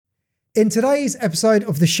In today's episode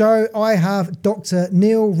of the show, I have Dr.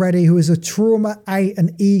 Neel Reddy, who is a trauma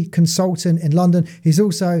A&E consultant in London. He's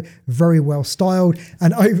also very well styled.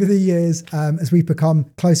 And over the years, as we've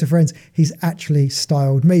become closer friends, he's actually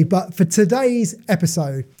styled me. But for today's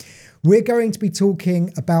episode, we're going to be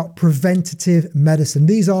talking about preventative medicine.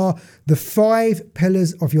 These are the 5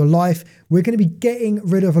 pillars of your life. We're going to be getting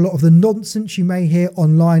rid of a lot of the nonsense you may hear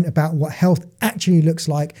online about what health actually looks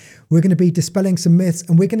like. We're going to be dispelling some myths,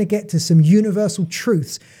 and we're going to get to some universal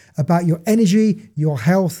truths about your energy, your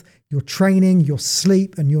health, your training, your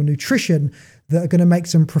sleep, and your nutrition that are going to make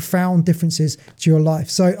some profound differences to your life.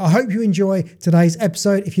 So I hope you enjoy today's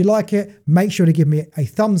episode. If you like it, make sure to give me a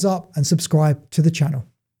thumbs up and subscribe to the channel.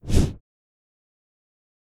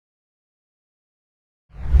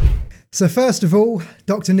 So first of all,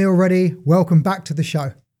 Dr. Neel Reddy, welcome back to the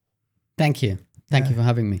show. Thank you. Thank you for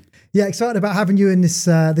having me. Yeah, excited about having you in this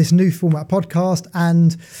this new format podcast.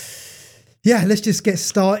 And yeah, let's just get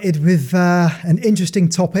started with an interesting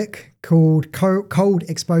topic called cold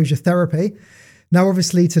exposure therapy. Now,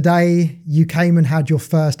 obviously today you came and had your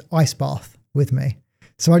first ice bath with me.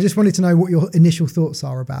 So I just wanted to know what your initial thoughts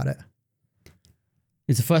are about it.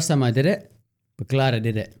 It's the first time I did it, but glad I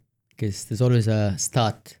did it because there's always a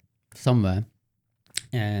start somewhere.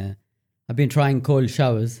 I've been trying cold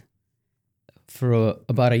showers for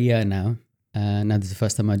about a year now. Now this is the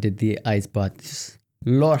first time I did the ice bath. It's a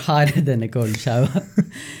lot harder than a cold shower.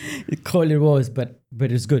 Cold it was, but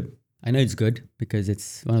it's good. I know it's good because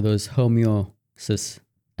it's one of those homeostasis.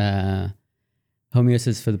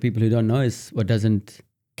 Homeostasis, for the people who don't know, is what doesn't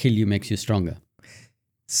kill you makes you stronger.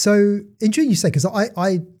 So interesting you say, because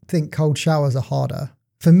I think cold showers are harder.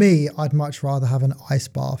 For me, I'd much rather have an ice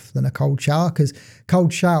bath than a cold shower, because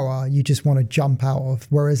cold shower, you just want to jump out of.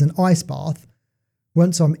 Whereas an ice bath,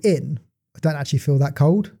 once I'm in, I don't actually feel that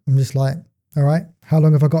cold. I'm just like, all right, how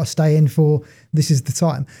long have I got to stay in for? This is the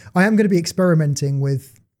time. I am going to be experimenting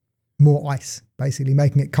with more ice, basically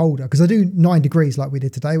making it colder, because I do 9 degrees like we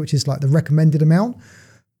did today, which is like the recommended amount.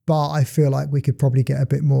 But I feel like we could probably get a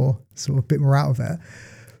bit more out of it.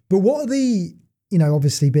 But what are the,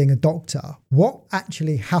 obviously being a doctor, what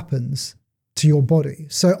actually happens to your body?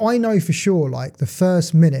 So I know for sure, like the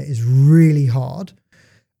first minute is really hard.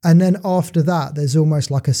 And then after that, there's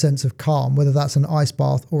almost like a sense of calm, whether that's an ice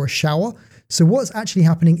bath or a shower. So what's actually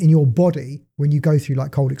happening in your body when you go through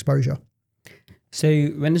like cold exposure? So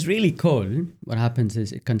when it's really cold, what happens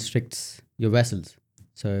is it constricts your vessels.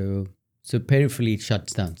 So peripherally it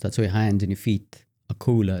shuts down. That's why your hands and your feet are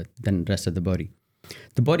cooler than the rest of the body.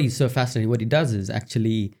 The body is so fascinating. What it does is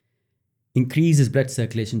actually increases blood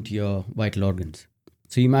circulation to your vital organs.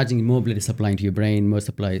 So you imagine more blood is supplying to your brain, more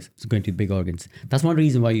supply is going to big organs. That's one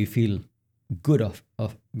reason why you feel good of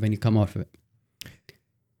when you come out of it.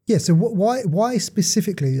 Yeah. So why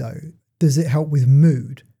specifically though does it help with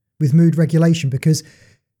mood regulation? Because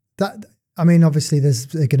obviously there's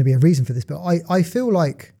going to be a reason for this, but I feel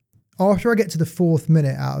like after I get to the 4th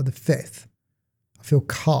minute out of the 5th, I feel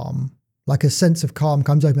calm. Like a sense of calm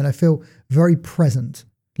comes over and I feel very present.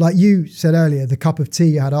 Like you said earlier, the cup of tea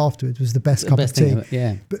you had afterwards was the best cup of tea.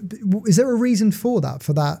 Yeah. But is there a reason for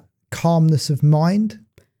that calmness of mind?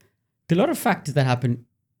 There are a lot of factors that happen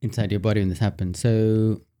inside your body when this happens.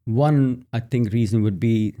 So one, I think, reason would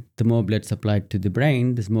be the more blood supplied to the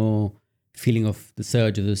brain, there's more feeling of the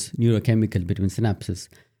surge of this neurochemical between synapses.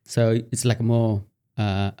 So it's like a more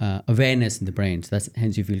awareness in the brain. So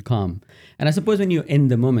hence you feel calm. And I suppose when you're in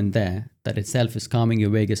the moment there, that itself is calming your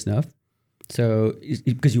vagus nerve. So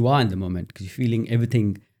because you are in the moment, because you're feeling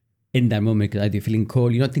everything in that moment, because either you're feeling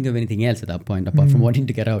cold, you don't think of anything else at that point apart from wanting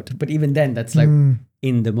to get out. But even then, that's like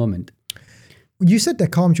in the moment. You said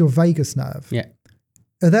that calms your vagus nerve. Yeah.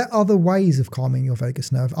 Are there other ways of calming your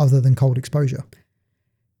vagus nerve other than cold exposure?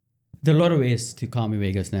 There are a lot of ways to calm your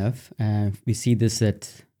vagus nerve. We see this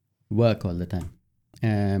at work all the time.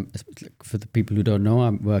 For the people who don't know, I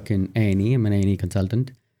work in A&E. I'm an A&E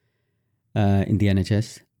consultant in the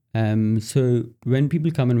NHS. So when people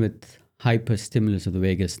come in with hyperstimulus of the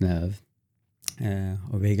vagus nerve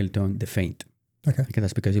or vagal tone, they faint. Okay.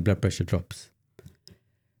 That's because your blood pressure drops.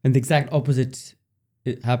 And the exact opposite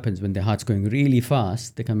it happens when their heart's going really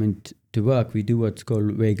fast. They come in to work. We do what's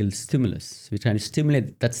called vagal stimulus. So we're trying to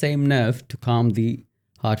stimulate that same nerve to calm the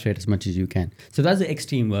heart rate as much as you can. So that's the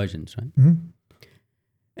extreme versions, right?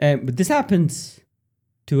 Mm-hmm. But this happens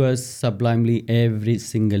to us sublimely every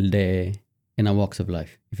single day in our walks of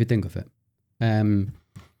life, if you think of it.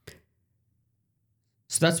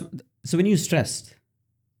 So when you're stressed,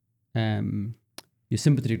 your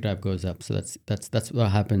sympathetic drive goes up. So that's what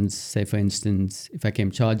happens. Say, for instance, if I came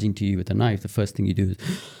charging to you with a knife, the first thing you do is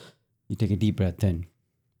you take a deep breath in.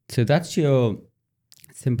 So that's your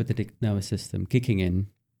sympathetic nervous system kicking in,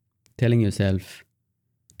 telling yourself,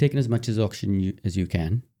 take in as much as oxygen as you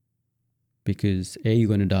can, because A, you're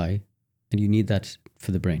going to die, and you need that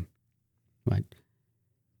for the brain, right?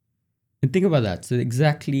 And think about that. So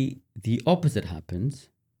exactly the opposite happens.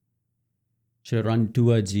 Should I run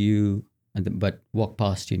towards you, but walk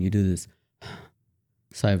past you, and you do this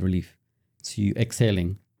sigh of relief. So you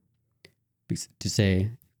exhaling to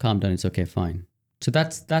say, calm down, it's okay, fine. So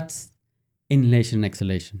that's inhalation and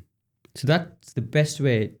exhalation. So that's the best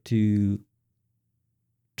way to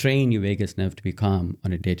train your vagus nerve to be calm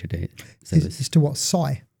on a day-to-day service. Is to what?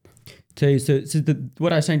 Sigh? So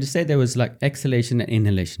what I was trying to say there was like exhalation and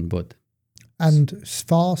inhalation both. And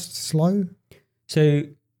fast, slow? So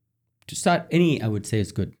to start any, I would say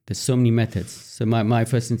is good. There's so many methods. So my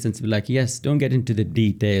first instance would be like, yes, don't get into the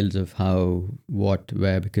details of how, what,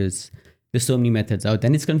 where, because there's so many methods out there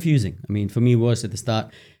and it's confusing. I mean, for me, it was at the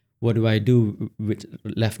start, what do I do with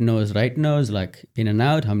left nose, right nose, like in and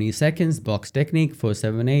out, how many seconds, box technique, 4,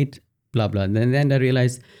 7, 8, blah, blah. And then I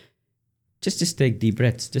realized, just take deep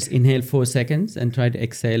breaths. Just inhale 4 seconds and try to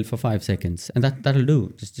exhale for 5 seconds. And that'll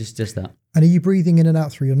do, just that. And are you breathing in and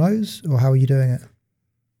out through your nose, or how are you doing it?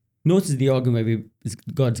 Nose is the organ where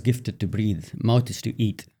God's gifted to breathe. Mouth is to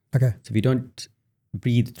eat. Okay. So we don't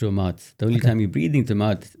breathe through mouth. The only time you're breathing through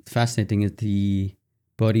mouth, fascinating, is the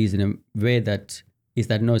body is in a way that is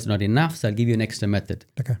that nose not enough. So I'll give you an extra method.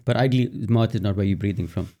 Okay. But ideally, mouth is not where you're breathing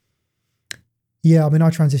from. Yeah, I mean, I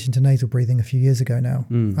transitioned to nasal breathing a few years ago now.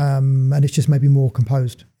 And it's just maybe more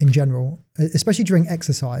composed in general, especially during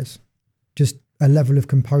exercise, just a level of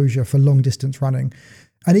composure for long distance running.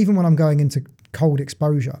 And even when I'm going into cold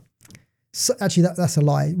exposure, so actually that's a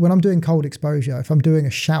lie. When I'm doing cold exposure, if I'm doing a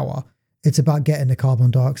shower, it's about getting the carbon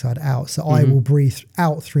dioxide out. So I will breathe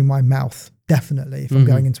out through my mouth, definitely, if I'm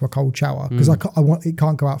going into a cold shower, because it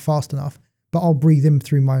can't go out fast enough, but I'll breathe in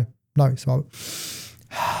through my nose. So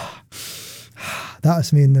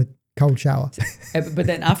that's me in the cold shower. But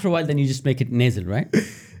then after a while, then you just make it nasal, right?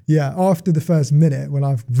 Yeah, after the first minute, when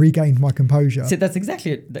I've regained my composure. So that's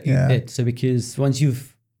exactly it. So because once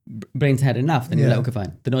you've brain's had enough, then you're like, okay,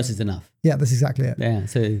 fine, the nose is enough. Yeah, that's exactly it. Yeah,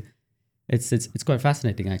 so it's quite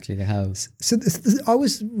fascinating actually how. So I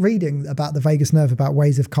was reading about the vagus nerve, about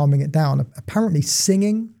ways of calming it down. Apparently,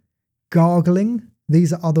 singing, gargling,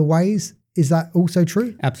 these are other ways. Is that also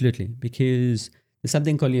true? Absolutely, because there's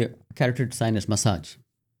something called your carotid sinus massage.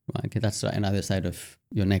 Right? Okay, that's another side of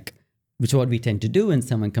your neck, which is what we tend to do when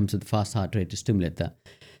someone comes with a fast heart rate to stimulate that.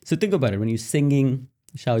 So think about it. When you're singing,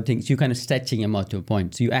 shouting, so you're kind of stretching your mouth to a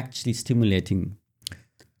point. So you're actually stimulating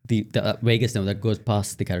the vagus nerve that goes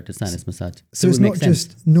past the carotid sinus massage. So it's not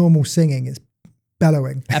just normal singing, it's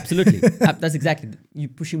bellowing. Absolutely. That's exactly. You're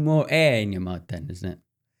pushing more air in your mouth then, isn't it?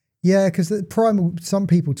 Yeah, because some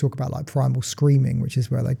people talk about like primal screaming, which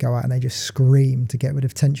is where they go out and they just scream to get rid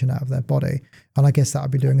of tension out of their body. And I guess that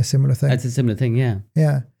would be doing a similar thing. That's a similar thing, yeah.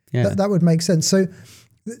 Yeah. That would make sense. So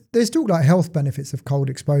there's still like health benefits of cold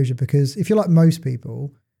exposure, because if you're like most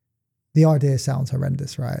people, the idea sounds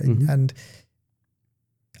horrendous, right? And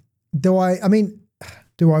do I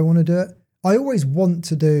want to do it? I always want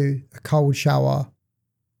to do a cold shower.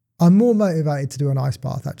 I'm more motivated to do an ice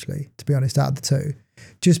bath, actually, to be honest, out of the two,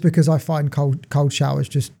 just because I find cold showers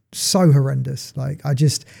just so horrendous. Like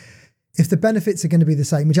if the benefits are going to be the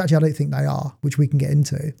same, which actually I don't think they are, which we can get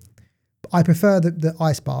into, I prefer the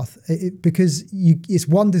ice bath because it's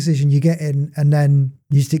one decision you get in and then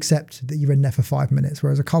you just accept that you're in there for 5 minutes.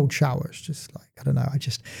 Whereas a cold shower is just like, I don't know,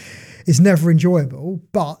 it's never enjoyable.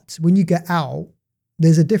 But when you get out,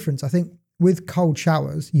 there's a difference. I think with cold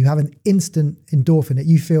showers, you have an instant endorphin that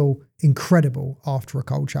you feel incredible after a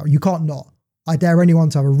cold shower. You can't not. I dare anyone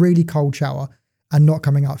to have a really cold shower and not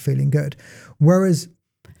coming out feeling good. Whereas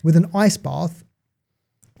with an ice bath,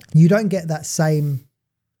 you don't get that same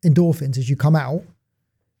endorphins as you come out,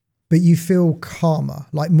 but you feel calmer,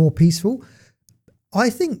 like more peaceful. I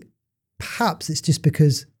think perhaps it's just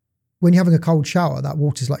because when you're having a cold shower, that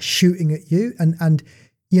water's like shooting at you and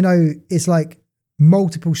you know, it's like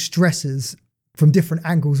multiple stresses from different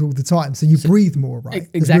angles all the time. So you breathe more, right?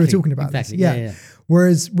 Exactly. As we were talking about exactly. this. Yeah.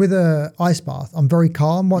 Whereas with a ice bath, I'm very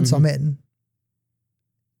calm. Once I'm in,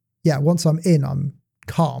 I'm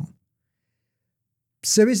calm.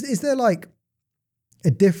 So is there like a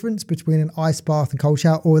difference between an ice bath and cold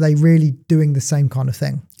shower, or are they really doing the same kind of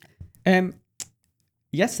thing?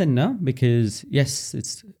 Yes and no, because yes,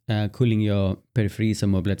 it's cooling your periphery, so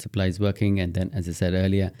more blood supply is working, and then, as I said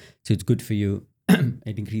earlier, so it's good for you.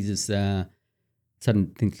 It increases certain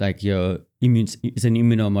things like your it's an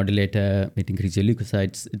immunomodulator. It increases your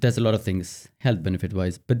leukocytes. It does a lot of things health benefit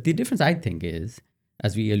wise. But the difference, I think, is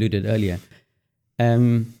as we alluded earlier.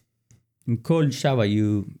 In cold shower,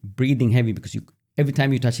 you breathing heavy because every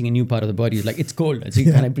time you're touching a new part of the body, it's like it's cold, so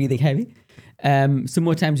you're kind of breathing heavy. So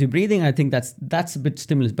more times you're breathing, I think that's a bit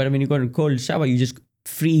stimulus. But when you go in a cold shower, you just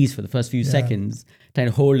freeze for the first few seconds, trying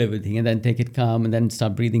to hold everything, and then take it calm, and then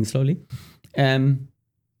start breathing slowly.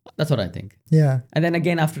 That's what I think. Yeah. And then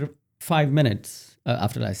again, after 5 minutes,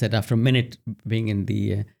 after a minute being in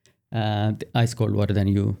the ice cold water, then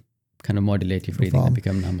you kind of modulate your breathing and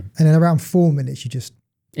become normal. And then around 4 minutes, you just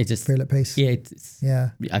feel at peace. Yeah,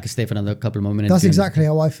 I could stay for another couple more minutes. That's exactly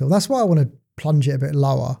how I feel. That's why I want to plunge it a bit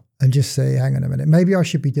lower and just say, hang on a minute, maybe I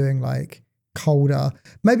should be doing like colder.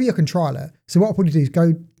 Maybe I can trial it. So what I'll probably do is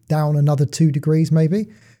go down another 2 degrees maybe,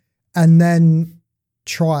 and then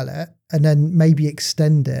trial it, and then maybe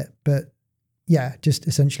extend it. But yeah, just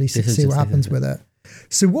essentially see what happens with it.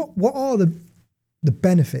 So what are the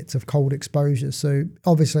benefits of cold exposure? So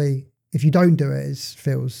obviously, if you don't do it, it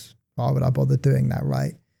feels, why would I bother doing that,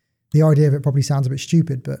 right? The idea of it probably sounds a bit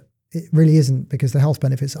stupid, but it really isn't, because the health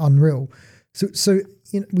benefits are unreal. So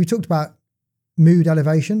we talked about mood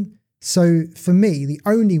elevation. So for me, the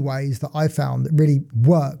only ways that I found that really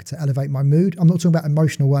work to elevate my mood, I'm not talking about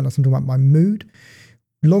emotional wellness, I'm talking about my mood,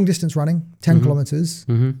 long distance running, 10 kilometers,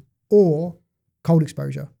 or cold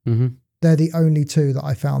exposure. They're the only two that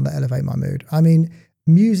I found that elevate my mood. I mean,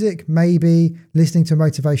 music, maybe, listening to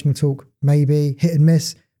motivational talk, maybe, hit and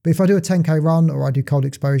miss. But if I do a 10K run or I do cold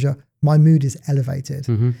exposure, my mood is elevated.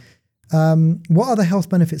 What other health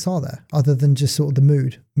benefits are there other than just sort of the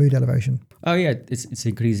mood elevation? Oh yeah, it's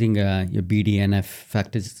increasing your BDNF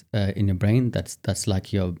factors in your brain. That's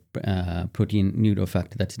like your protein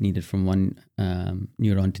neurofactor that's needed from one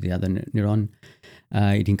neuron to the other neuron.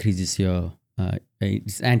 It increases your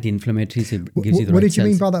it's anti-inflammatory, so it gives you the What right did you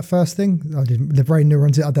mean by that first thing? The brain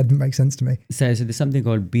neurons, that didn't make sense to me. So there's something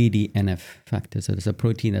called BDNF factor. So there's a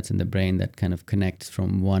protein that's in the brain that kind of connects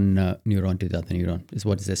from one neuron to the other neuron. It's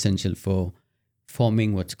what is essential for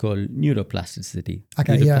forming what's called neuroplasticity.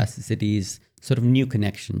 Okay, neuroplasticity is sort of new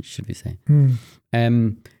connections, should we say.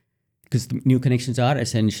 Because the new connections are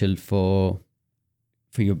essential for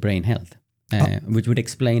your brain health, which would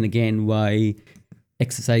explain again why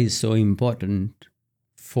exercise is so important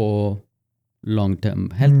for long-term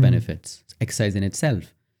health benefits. Exercise in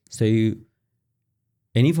itself. So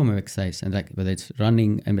any form of exercise, and like whether it's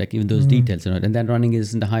running, and like even those details, and then running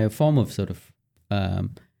is in the higher form of sort of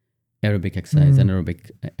aerobic exercise, anaerobic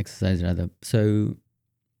exercise rather. So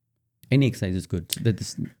any exercise is good.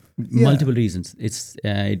 There's multiple reasons.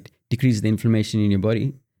 It decreases the inflammation in your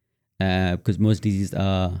body, because most diseases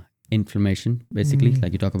are inflammation, basically.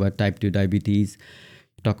 Like you talk about type 2 diabetes,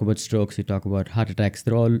 you talk about strokes, you talk about heart attacks,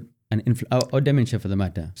 they're all or dementia for the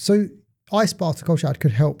matter. So ice bath to cold shower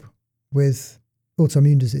could help with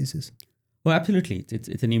autoimmune diseases? Well, absolutely.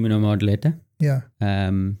 It's an immunomodulator. Yeah.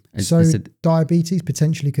 So diabetes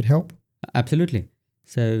potentially could help? Absolutely.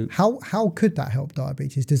 So how could that help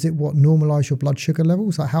diabetes? Does it normalize your blood sugar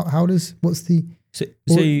levels? Like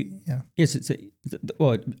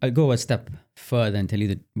well, I'll go a step further and tell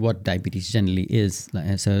you what diabetes generally is,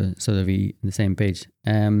 so that we on the same page.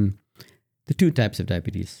 The two types of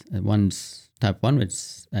diabetes. One's type 1, which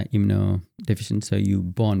is immunodeficient, so you're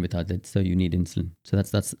born without it, so you need insulin. So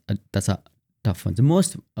that's a tough one. So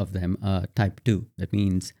most of them are type 2. That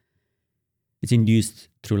means it's induced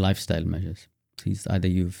through lifestyle measures. So it's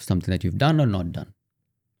either something that you've done or not done.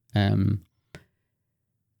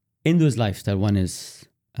 In those lifestyle, one is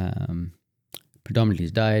predominantly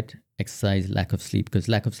is diet, exercise, lack of sleep. Because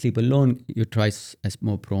lack of sleep alone, you're twice as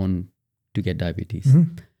more prone to get diabetes.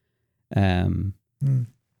 And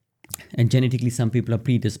genetically, some people are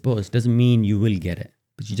predisposed. Doesn't mean you will get it,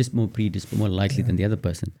 but you're just more likely than the other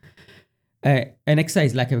person. And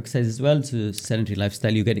exercise, lack of exercise as well. So sedentary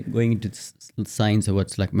lifestyle, you get going into signs of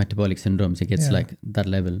what's like metabolic syndromes. It gets like that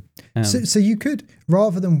level. So you could,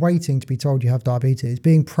 rather than waiting to be told you have diabetes,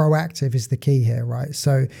 being proactive is the key here, right?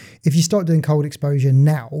 So if you start doing cold exposure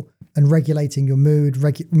now and regulating your mood,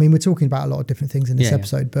 I mean, we're talking about a lot of different things in this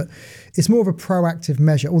episode, but it's more of a proactive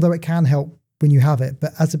measure, although it can help when you have it.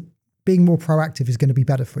 But being more proactive is going to be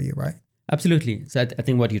better for you, right? Absolutely. So I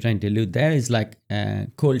think what you're trying to allude there is like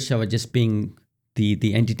cold shower just being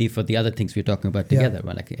the entity for the other things we're talking about together,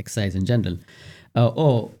 right? Like exercise in general,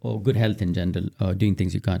 or good health in general, or doing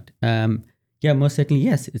things you can't. Most certainly,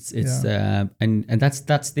 yes. It's and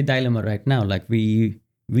that's the dilemma right now. Like we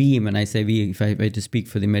when I say we, if I were to speak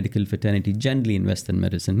for the medical fraternity generally in Western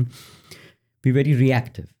medicine, we're very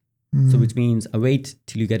reactive. So which means I wait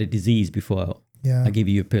till you get a disease before I give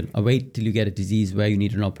you a pill. I wait till you get a disease where you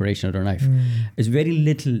need an operation or a knife. It's very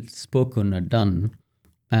little spoken or done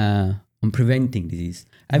on preventing disease.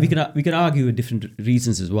 And we can argue with different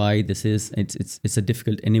reasons as why this is. It's a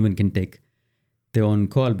difficult, anyone can take their own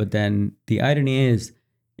call. But then the irony is,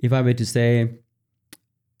 if I were to say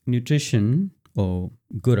nutrition, or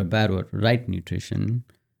good or bad or right nutrition,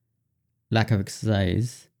 lack of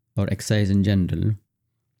exercise or exercise in general,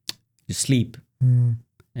 your sleep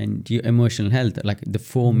and your emotional health, like the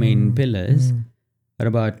four main pillars, are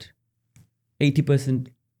about 80%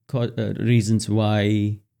 reasons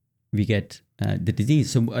why we get the disease.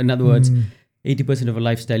 So in other words, 80% of our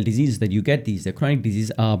lifestyle diseases that you get, the chronic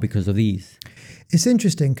diseases, are because of these. It's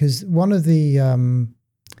interesting because one of the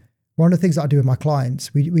things that I do with my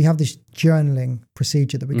clients, we have this journaling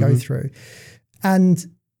procedure that we go through, and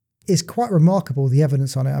it's quite remarkable, the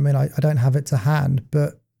evidence on it. I mean, I don't have it to hand,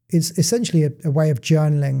 but it's essentially a way of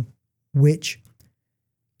journaling which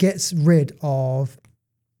gets rid of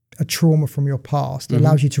a trauma from your past,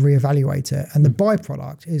 allows you to reevaluate it. And the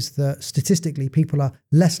byproduct is that statistically, people are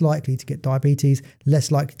less likely to get diabetes,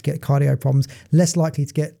 less likely to get cardio problems, less likely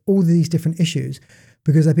to get all these different issues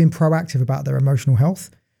because they've been proactive about their emotional health.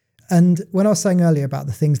 And when I was saying earlier about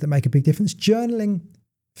the things that make a big difference, journaling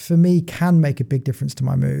for me can make a big difference to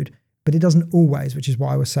my mood, but it doesn't always, which is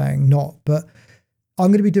why I was saying not. But I'm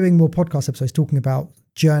going to be doing more podcast episodes talking about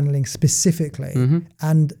journaling specifically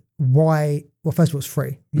and why. Well, first of all, it's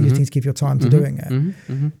free. You just need to give your time to doing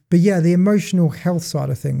it. But yeah, the emotional health side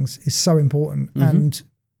of things is so important. And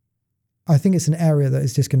I think it's an area that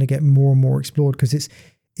is just going to get more and more explored because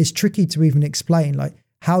it's tricky to even explain. Like,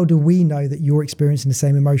 how do we know that you're experiencing the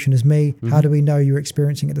same emotion as me? How do we know you're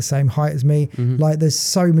experiencing it at the same height as me? Like, there's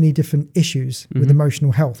so many different issues with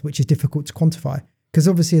emotional health, which is difficult to quantify. Because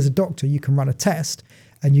obviously as a doctor, you can run a test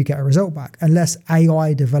and you get a result back. Unless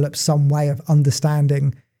AI develops some way of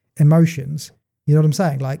understanding emotions, you know what I'm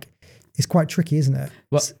saying? Like, it's quite tricky, isn't it?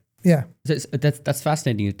 Well, yeah. So that's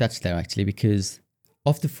fascinating you touched there, actually, because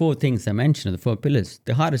of the four things I mentioned, the four pillars,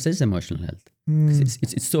 the hardest is emotional health.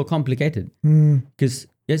 It's so complicated. Because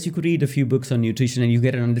yes, you could read a few books on nutrition and you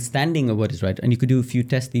get an understanding of what is right, and you could do a few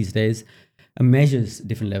tests these days and measures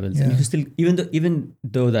different levels, and you can still, even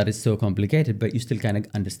though that is so complicated, but you still kind of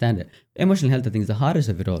understand it. Emotional health, I think, is the hardest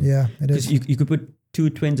of it all. Yeah, it is. Because you could put two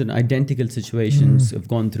twins in identical situations have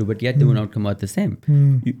gone through, but yet they will not come out the same.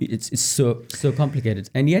 It's so complicated,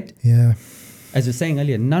 and yet, as I was saying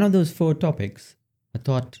earlier, none of those four topics are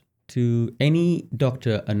taught to any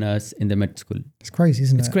doctor or nurse in the med school. It's crazy,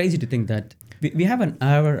 isn't it? It's crazy to think that we have an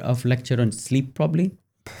hour of lecture on sleep, probably,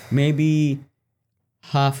 maybe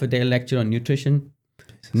half a day lecture on nutrition,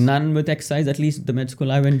 none with exercise, at least the med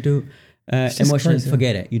school I went to. Emotional,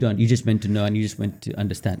 forget it. You just meant to know and you just went to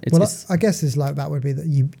understand. I guess it's like that would be that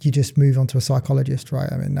you just move on to a psychologist,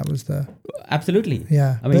 right? I mean, that was the... Absolutely.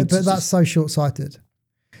 Yeah, I mean, but that's so short-sighted.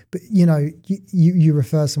 But, you know, you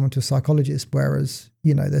refer someone to a psychologist, whereas,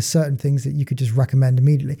 you know, there's certain things that you could just recommend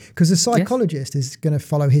immediately. Because the psychologist is going to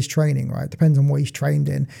follow his training, right? Depends on what he's trained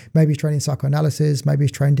in. Maybe he's trained in psychoanalysis, maybe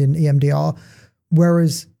he's trained in EMDR.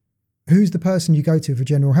 Whereas, who's the person you go to for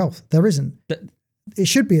general health? There isn't. It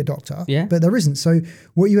should be a doctor, but there isn't. So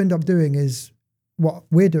what you end up doing is what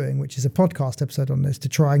we're doing, which is a podcast episode on this, to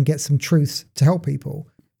try and get some truths to help people,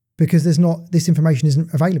 because this information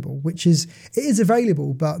isn't available, it is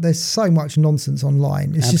available, but there's so much nonsense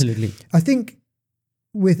online. It's Absolutely. just, I think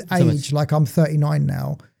with age, like I'm 39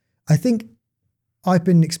 now, I think I've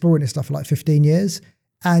been exploring this stuff for like 15 years.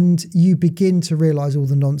 And you begin to realize all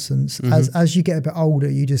the nonsense. As you get a bit older,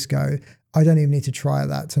 you just go, I don't even need to try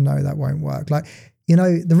that to know that won't work. Like, you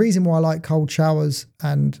know, the reason why I like cold showers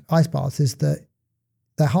and ice baths is that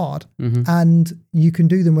they're hard and you can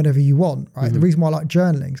do them whenever you want, right? The reason why I like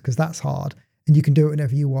journaling is because that's hard and you can do it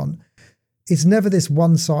whenever you want. It's never this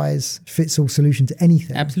one size fits all solution to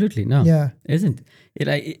anything. Absolutely. No. Yeah. Isn't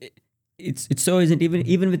it? It's so isn't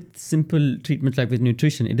even with simple treatments like with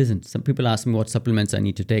nutrition, it isn't. Some people ask me what supplements I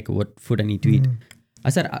need to take or what food I need to eat.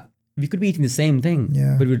 I said we could be eating the same thing,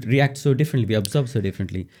 but we react so differently, we absorb so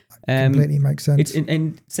differently. Completely makes sense.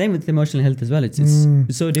 And same with emotional health as well. It's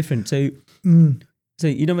so different. So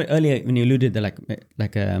you know, earlier when you alluded that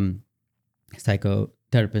like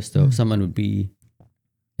psychotherapist or someone would be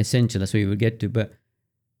essential. That's where you would get to. But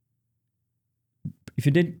if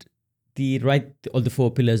you did all the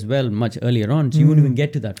four pillars well much earlier on, so you wouldn't even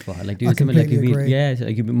get to that far. Like, do you agree? So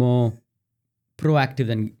you'd be more proactive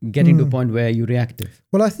than getting to a point where you're reactive.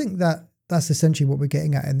 Well, I think that's essentially what we're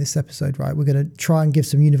getting at in this episode, right? We're going to try and give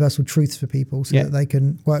some universal truths for people so that they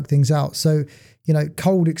can work things out. So, you know,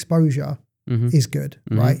 cold exposure is good,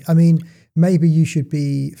 right? I mean, maybe you should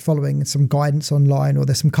be following some guidance online, or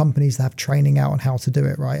there's some companies that have training out on how to do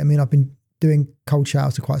it, right? I mean, I've been doing cold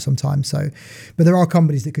showers for quite some time. So, but there are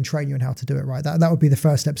companies that can train you on how to do it right. That would be the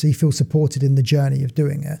first step. So you feel supported in the journey of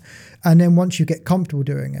doing it. And then once you get comfortable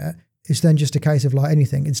doing it, it's then just a case of like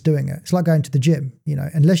anything, it's doing it. It's like going to the gym, you know,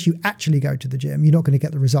 unless you actually go to the gym, you're not going to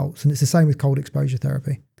get the results. And it's the same with cold exposure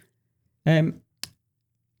therapy. Can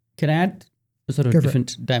I add a sort of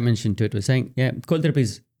different dimension to it? We're saying, yeah, cold therapy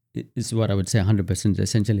is what I would say 100%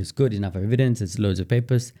 essential. It's good enough evidence. It's loads of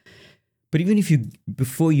papers. But even if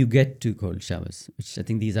before you get to cold showers, which I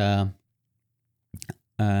think these are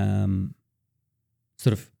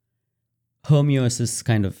sort of homeostasis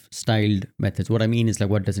kind of styled methods. What I mean is like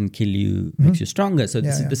what doesn't kill you makes you stronger. So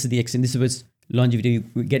this is the extent. This is longevity.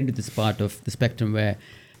 We get into this part of the spectrum where,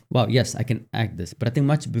 wow, yes, I can act this. But I think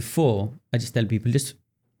much before, I just tell people is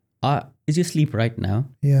your sleep right now?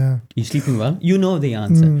 Yeah. You sleeping well? You know the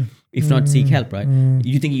answer. If not, seek help, right?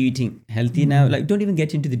 You think you're eating healthy now? Like, don't even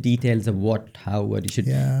get into the details of what, how, what you should.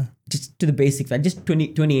 Yeah. Just to the basics. Just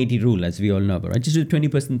 20-80 rule, as we all know about, right? Just do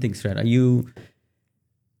 20% things right. Are you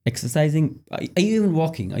exercising? Are you even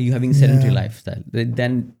walking? Are you having a sedentary lifestyle?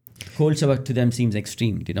 Then cold shower to them seems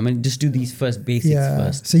extreme. I mean, just do these first basics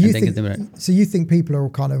first. So you think people are all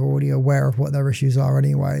kind of already aware of what their issues are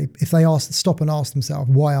anyway? If they stop and ask themselves,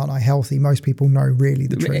 why aren't I healthy? Most people know really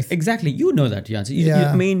the truth. Exactly. You know that, Jansi.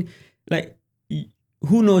 I mean, like,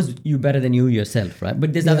 who knows you better than you yourself, right?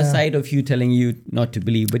 But there's the other side of you telling you not to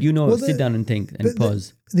believe. But sit down and think and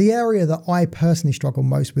pause. The area that I personally struggle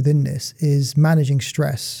most within this is managing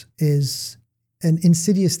stress is an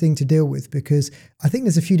insidious thing to deal with, because I think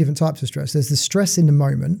there's a few different types of stress. There's the stress in the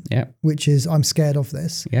moment, which is I'm scared of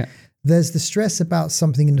this. Yeah. There's the stress about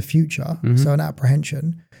something in the future, so an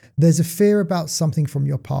apprehension. There's a fear about something from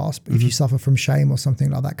your past, but if you suffer from shame or something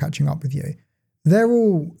like that catching up with you. They're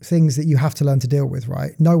all things that you have to learn to deal with,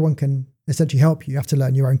 right? No one can essentially help you. You have to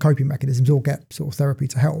learn your own coping mechanisms or get sort of therapy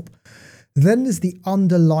to help. Then there's the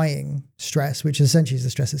underlying stress, which essentially is the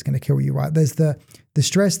stress that's going to kill you, right? There's the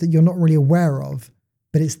stress that you're not really aware of,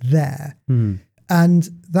 but it's there. And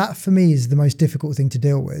that for me is the most difficult thing to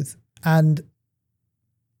deal with. And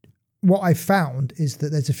what I've found is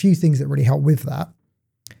that there's a few things that really help with that.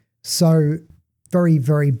 So very,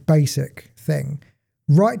 very basic thing.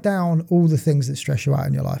 Write down all the things that stress you out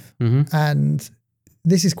in your life. And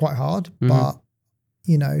this is quite hard, but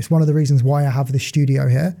you know, it's one of the reasons why I have this studio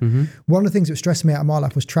here. One of the things that stressed me out in my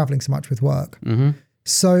life was traveling so much with work.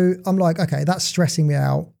 So I'm like, okay, that's stressing me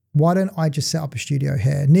out. Why don't I just set up a studio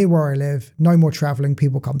here near where I live? No more traveling.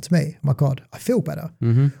 People come to me. Oh my God, I feel better.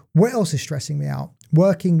 What else is stressing me out?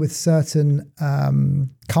 Working with certain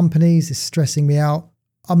companies is stressing me out.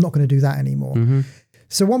 I'm not going to do that anymore.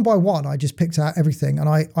 So one by one, I just picked out everything and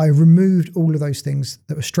I removed all of those things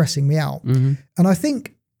that were stressing me out. And I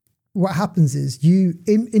think what happens is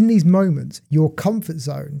in these moments, your comfort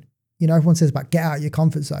zone, you know, everyone says about get out of your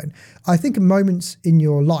comfort zone. I think in moments in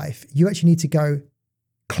your life, you actually need to go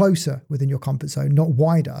closer within your comfort zone, not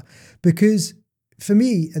wider. Because for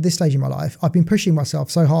me, at this stage in my life, I've been pushing myself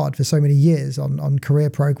so hard for so many years on career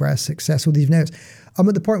progress, success, all these areas. I'm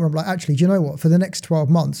at the point where I'm like, actually, do you know what? For the next 12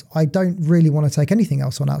 months, I don't really want to take anything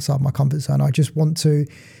else on outside my comfort zone. I just want to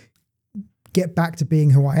get back to being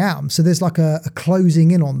who I am. So there's like a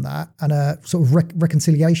closing in on that and a sort of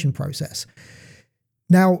reconciliation process.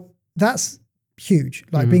 Now, that's huge.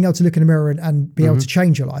 Like being able to look in the mirror and be able to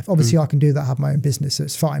change your life. Obviously, I can do that, have my own business, so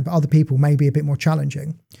it's fine. But other people may be a bit more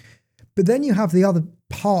challenging. But then you have the other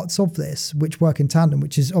parts of this which work in tandem,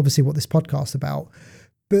 which is obviously what this podcast is about.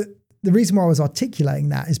 But the reason why I was articulating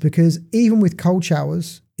that is because even with cold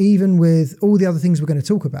showers, even with all the other things we're going to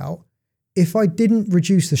talk about, if I didn't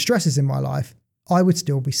reduce the stresses in my life, I would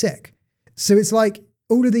still be sick. So it's like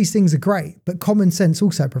all of these things are great, but common sense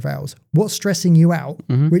also prevails. What's stressing you out?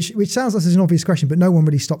 Which sounds like it's an obvious question, but no one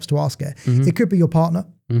really stops to ask it. It could be your partner.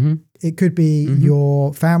 It could be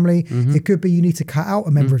your family. It could be you need to cut out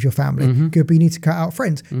a member of your family. It could be you need to cut out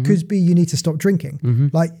friends. Could be you need to stop drinking.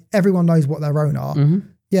 Like everyone knows what their own are.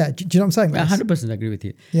 Yeah, do you know what I'm saying? 100% agree with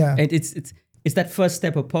you. Yeah, and it's that first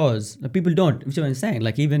step of pause. People don't. Which I'm saying,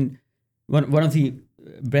 like even one of the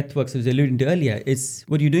breath works I was alluding to earlier, is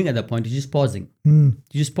what you're doing at that point is just pausing. You're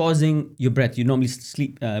just pausing your breath. You normally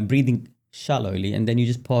breathing shallowly, and then you're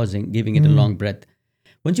just pausing, giving it a long breath.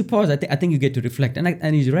 Once you pause, I think you get to reflect.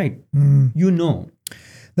 And he's right. You know.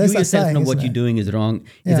 There's you yourself saying, know what you're doing is wrong.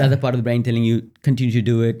 It's the other part of the brain telling you, continue to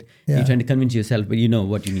do it. You're trying to convince yourself, but you know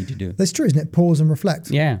what you need to do. That's true, isn't it? Pause and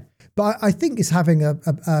reflect. Yeah. But I think it's having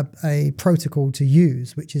a protocol to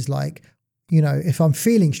use, which is like, you know, if I'm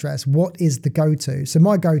feeling stressed, what is the go-to? So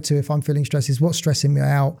my go-to, if I'm feeling stressed, is what's stressing me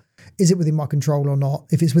out? Is it within my control or not?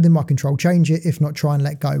 If it's within my control, change it. If not, try and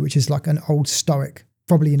let go, which is like an old stoic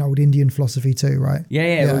probably an old Indian philosophy too, right?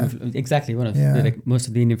 Well, exactly. One of like most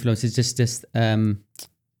of the Indian philosophy is just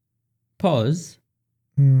pause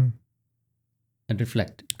and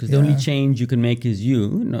reflect, because the only change you can make is you,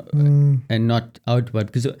 and not outward.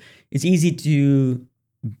 Because it's easy to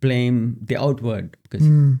blame the outward, because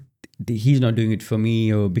he's not doing it for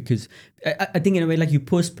me, or because I think in a way like you're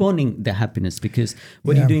postponing the happiness, because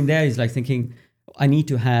what you're doing there is like thinking, I need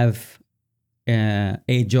to have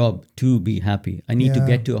a job to be happy. I need to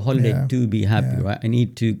get to a holiday to be happy, right? I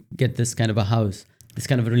need to get this kind of a house, this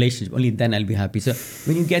kind of a relationship. Only then I'll be happy. So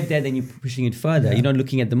when you get there, then you're pushing it further. You're not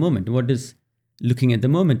looking at the moment. What is looking at the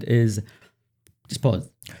moment is just pause.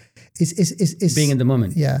 It's being in the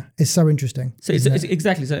moment. Yeah, it's so interesting. So it's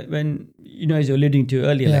exactly. So when, as you're alluding to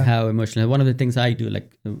earlier, like how emotional, one of the things I do,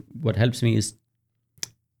 like what helps me is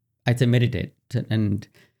I'd say meditate. And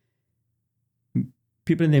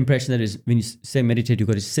people in the impression that is when you say meditate, you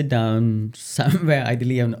got to sit down somewhere,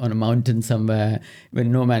 ideally on a mountain somewhere, where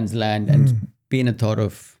no man's land, and be in a thought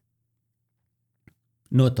of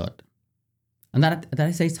no thought. And that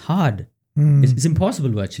I say it's hard. It's impossible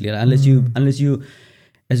virtually, unless you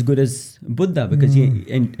as good as Buddha, because he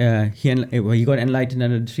got enlightened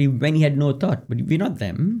under the tree when he had no thought. But we're not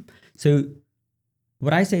them. So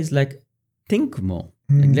what I say is like, think more.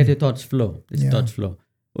 Like, let your thoughts flow. Thoughts flow.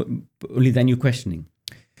 Only then you're questioning.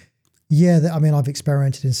 Yeah, I mean, I've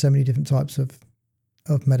experimented in so many different types of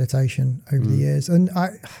meditation over the years, and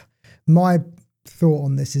my thought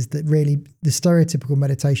on this is that really the stereotypical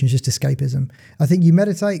meditation is just escapism. I think you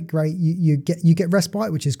meditate, great, you get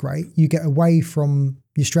respite, which is great. You get away from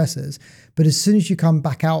your stressors, but as soon as you come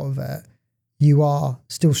back out of it, you are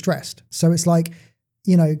still stressed. So it's like,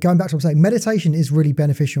 going back to what I'm saying, meditation is really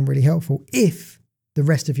beneficial and really helpful if the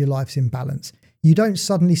rest of your life's in balance. You don't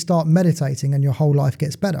suddenly start meditating and your whole life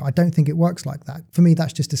gets better. I don't think it works like that. For me,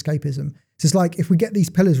 that's just escapism. So it's like, if we get these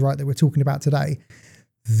pillars right that we're talking about today,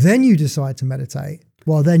 then you decide to meditate,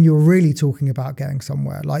 well, then you're really talking about getting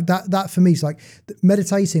somewhere. Like that for me is like,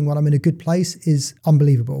 meditating when I'm in a good place is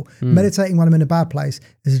unbelievable. Meditating when I'm in a bad place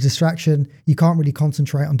is a distraction. You can't really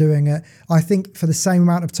concentrate on doing it. I think for the same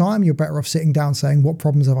amount of time, you're better off sitting down saying, what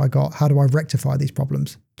problems have I got? How do I rectify these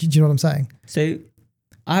problems? Do you know what I'm saying? So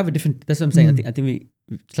I have a different, that's what I'm saying. I think we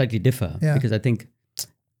slightly differ, because I think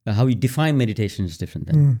how we define meditation is different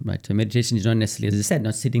then, right? So meditation is not necessarily, as I said,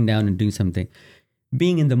 not sitting down and doing something.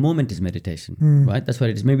 Being in the moment is meditation, right? That's what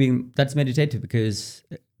it is. Maybe that's meditative because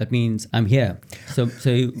that means I'm here. So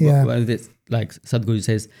like Sadhguru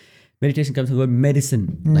says, meditation comes from the word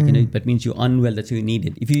medicine. Like, that means you're unwell, that's why you need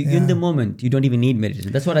it. If you're in the moment, you don't even need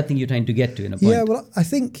meditation. That's what I think you're trying to get to in a point. Yeah, well, I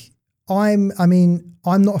think I'm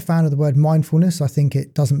not a fan of the word mindfulness. I think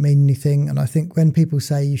it doesn't mean anything. And I think when people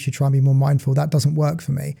say you should try and be more mindful, that doesn't work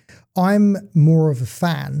for me. I'm more of a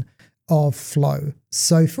fan of flow.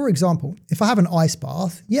 So for example, if I have an ice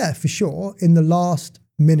bath, yeah, for sure, in the last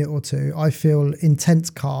minute or two, I feel intense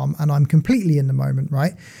calm and I'm completely in the moment,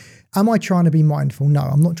 right? Am I trying to be mindful? No,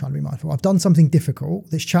 I'm not trying to be mindful. I've done something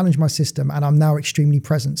difficult that's challenged my system and I'm now extremely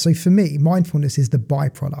present. So for me, mindfulness is the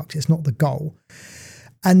byproduct. It's not the goal.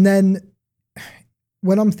 And then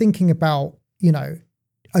when I'm thinking about,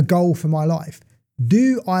 a goal for my life,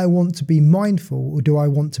 do I want to be mindful or do I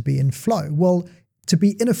want to be in flow? Well, to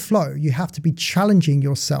be in a flow, you have to be challenging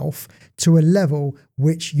yourself to a level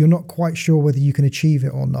which you're not quite sure whether you can achieve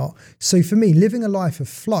it or not. So for me, living a life of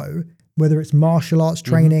flow, whether it's martial arts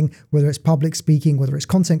training, whether it's public speaking, whether it's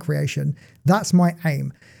content creation, that's my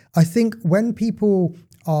aim. I think when people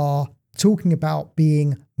are talking about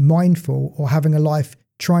being mindful or having a life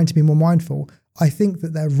trying to be more mindful, I think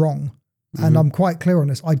that they're wrong. And I'm quite clear on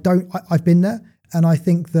this. I've been there. And I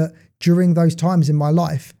think that during those times in my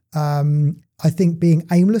life, I think being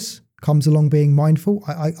aimless comes along being mindful.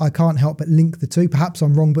 I can't help but link the two. Perhaps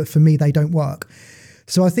I'm wrong, but for me, they don't work.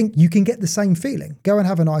 So I think you can get the same feeling. Go and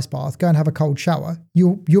have an ice bath, go and have a cold shower.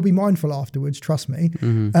 You'll be mindful afterwards, trust me.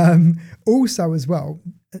 Also as well,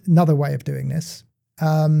 another way of doing this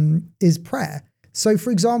is prayer. So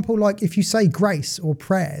for example, like if you say grace or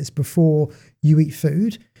prayers before you eat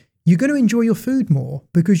food, you're going to enjoy your food more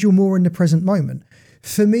because you're more in the present moment.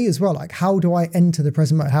 For me as well, like how do I enter the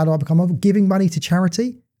present moment? How do I become giving money to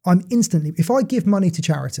charity? I'm instantly, if I give money to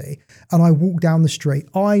charity and I walk down the street,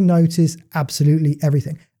 I notice absolutely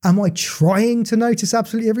everything. Am I trying to notice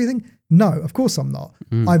absolutely everything? No, of course I'm not.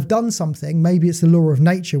 I've done something, maybe it's the law of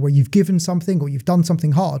nature where you've given something or you've done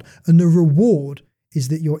something hard and the reward is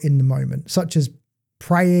that you're in the moment, such as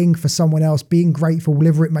praying for someone else, being grateful,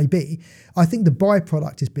 whatever it may be. I think the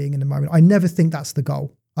byproduct is being in the moment. I never think that's the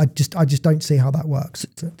goal. I just don't see how that works.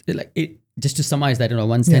 Just to summarize that in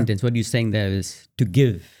one sentence, what you're saying there is to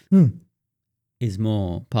give is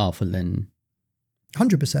more powerful than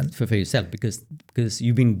 100%. for yourself because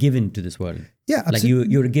you've been given to this world. Yeah, absolutely.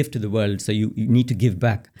 Like you're a gift to the world, so you need to give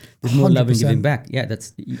back. There's more love in giving back. Yeah,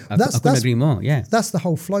 I couldn't agree more. Yeah, that's the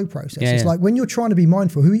whole flow process. Yeah, it's like when you're trying to be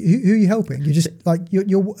mindful, who are you helping? You're just like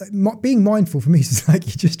you're being mindful for me is like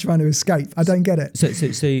you're just trying to escape. I don't get it. So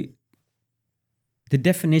the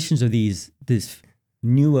definitions of these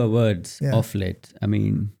newer words of late. I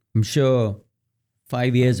mean, I'm sure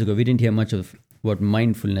 5 years ago we didn't hear much of what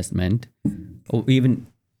mindfulness meant, or even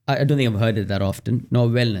I don't think I've heard it that often. Nor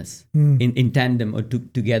wellness in tandem or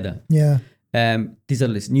together. Yeah. These are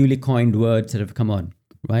newly coined words that have come on,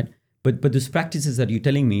 right? But those practices that you're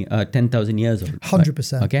telling me are 10,000 years old.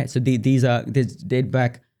 100%. Right? Okay, so they date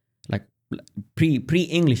back like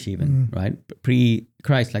pre-English even, right?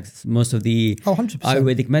 Pre-Christ, like most of the 100%.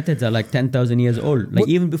 Ayurvedic methods are like 10,000 years old. Like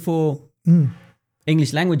even before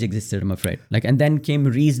English language existed, I'm afraid. Like, and then came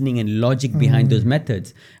reasoning and logic behind those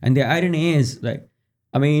methods. And the irony is, like,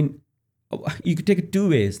 I mean, you could take it two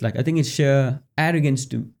ways. Like, I think it's sheer arrogance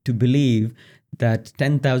to believe that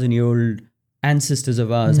 10,000-year-old ancestors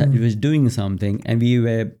of ours was doing something, and we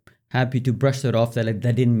were happy to brush that off. That like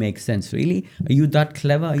that didn't make sense. Really, are you that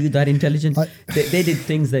clever? Are you that intelligent? They did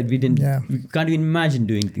things that we didn't. Yeah. We can't even imagine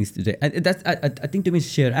doing things today. And that's I think to me it's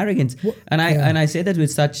sheer arrogance. And I say that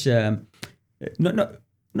with such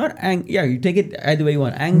not anger. Yeah, you take it either way you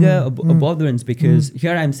want, anger or abhorrence, because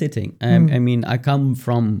here I'm sitting. I mean, I come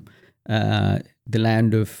from the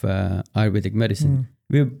land of Ayurvedic medicine.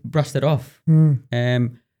 We brushed that off.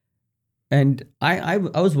 And I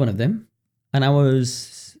was one of them, and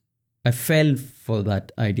I fell for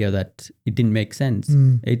that idea that it didn't make sense.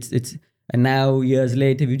 And now years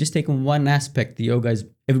later, we've just taken one aspect. The yoga is,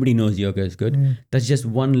 everybody knows yoga is good. That's just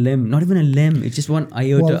one limb, not even a limb. It's just one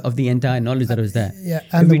iota of the entire knowledge that was there. Yeah,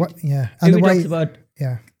 and everybody talks about.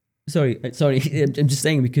 Yeah. Sorry. I'm just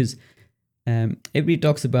saying because everybody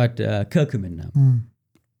talks about curcumin now.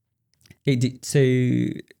 So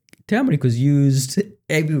turmeric was used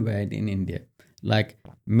everywhere in India, like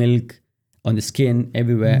milk, on the skin,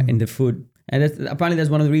 everywhere, in the food. And apparently that's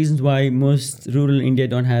one of the reasons why most rural India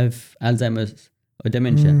don't have Alzheimer's or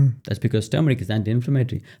dementia. That's because turmeric is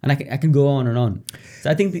anti-inflammatory. And I can go on and on. So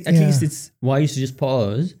I think at least it's wise to just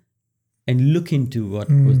pause and look into what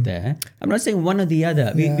was there. I'm not saying one or the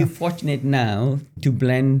other. We're fortunate now to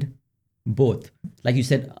blend both. Like you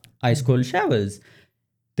said, ice cold showers.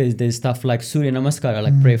 There's stuff like Surya Namaskara,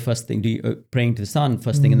 like pray first thing, praying to the sun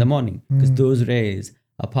first thing in the morning, because those rays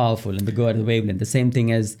are powerful and they go out of the wavelength. The same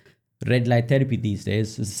thing as red light therapy these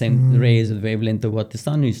days is the same rays of the wavelength of what the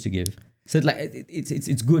sun used to give. So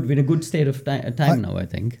it's good. We're in a good state of time now, I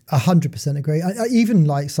think. 100% agree. I even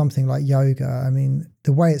like something like yoga. I mean,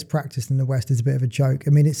 the way it's practiced in the West is a bit of a joke. I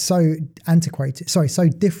mean, it's so antiquated. Sorry, so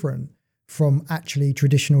different from actually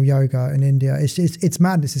traditional yoga in India. It's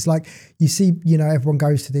madness. It's like you see, everyone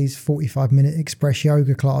goes to these 45-minute express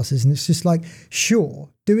yoga classes, and it's just like, sure,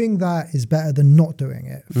 doing that is better than not doing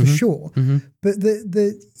it for sure. But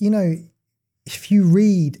if you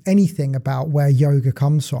read anything about where yoga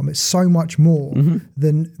comes from, it's so much more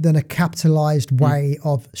than a capitalized way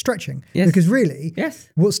of stretching. Yes. Because really,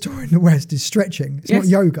 what's taught in the West is stretching. It's not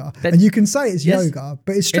yoga. And you can say it's yoga,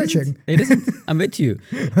 but it's stretching. It isn't. I'm with you.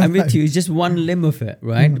 It's just one limb of it,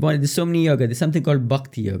 right? There's so many yoga. There's something called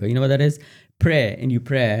bhakti yoga. You know what that is? Pray and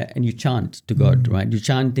you chant to God, right? You're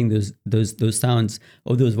chanting those sounds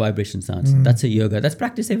or those vibration sounds. That's a yoga. That's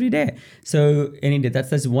practiced every day. So in India,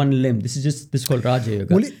 that's one limb. This is called Raja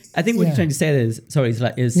Yoga. Well, I think what you're trying to say is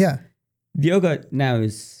the yoga now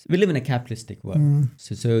is, we live in a capitalistic world.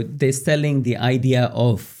 So they're selling the idea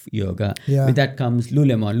of yoga. With that comes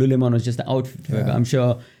Lululemon. Lululemon was just the outfit for yoga. I'm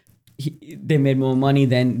sure they made more money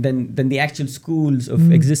than the actual schools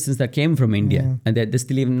of existence that came from India, and they're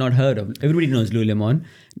still even not heard of. Everybody knows Lululemon.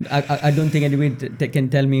 I don't think anybody can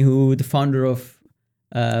tell me who the founder of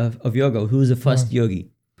yoga, who's the first yogi,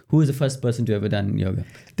 who is the first person to ever done yoga.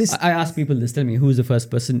 I ask people this, tell me who's the first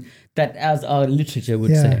person that, as our literature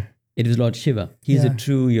would say, it was Lord Shiva. He's a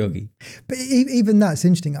true yogi. But even that's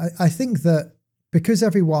interesting. I think that because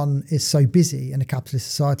everyone is so busy in a capitalist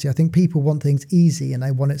society, I think people want things easy and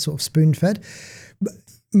they want it sort of spoon-fed. But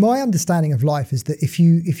my understanding of life is that if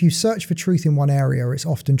you search for truth in one area, it's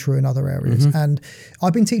often true in other areas. And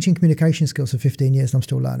I've been teaching communication skills for 15 years and I'm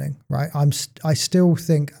still learning, right? I still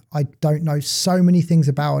think I don't know so many things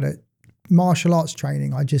about it. Martial arts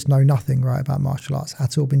training, I just know nothing, right, about martial arts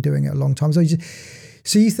at all. Been doing it a long time.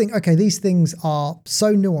 So you think, okay, these things are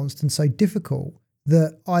so nuanced and so difficult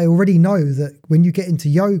that I already know that when you get into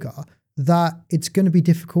yoga, that it's going to be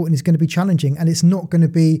difficult and it's going to be challenging, and it's not going to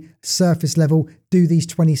be surface level, do these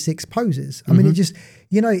 26 poses. I mean, it just,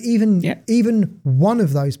 even one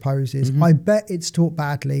of those poses, I bet it's taught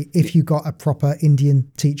badly if you got a proper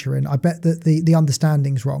Indian teacher in. I bet that the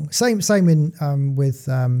understanding's wrong. Same in with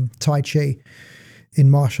Tai Chi in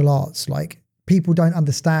martial arts. Like, people don't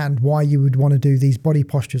understand why you would want to do these body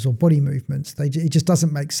postures or body movements. It just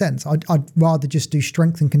doesn't make sense. I'd rather just do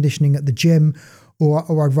strength and conditioning at the gym,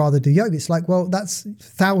 or I'd rather do yoga. It's like, well, that's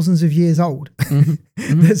thousands of years old.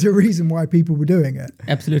 There's a reason why people were doing it.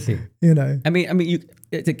 Absolutely. I mean, you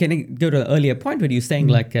can I go to an earlier point where you're saying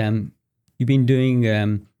like you've been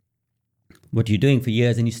doing what you're doing for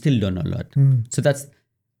years and you still don't know a lot. So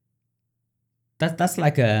that's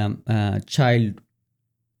like a child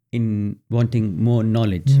in wanting more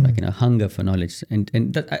knowledge, like hunger for knowledge, and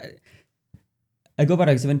that, I go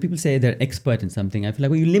back, so when people say they're expert in something, I feel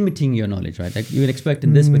like, well, you're limiting your knowledge, right? Like, you're an expert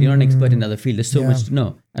in this, but you're not an expert in another field. There's so much to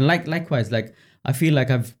know. And likewise, like, I feel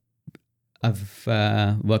like I've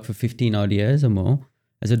worked for 15 odd years or more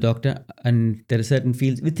as a doctor, and there are certain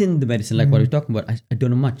fields within the medicine, like what we're talking about, I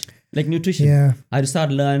don't know much. Like nutrition, I had to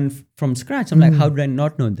start learn from scratch. I'm like, how did I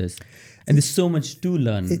not know this? And there's so much to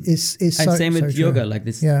learn. It's and so, same with so yoga, true. like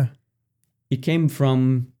this. Yeah, it came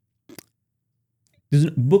from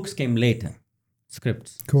books came later.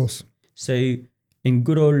 Scripts, of course. So in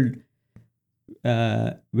good old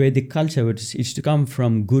Vedic culture, it used to come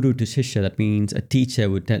from guru to shishya. That means a teacher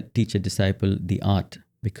would teach a disciple the art,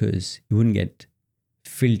 because you wouldn't get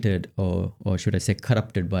filtered or should I say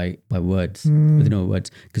corrupted by words, with no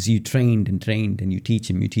words, because you trained and you teach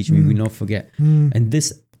him, you will not forget. And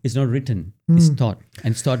this is not written, it's taught,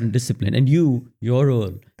 and it's taught in discipline. And your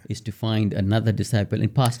role is to find another disciple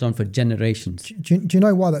and pass it on for generations. Do you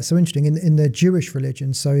know why that's so interesting? In the Jewish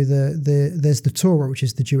religion, so there's the Torah, which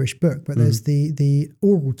is the Jewish book, but there's the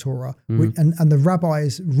oral Torah, and the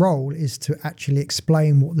rabbi's role is to actually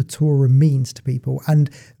explain what the Torah means to people, and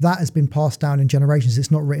that has been passed down in generations. It's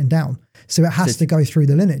not written down, so it has to go through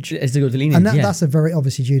the lineage. It has to go through the lineage, and that's a very,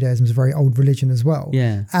 obviously Judaism is a very old religion as well.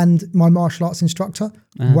 Yeah. And my martial arts instructor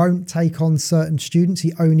won't take on certain students.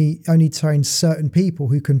 He only trains certain people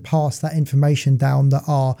who can pass that information down, that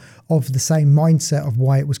are of the same mindset of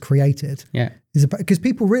why it was created. Yeah, because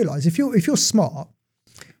people realize if you're smart,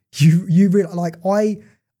 you realize, like,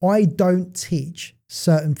 I don't teach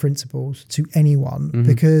certain principles to anyone,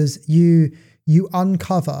 because you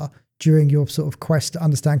uncover, during your sort of quest to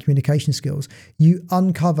understand communication skills, you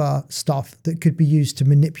uncover stuff that could be used to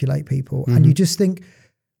manipulate people, and you just think,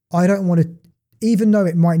 I don't want to, even though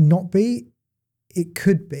it might not be, it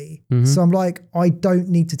could be. So I'm like, I don't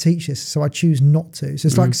need to teach this, so I choose not to. So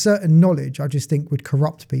it's like certain knowledge I just think would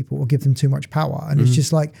corrupt people or give them too much power, and it's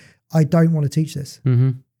just like, I don't want to teach this.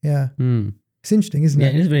 Yeah, it's interesting, isn't it?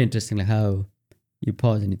 Yeah, it is very interesting, like how you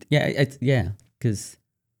pause and because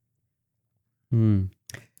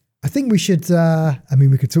I think we should.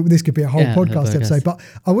 We could talk. This could be a whole podcast episode, but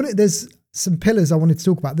there's some pillars I wanted to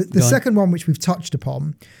talk about. The second one, which we've touched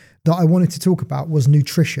upon, that I wanted to talk about, was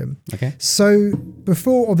nutrition. Okay. So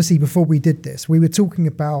before we did this, we were talking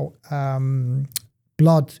about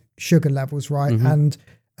blood sugar levels, right? And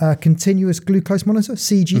continuous glucose monitor,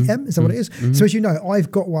 CGM, is that what it is? So as you know,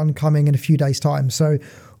 I've got one coming in a few days' time. So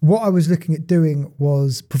what I was looking at doing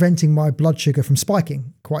was preventing my blood sugar from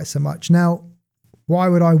spiking quite so much. Now, why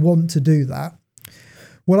would I want to do that?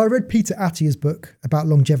 Well, I read Peter Attia's book about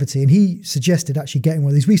longevity, and he suggested actually getting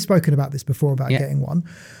one of these. We've spoken about this before, about getting one.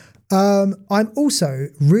 I'm also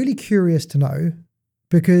really curious to know,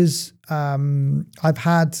 because I've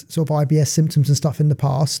had sort of IBS symptoms and stuff in the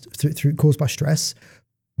past through caused by stress.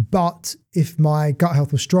 But if my gut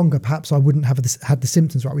health was stronger, perhaps I wouldn't have had the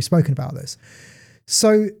symptoms, right? We've spoken about this.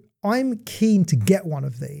 So I'm keen to get one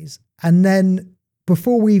of these. And then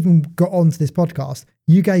before we even got onto this podcast,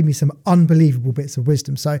 you gave me some unbelievable bits of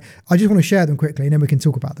wisdom. So I just want to share them quickly, and then we can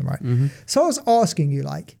talk about them, right? So I was asking you,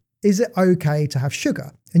 like, is it okay to have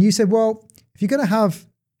sugar? And you said, well, if you're going to have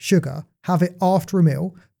sugar, have it after a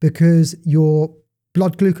meal, because your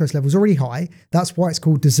blood glucose level is already high. That's why it's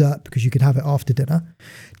called dessert, because you can have it after dinner.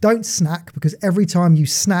 Don't snack, because every time you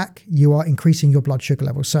snack, you are increasing your blood sugar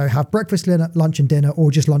level. So have breakfast, lunch and dinner,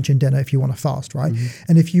 or just lunch and dinner if you want to fast, right?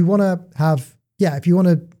 And if you want to have,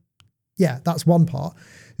 that's one part.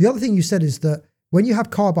 The other thing you said is that when you have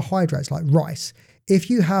carbohydrates like rice, if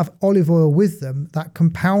you have olive oil with them, that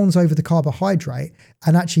compounds over the carbohydrate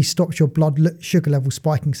and actually stops your blood sugar level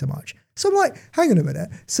spiking so much. So I'm like, hang on a minute.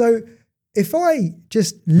 So if I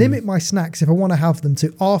just limit my snacks, if I want to have them,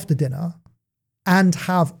 to after dinner, and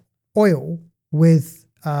have oil with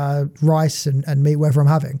rice and meat, whatever I'm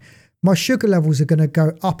having, my sugar levels are going to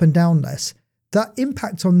go up and down less. That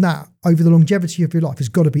impact on that over the longevity of your life has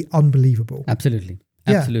got to be unbelievable. Absolutely.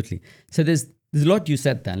 Yeah. Absolutely. So there's a lot you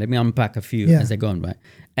said there. Let me unpack a few as I go on,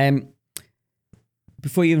 right?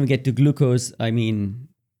 Before you even get to glucose, I mean,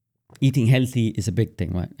 eating healthy is a big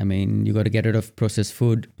thing, right? I mean, you got to get rid of processed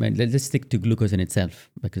food. Let's stick to glucose in itself,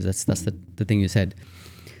 because that's the thing you said.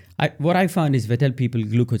 What I found is if I tell people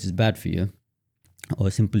glucose is bad for you, or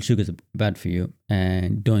simple sugars are bad for you,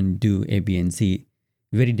 and don't do A, B, and C,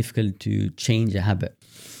 very difficult to change a habit,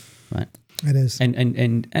 right? It is.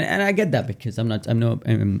 And I get that, because I'm not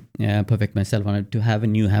perfect myself. To have a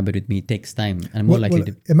new habit with me takes time, and I'm more likely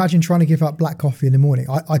to. Imagine trying to give up black coffee in the morning.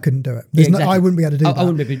 I couldn't do it. I wouldn't be able to do that. I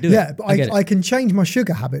wouldn't be able to do it. Yeah, but I can change my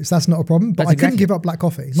sugar habits. That's not a problem. But I couldn't give up black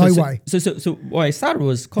coffee. No way. So what I started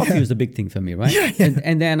was coffee was the big thing for me, right? Yeah.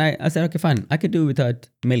 And then I said, okay, fine, I could do without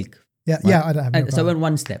milk. Yeah, right? yeah, I don't have milk. So I went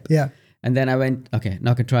one step. Yeah. And then I went, okay,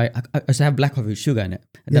 now I can try. I should have black coffee with sugar in it.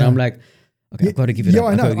 And then I'm like, okay, I've got to give it up.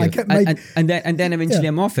 I know. And then eventually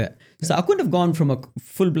I'm off it. So I couldn't have gone from a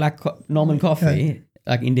full black normal coffee,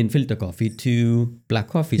 like Indian filter coffee, to black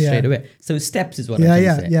coffee straight away. So steps is what I'm trying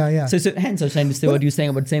to say. Yeah. So hence I was trying to say what you're saying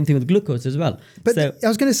about the same thing with glucose as well. But I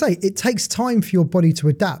was going to say, it takes time for your body to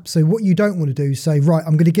adapt. So what you don't want to do is say, right,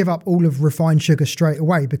 I'm going to give up all of refined sugar straight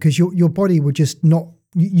away, because your body would just not,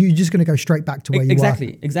 you're just going to go straight back to where you were.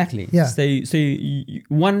 Exactly. Yeah. So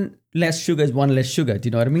one less sugar is one less sugar. Do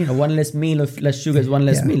you know what I mean? Or one less meal of less sugar is one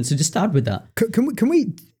less meal. So just start with that. Can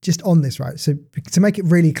we just on this, right? So to make it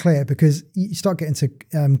really clear, because you start getting to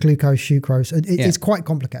glucose, sucrose, it's quite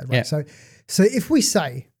complicated, right? Yeah. So if we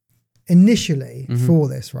say initially for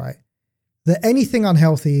this, right, that anything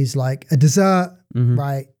unhealthy is like a dessert,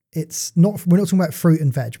 right? It's not, we're not talking about fruit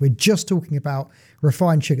and veg. We're just talking about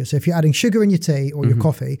refined sugar. So if you're adding sugar in your tea or your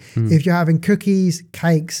coffee, if you're having cookies,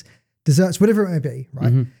 cakes, desserts, whatever it may be,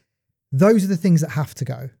 right? Those are the things that have to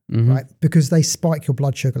go, right? Because they spike your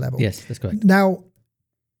blood sugar level. Yes, that's correct. Now,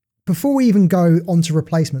 before we even go on to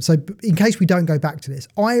replacement, so in case we don't go back to this,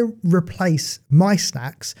 I replace my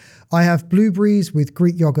snacks. I have blueberries with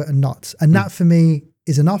Greek yogurt and nuts. And that for me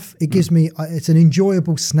is enough. It gives me, it's an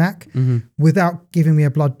enjoyable snack without giving me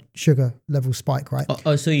a blood sugar level spike, right?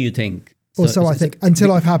 Oh, so you think. So I think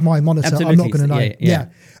until I've had my monitor, I'm not going to know. Yeah.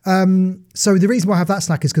 So the reason why I have that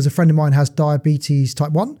snack is because a friend of mine has diabetes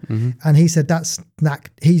type 1 and he said that snack,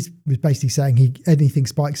 he was basically saying anything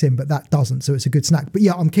spikes him, but that doesn't. So it's a good snack. But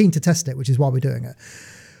yeah, I'm keen to test it, which is why we're doing it.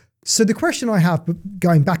 So the question I have,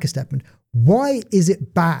 going back a step, why is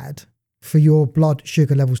it bad for your blood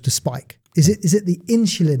sugar levels to spike? Is it the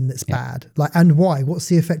insulin that's bad? And why? What's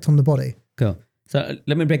the effect on the body? Cool. So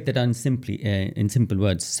let me break that down simply in simple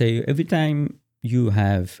words. So every time you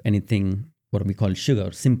have anything, what we call sugar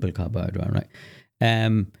or simple carbohydrate, right?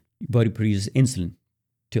 Your body produces insulin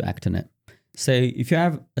to act on it. So if you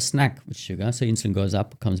have a snack with sugar, so insulin goes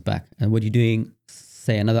up, comes back. And what you're doing,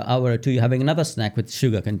 say another hour or two, you're having another snack with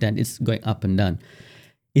sugar content, it's going up and down.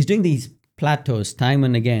 It's doing these plateaus time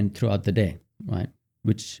and again throughout the day, right?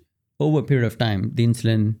 Which over a period of time, the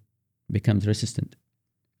insulin becomes resistant.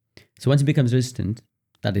 So once it becomes resistant,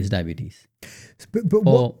 that is diabetes.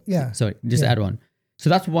 Add on. So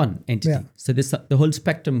that's one entity. Yeah. So this the whole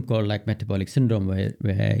spectrum called like metabolic syndrome, where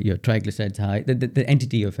your triglycerides are high, the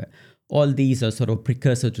entity of it. All these are sort of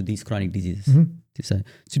precursor to these chronic diseases. So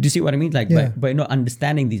do you see what I mean? Like by not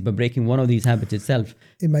understanding these, by breaking one of these habits itself,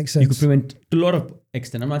 it makes sense. You could prevent to a lot of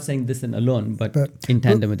extent. I'm not saying this alone, but in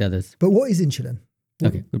tandem with others. But what is insulin?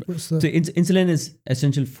 Okay. So insulin is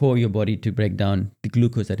essential for your body to break down the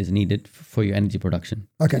glucose that is needed for your energy production.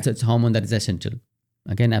 Okay. It's a hormone that is essential.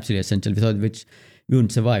 Again, absolutely essential, without which we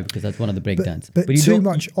wouldn't survive, because that's one of the breakdowns. But too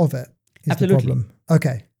much of it is the problem.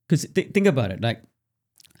 Okay. Because think about it. Like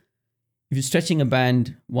if you're stretching a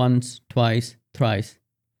band once, twice, thrice,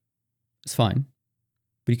 it's fine.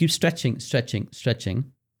 But you keep stretching, it's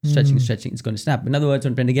going to snap. In other words, what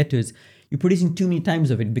I'm trying to get to is you're producing too many times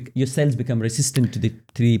of it. Your cells become resistant to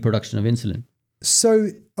the production of insulin. So,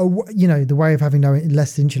 the way of having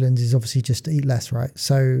less insulin is obviously just to eat less, right?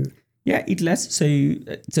 So yeah, eat less.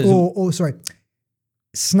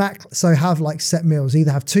 Snack. So have like set meals.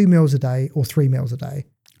 Either have 2 meals a day or 3 meals a day.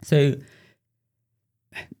 So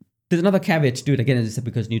there's another caveat to do it, again, as I said,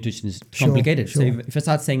 because nutrition is complicated. Sure. So if I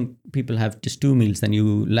start saying people have just 2 meals, then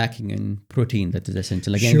you're lacking in protein that is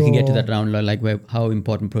essential. Again, we can get to that round, like how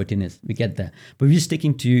important protein is. We get there. But we're just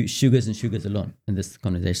sticking to sugars and sugars alone in this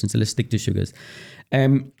conversation. So let's stick to sugars.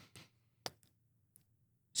 So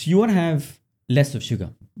you want to have less of sugar,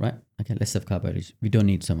 right? Okay, less of carbohydrates. We don't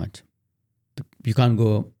need so much. You can't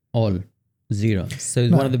go all zero. So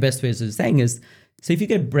one of the best ways of saying is, so if you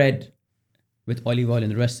get bread with olive oil in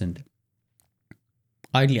the restaurant,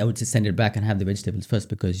 ideally I would say send it back and have the vegetables first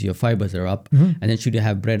because your fibers are up. And then should you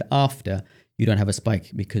have bread after, you don't have a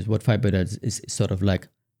spike because what fiber does is sort of like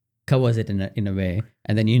covers it in a way,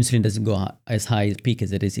 and then your insulin doesn't go as high as peak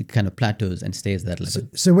as it is. It kind of plateaus and stays that level.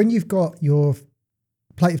 So when you've got your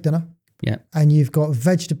plate of dinner, and you've got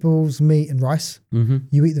vegetables, meat, and rice,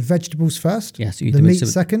 you eat the vegetables first, so you eat the meat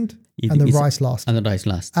second, and the rice last. And the rice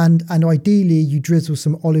last. And ideally, you drizzle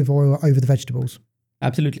some olive oil over the vegetables.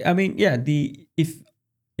 Absolutely. I mean,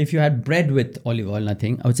 if you had bread with olive oil, I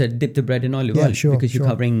would say dip the bread in olive oil because you're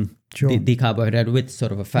covering the carbohydrate with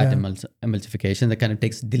sort of a fat emulsification that kind of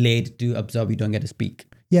takes delayed to absorb. You don't get a peak.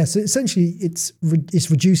 Yeah, so essentially it's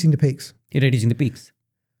reducing the peaks. You're reducing the peaks.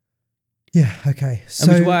 Yeah, okay. So,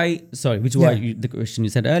 which is why the question you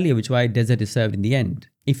said earlier, which why dessert is served in the end,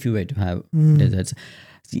 if you were to have desserts.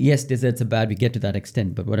 Yes, desserts are bad, we get to that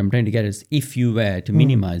extent, but what I'm trying to get is if you were to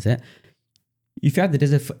minimize it, if you have the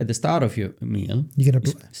dessert at the start of your meal, you're gonna.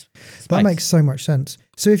 That makes so much sense.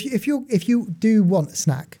 So if you do want a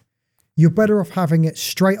snack, you're better off having it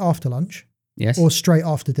straight after lunch, or straight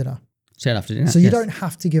after dinner. Straight after dinner. So you don't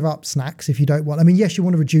have to give up snacks if you don't want. I mean, yes, you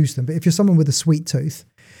want to reduce them, but if you're someone with a sweet tooth,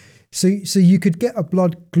 so you could get a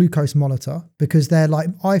blood glucose monitor because they're like,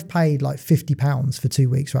 I've paid like £50 for 2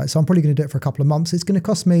 weeks, right? So I'm probably going to do it for a couple of months. It's going to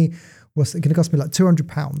cost me. What's it going to cost me? Like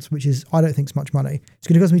 £200, which is, I don't think it's much money. It's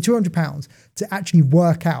going to cost me £200 to actually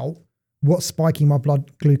work out what's spiking my blood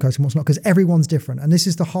glucose and what's not, because everyone's different. And this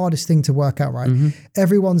is the hardest thing to work out, right?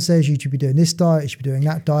 Everyone says you should be doing this diet, you should be doing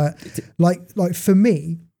that diet. Like for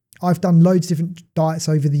me, I've done loads of different diets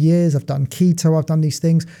over the years. I've done keto, I've done these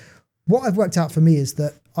things. What I've worked out for me is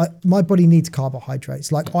that my body needs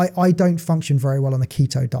carbohydrates. Like I don't function very well on a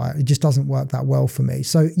keto diet. It just doesn't work that well for me.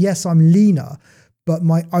 So yes, I'm leaner, but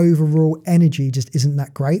my overall energy just isn't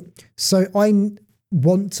that great. So I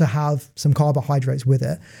want to have some carbohydrates with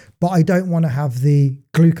it, but I don't want to have the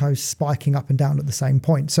glucose spiking up and down at the same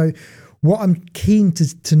point. So what I'm keen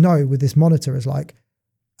to know with this monitor is like,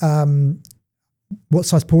 what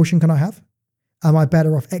size portion can I have? Am I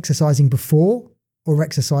better off exercising before or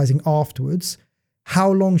exercising afterwards?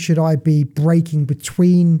 How long should I be breaking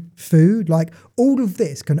between food? Like all of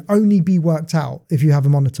this can only be worked out if you have a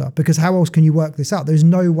monitor, because how else can you work this out? There's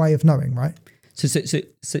no way of knowing, right? So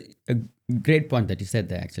a great point that you said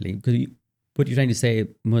there, actually, because what you're trying to say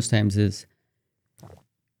most times is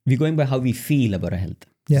we're going by how we feel about our health.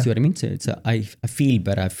 See what I mean? So it's I feel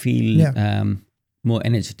better, I feel more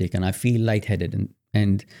energetic, and I feel lightheaded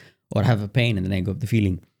and or have a pain, and then I go up the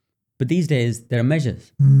feeling. But these days there are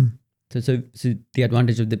measures. So the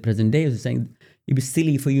advantage of the present day is saying it'd be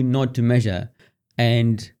silly for you not to measure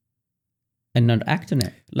and not act on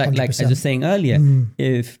it. Like 100%. Like as I was saying earlier,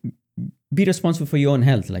 if be responsible for your own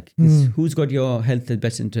health. Like who's got your health at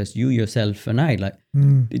best interest? You, yourself, and I. Like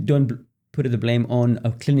don't put the blame on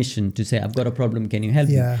a clinician to say I've got a problem. Can you help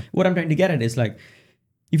me? What I'm trying to get at is like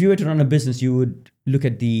if you were to run a business, you would look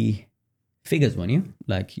at the figures, won't you?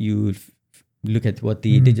 Like you look at what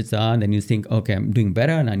the digits are, and then you think, okay, I'm doing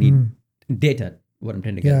better, and I need data. What I'm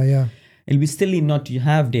trying to get. It'll be silly not to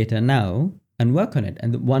have data now and work on it.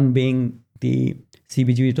 And the one being the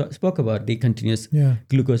CBG we spoke about, the continuous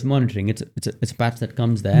glucose monitoring. It's a patch that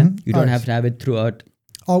comes there. You don't have to have it throughout.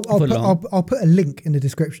 I'll put a link in the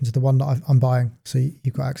description to the one that I'm buying, so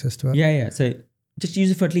you've got access to it. So just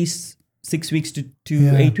use it for at least 6 weeks to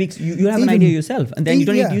 8 weeks. You have an idea yourself, and then you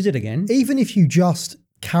don't need to use it again. Even if you just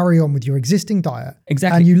carry on with your existing diet,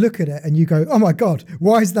 and you look at it and you go, oh my God,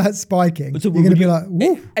 why is that spiking? So you're going to be like,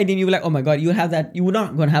 woof. And then you're like, oh my God, you have that. You're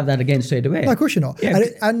not going to have that again straight away. No, of course you're not.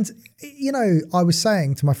 And you know, I was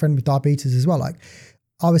saying to my friend with diabetes as well, like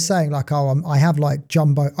I was saying like, I have like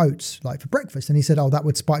jumbo oats like for breakfast. And he said, that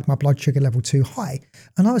would spike my blood sugar level too high.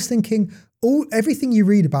 And I was thinking, everything you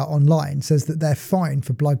read about online says that they're fine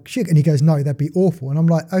for blood sugar. And he goes, no, that'd be awful. And I'm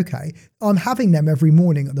like, okay, I'm having them every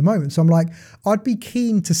morning at the moment. So I'm like, I'd be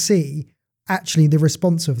keen to see actually the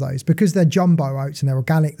response of those, because they're jumbo oats and they're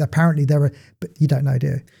organic. But you don't know, do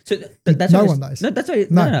you? So that's no one knows. No, that's why.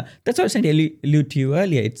 No. That's what I was trying to allude to you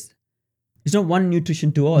earlier. It's not one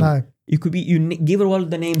nutrition to all. No. You could be, give her all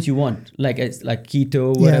the names you want, like it's like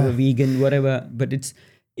keto, whatever, vegan, whatever. But it's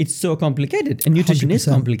so complicated, and nutrition 100%. Is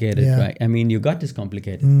complicated, right? I mean, your gut is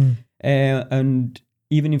complicated, and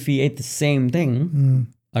even if we ate the same thing,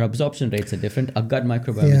 our absorption rates are different, our gut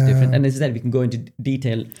microbiome is different, and as I said, we can go into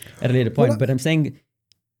detail at a later point. But I'm saying,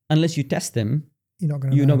 unless you test them, you're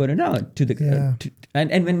not going to know.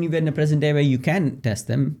 And when you're in the present day where you can test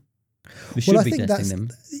them, we should be testing them.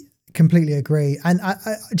 completely agree. And I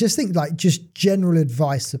just think like just general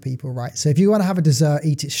advice to people, right? So if you want to have a dessert,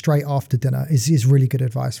 eat it straight after dinner is really good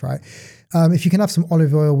advice, right? If you can have some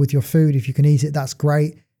olive oil with your food, if you can eat it, that's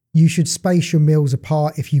great. You should space your meals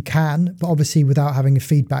apart if you can, but obviously without having a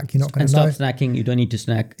feedback, you're not going to know. And stop snacking. You don't need to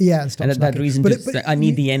snack. Yeah, and stop snacking. That reason I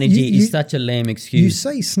need the energy is such a lame excuse. You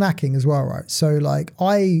say snacking as well, right? So like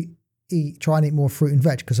I try and eat more fruit and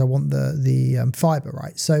veg because I want the fiber,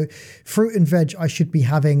 right? So fruit and veg I should be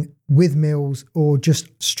having with meals or just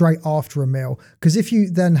straight after a meal. Because if you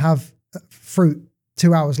then have fruit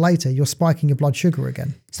 2 hours later, you're spiking your blood sugar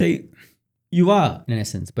again. So you are in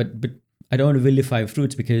essence, but I don't want to vilify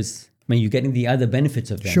fruits because you're getting the other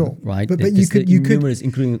benefits of them, sure, right? But you could,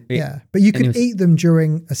 including but you could eat them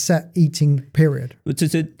during a set eating period.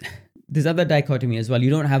 So there's other dichotomy as well. You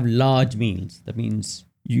don't have large meals. That means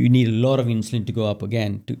you need a lot of insulin to go up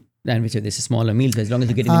again. And which there's smaller meals as long as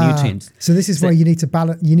you're getting the nutrients. So this is where you need to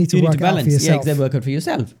balance. You need to work out for yourself. Yeah, exactly. Work out for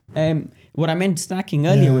yourself. What I meant snacking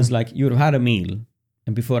earlier was like you would have had a meal,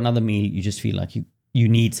 and before another meal, you just feel like you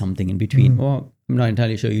need something in between. Or I'm not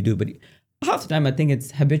entirely sure you do, but half the time I think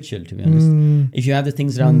it's habitual, to be honest. If you have the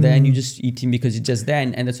things around there and you just eat them because it's just there,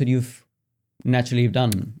 and that's what you've naturally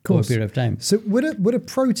done for a period of time. So would a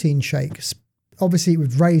protein shake, obviously it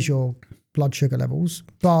would raise your blood sugar levels,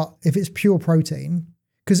 but if it's pure protein,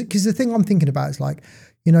 because the thing I'm thinking about is like,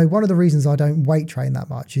 one of the reasons I don't weight train that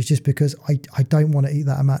much is just because I don't want to eat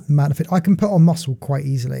that amount of it. I can put on muscle quite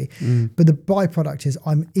easily, but the byproduct is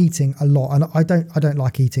I'm eating a lot, and I don't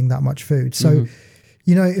like eating that much food. So,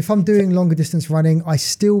 if I'm doing longer distance running, I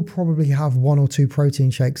still probably have 1 or 2 protein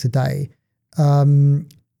shakes a day.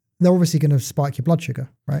 They're obviously going to spike your blood sugar,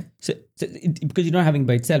 right? So because you're not having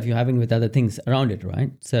by itself, you're having with other things around it,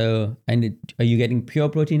 right? So, are you getting pure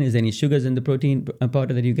protein? Is there any sugars in the protein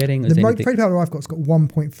powder that you're getting? The protein powder I've got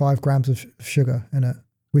 1.5 grams of sugar in it,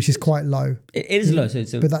 which is quite low. It is low,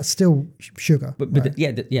 but that's still sugar. But right?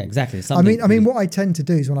 yeah, exactly. I mean, what I tend to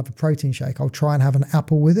do is when I have a protein shake, I'll try and have an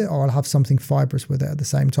apple with it, or I'll have something fibrous with it at the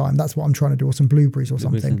same time. That's what I'm trying to do, or some blueberries or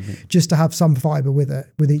something, just to have some fiber with it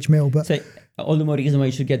with each meal. But all the more reason why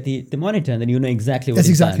you should get the monitor, and then you know exactly what's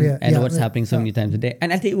what's happening so many times a day.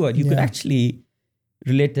 And I'll tell you what, you could actually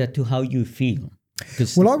relate that to how you feel.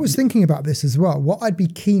 Well, I was thinking about this as well. What I'd be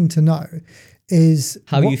keen to know is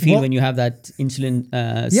how you feel when you have that insulin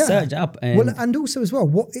surge up. And also as well,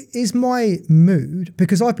 what is my mood?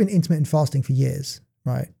 Because I've been intermittent fasting for years,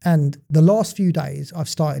 right? And the last few days I've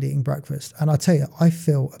started eating breakfast, and I tell you, I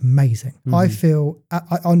feel amazing. I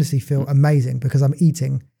honestly feel amazing because I'm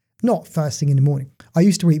eating not first thing in the morning. I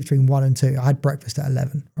used to eat between 1 and 2. I had breakfast at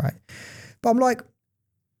 11, right? But I'm like,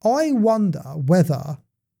 I wonder whether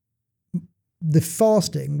the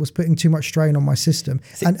fasting was putting too much strain on my system.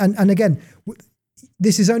 And again,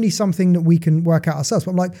 this is only something that we can work out ourselves.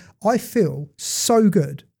 But I'm like, I feel so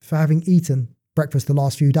good for having eaten breakfast the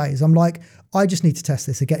last few days. I'm like, I just need to test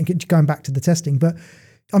this again, going back to the testing. But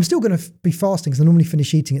I'm still going to be fasting because I normally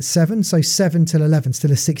finish eating at 7. So 7 till 11,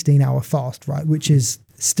 still a 16-hour fast, right? Which is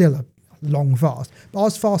still a long fast. But I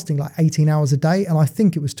was fasting like 18 hours a day, and I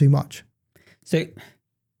think it was too much. So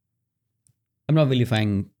I'm not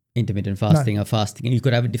vilifying intermittent fasting or fasting, and you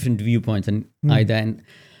could have a different viewpoints and either. And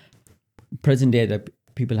present day that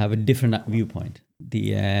people have a different viewpoint.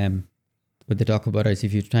 What they talk about is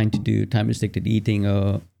if you're trying to do time restricted eating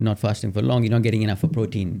or not fasting for long, you're not getting enough of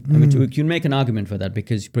protein. I mean, you can make an argument for that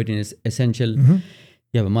because protein is essential. You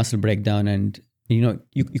have a muscle breakdown, and you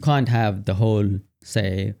can't have the whole,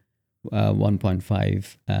 say,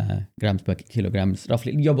 1.5 grams per kilogram,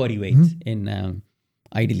 roughly your body weight in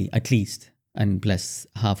ideally at least, and plus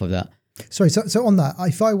half of that. Sorry, so on that,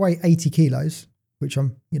 if I weigh 80 kilos, which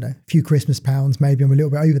I'm, a few Christmas pounds, maybe I'm a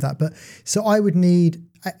little bit over that, but so I would need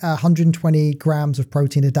 120 grams of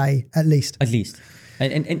protein a day at least. At least.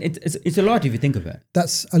 And it's a lot if you think of it.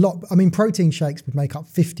 That's a lot. I mean, protein shakes would make up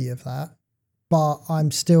 50 of that, but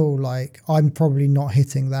I'm still like, I'm probably not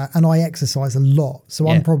hitting that. And I exercise a lot, so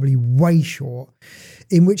I'm probably way short.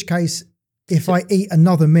 In which case, if I eat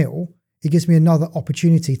another meal, it gives me another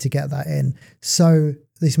opportunity to get that in. So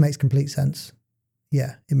this makes complete sense.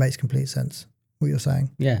 Yeah, it makes complete sense, what you're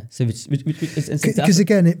saying. Yeah. So because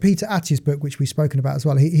again, Peter Attia's book, which we've spoken about as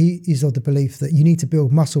well, he is of the belief that you need to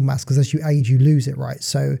build muscle mass because as you age, you lose it, right?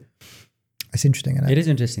 So it's interesting, isn't it? It is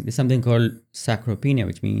interesting. There's something called sarcopenia,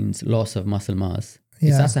 which means loss of muscle mass.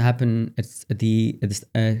 It starts to happen at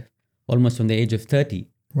almost from the age of 30.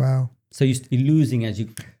 Wow. So you're losing as you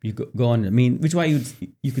go on. I mean, which is why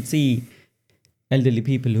you could see elderly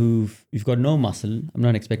people who've got no muscle. I'm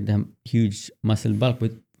not expecting to have huge muscle bulk,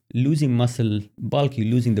 but losing muscle bulk, you're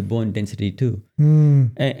losing the bone density too,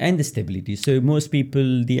 and the stability. So most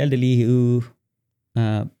people, the elderly who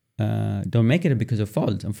don't make it because of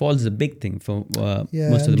falls, and falls is a big thing for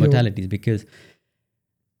most of the mortalities, because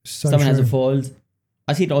someone has a falls.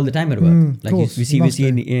 I see it all the time at work. Like we see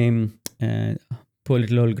poor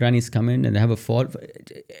little old grannies come in and they have a fall.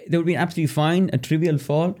 They would be absolutely fine. A trivial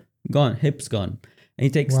fall, gone, hips gone, and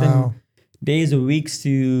it takes them days or weeks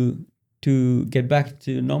to get back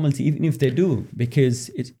to normalcy, even if they do,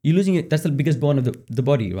 because you're losing it. That's the biggest bone of the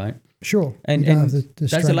body, right? Sure. And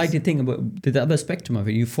that's the likely thing about the other spectrum of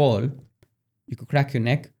it. You fall, you could crack your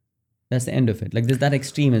neck. That's the end of it. Like there's that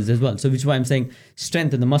extreme as well. So which is why I'm saying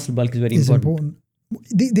strength and the muscle bulk is very important.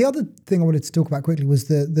 The other thing I wanted to talk about quickly was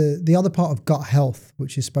the other part of gut health,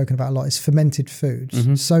 which is spoken about a lot, is fermented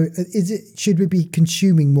foods. So should we be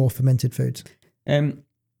consuming more fermented foods?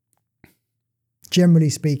 Generally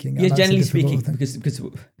speaking. Yeah, generally speaking, because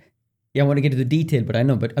I want to get to the detail, but I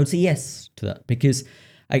would say yes to that, because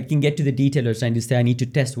I can get to the detail of trying to say I need to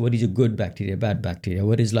test what is a good bacteria, bad bacteria,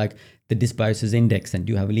 what is like the dysbiosis index, and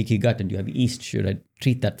do you have a leaky gut, and do you have yeast? Should I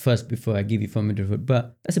treat that first before I give you fermented food?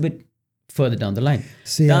 But that's a bit further down the line.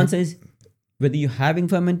 The answer is whether you're having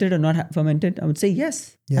fermented or not fermented, I would say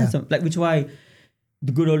yes. Yeah. Which is why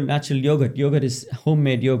the good old natural yogurt is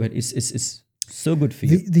homemade yogurt is so good for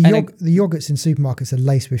you. The yogurts in supermarkets are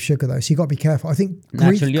laced with sugar though, so you got to be careful. I think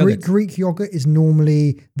Greek yogurt is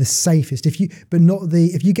normally the safest. If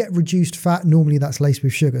you get reduced fat, normally that's laced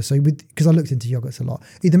with sugar. So because I looked into yogurts a lot,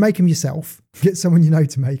 either make them yourself, get someone you know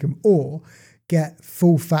to make them, or get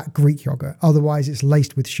full fat Greek yogurt. Otherwise, it's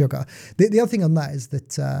laced with sugar. The other thing on that is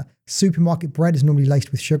that supermarket bread is normally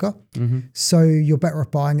laced with sugar. So you're better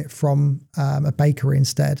off buying it from a bakery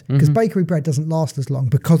instead, because bakery bread doesn't last as long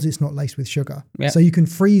because it's not laced with sugar. So you can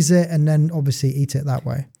freeze it and then obviously eat it that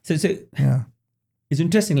way. So yeah, it's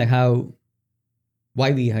interesting like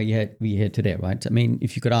why we are here today, right? I mean,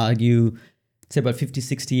 if you could argue, say about 50,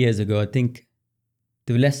 60 years ago, I think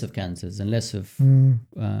there were less of cancers and less of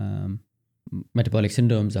metabolic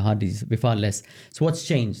syndromes or heart disease, be far less. So what's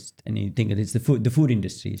changed? And you think that it's the food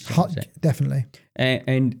industry. Definitely.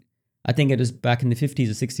 And I think it was back in the 50s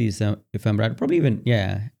or 60s, if I'm right, probably even,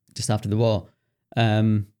 just after the war,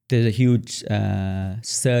 there's a huge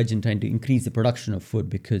surge in trying to increase the production of food,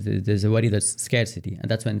 because there's a worry that's scarcity.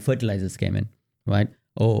 And that's when fertilizers came in, right?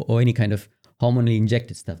 Or any kind of hormonally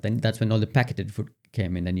injected stuff. Then that's when all the packaged food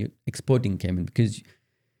came in, and exporting came in, because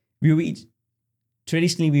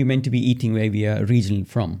traditionally, we're meant to be eating where we are regional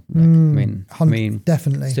from.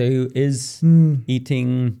 Definitely. So is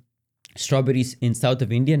eating strawberries in south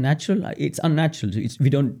of India natural? It's unnatural.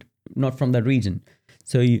 Not from that region.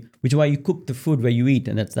 So which is why you cook the food where you eat,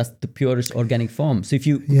 and that's the purest organic form. So if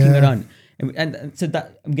you're cooking around, and so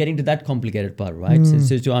that I'm getting to that complicated part, right?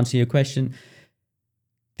 So to answer your question,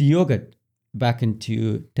 the yogurt back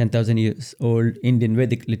into 10,000 years old Indian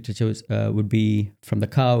Vedic literature would be from the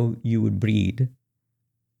cow you would breed,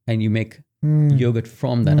 and you make yogurt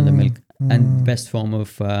from that and the milk, and the best form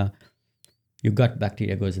of your gut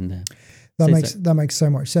bacteria goes in there. That makes so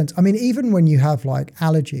much sense. I mean, even when you have like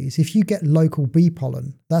allergies, if you get local bee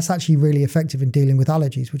pollen, that's actually really effective in dealing with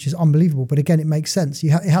allergies, which is unbelievable. But again, it makes sense. It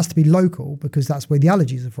has to be local, because that's where the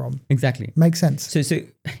allergies are from. Exactly. Makes sense. So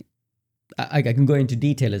I can go into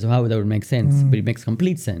detail as to how that would make sense, but it makes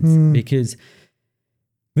complete sense, because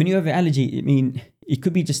when you have an allergy, I mean, it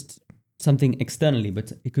could be just something externally,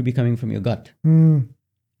 but it could be coming from your gut.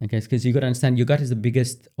 Okay, because you got to understand, your gut is the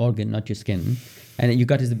biggest organ, not your skin, and your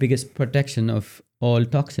gut is the biggest protection of all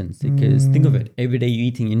toxins. Because think of it, every day you're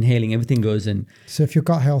eating, inhaling, everything goes in. So if your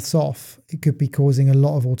gut health's off, it could be causing a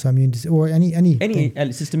lot of autoimmune disease or any systemic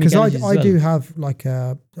allergies. Because I do have like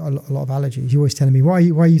a lot of allergies. You're always telling me why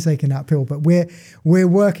are you taking that pill, but we're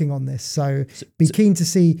working on this. So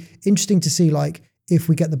interesting to see like, if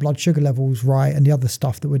we get the blood sugar levels right and the other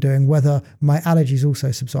stuff that we're doing, whether my allergies also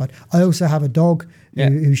subside. I also have a dog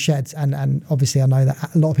who sheds, and obviously I know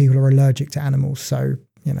that a lot of people are allergic to animals, so,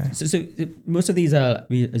 you know. So most of these are,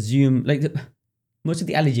 we assume, like most of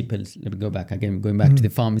the allergy pills, let me go back again, going back to the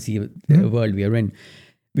pharmacy world we are in,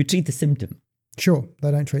 we treat the symptom. Sure,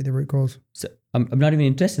 they don't treat the root cause. So I'm not even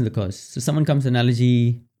interested in the cause. So someone comes with an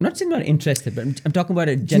allergy, I'm not saying I'm not interested, but I'm talking about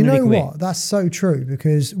a generic way. You know what? That's so true,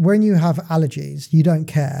 because when you have allergies, you don't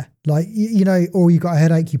care. Like, you know, or you got a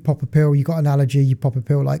headache, you pop a pill, you got an allergy, you pop a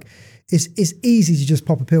pill. Like, it's easy to just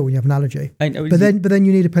pop a pill when you have an allergy. But then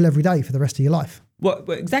you need a pill every day for the rest of your life. Well,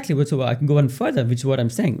 exactly. So I can go on further, which is what I'm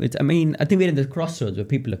saying. I think we're in the crossroads where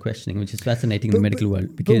people are questioning, which is fascinating in the medical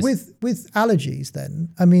world. Because with allergies then,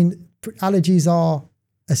 I mean, allergies are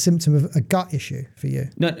a symptom of a gut issue for you?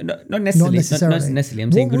 Not necessarily. Not necessarily. Not necessarily.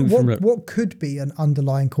 I'm saying what could be an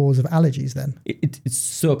underlying cause of allergies then? It's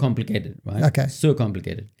so complicated, right? Okay. So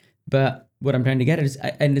complicated. But what I'm trying to get at is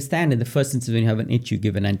I understand in the first instance when you have an itch, you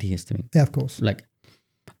give an antihistamine. Yeah, of course.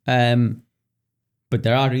 But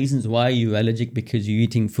there are reasons why you're allergic because you're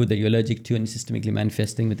eating food that you're allergic to and systemically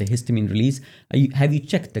manifesting with the histamine release. Have you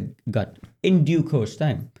checked the gut in due course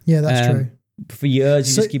time? Yeah, that's true. For years,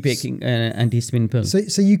 you just keep taking antihistamine pills.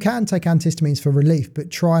 So you can take antihistamines for relief, but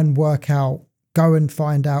try and go and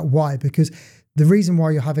find out why, because the reason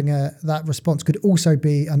why you're having that response could also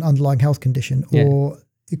be an underlying health condition, or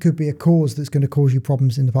it could be a cause that's going to cause you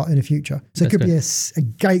problems in the future. So it could be a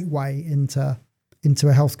gateway into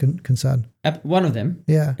a health concern. One of them.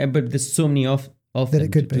 Yeah. But there's so many of that them.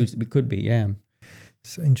 It could be. It could be, yeah.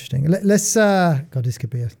 It's interesting. Let's, God, this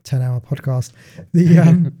could be a 10-hour podcast.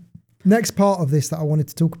 The next part of this that I wanted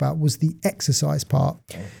to talk about was the exercise part.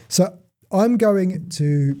 So I'm going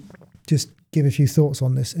to just give a few thoughts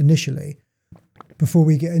on this initially before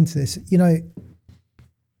we get into this. You know,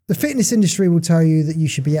 the fitness industry will tell you that you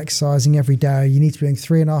should be exercising every day. You need to be doing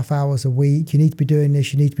 3.5 hours a week. You need to be doing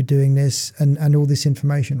this. You need to be doing this, and all this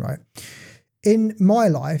information, right? In my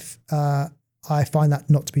life, I find that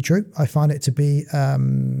not to be true. I find it to be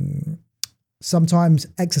sometimes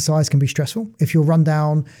exercise can be stressful. If you're run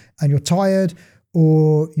down and you're tired,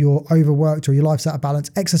 or you're overworked, or your life's out of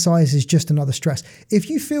balance, exercise is just another stress. If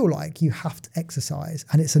you feel like you have to exercise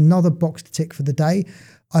and it's another box to tick for the day,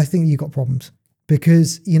 I think you've got problems.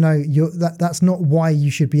 Because, you know, that's not why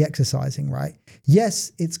you should be exercising, right?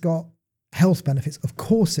 Yes, it's got health benefits. Of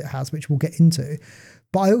course it has, which we'll get into.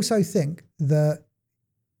 But I also think that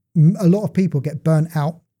a lot of people get burnt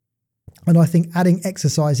out. And I think adding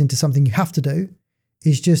exercise into something you have to do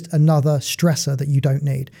is just another stressor that you don't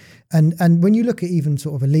need. And when you look at even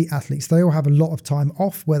sort of elite athletes, they all have a lot of time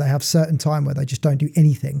off where they have certain time where they just don't do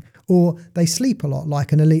anything. Or they sleep a lot,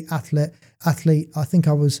 like an elite athlete. I think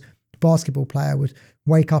I was basketball player would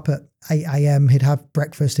wake up at 8 a.m, he'd have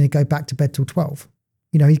breakfast and he'd go back to bed till 12.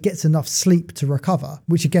 You know, he gets enough sleep to recover,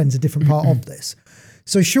 which again is a different part of this.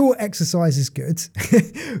 So sure, exercise is good,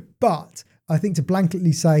 but I think to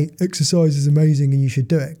blanketly say exercise is amazing and you should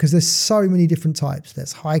do it, because there's so many different types.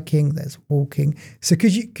 There's hiking, there's walking. So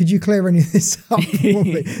could you clear any of this up for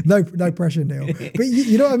me? No pressure, Neel. But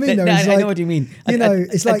you know what I mean? Though? I know what you mean.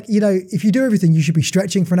 It's like, if you do everything, you should be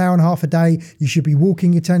stretching for an hour and a half a day. You should be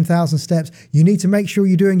walking your 10,000 steps. You need to make sure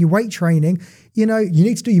you're doing your weight training. You know, you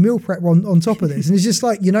need to do your meal prep on top of this. And it's just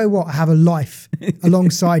like, you know what? I have a life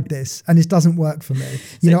alongside this and this doesn't work for me.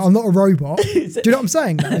 I'm not a robot. Do you know what I'm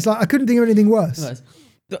saying? Though? It's like, I couldn't think of anything worse.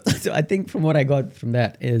 So I think from what I got from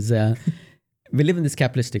that is we live in this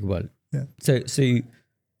capitalistic world. Yeah. So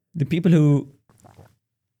the people who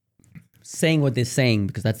saying what they're saying,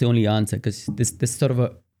 because that's the only answer, because this sort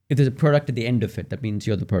of if there's a product at the end of it, that means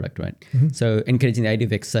you're the product, right? Mm-hmm. So encouraging the idea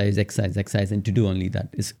of exercise, and to do only that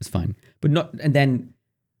is fine. But then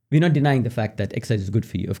we're not denying the fact that exercise is good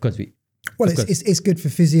for you. Of course it's good for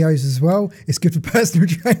physios as well. It's good for personal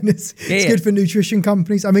trainers. It's good for nutrition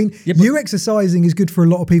companies. I mean, you exercising is good for a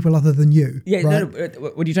lot of people other than you. Yeah, right?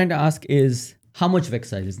 What you're trying to ask is how much of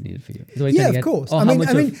exercise is needed for you? Yeah, of course. I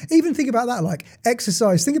mean, even think about that, like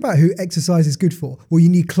exercise. Think about who exercise is good for. Well, you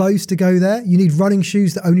need clothes to go there. You need running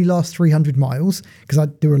shoes that only last 300 miles, because I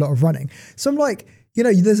do a lot of running. So I'm like,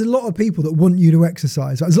 there's a lot of people that want you to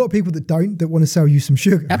exercise. There's a lot of people that don't, that want to sell you some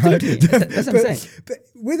sugar. Absolutely. Right? That's what I'm saying. But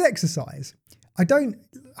with exercise, I think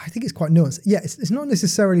it's quite nuanced. Yeah, it's not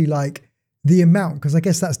necessarily like the amount, because I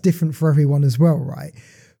guess that's different for everyone as well, right?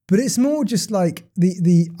 But it's more just like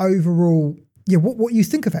the overall, what you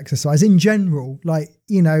think of exercise in general. Like,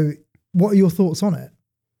 what are your thoughts on it?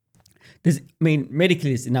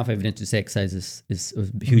 Medically, there's enough evidence to say exercise is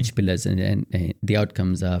huge pillars, and the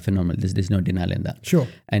outcomes are phenomenal. There's no denial in that. Sure.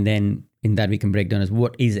 And then in that we can break down as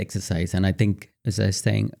what is exercise. And I think, as I was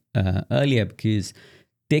saying earlier, because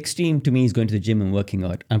the extreme to me is going to the gym and working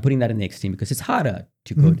out. I'm putting that in the extreme because it's harder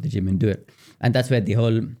to go to the gym and do it. And that's where the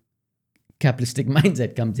whole capitalistic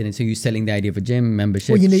mindset comes in. And so you're selling the idea of a gym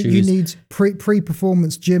membership. Well, you need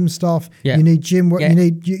pre-performance gym stuff. Yeah. You need gym work. Yeah.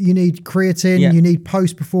 You need creatine. Yeah. You need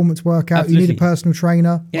post-performance workout. Absolutely. You need a personal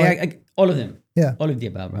trainer. Yeah, all of them. Yeah, all of the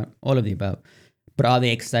above, right? All of the above. But are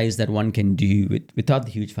they exercise that one can do without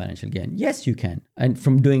the huge financial gain? Yes, you can. And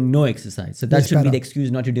from doing no exercise. So that should be the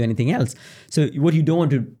excuse not to do anything else. So what you don't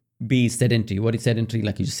want to be sedentary. What is sedentary?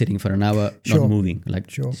 Like you're just sitting for an hour, not moving. Like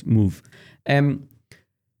just move.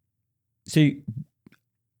 So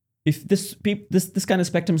if this kind of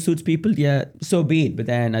spectrum suits people, so be it. But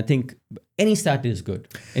then I think any start is good.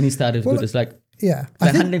 Any start is good. It's like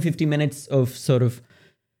 150 minutes of sort of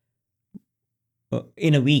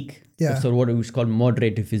in a week. Yeah. So what is called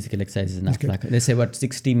moderate physical exercise is enough. Like they say about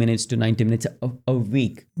 60 minutes to 90 minutes a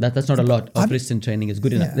week. That's not a lot of resistance training is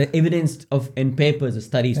good enough. The evidence in papers or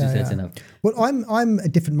studies to say it's enough. Well, I'm a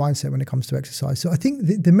different mindset when it comes to exercise. So I think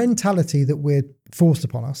the mentality that we're forced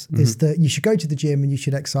upon us is that you should go to the gym and you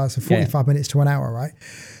should exercise for 45 minutes to an hour, right?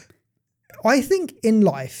 I think in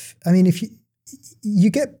life, I mean, if you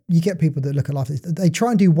get people that look at life, they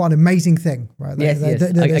try and do one amazing thing, right?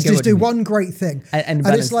 They just do one great thing. And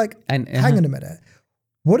it's like, hang on a minute.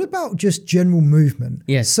 What about just general movement?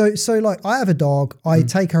 Yes. So like I have a dog. I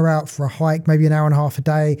take her out for a hike, maybe an hour and a half a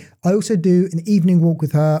day. I also do an evening walk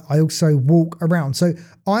with her. I also walk around. So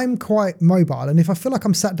I'm quite mobile. And if I feel like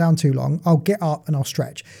I'm sat down too long, I'll get up and I'll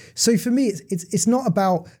stretch. So for me, it's not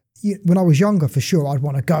about, when I was younger, for sure, I'd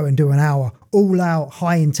want to go and do an hour, all out,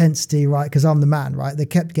 high intensity, right? Because I'm the man, right? They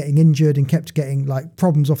kept getting injured and kept getting like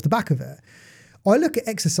problems off the back of it. I look at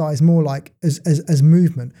exercise more like as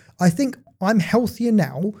movement. I think I'm healthier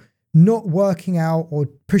now, not working out or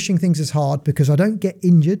pushing things as hard because I don't get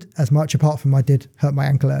injured as much, apart from I did hurt my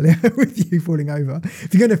ankle earlier with you falling over.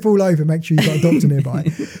 If you're going to fall over, make sure you've got a doctor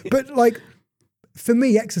nearby. But like, for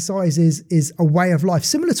me, exercise is a way of life,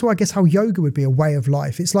 similar to, I guess, how yoga would be a way of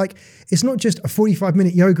life. It's like, it's not just a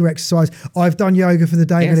 45-minute yoga exercise. I've done yoga for the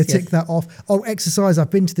day. I'm going to tick that off. Oh, exercise. I've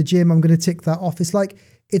been to the gym. I'm going to tick that off. It's like,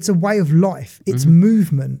 it's a way of life. It's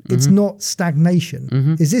movement. It's not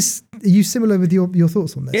stagnation. Are you similar with your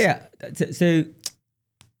thoughts on this? Yeah. So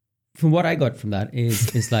from what I got from that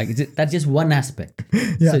is like, that's just one aspect.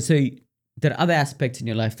 Yeah. So there are other aspects in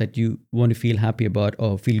your life that you want to feel happy about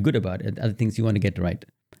or feel good about, and other things you want to get right.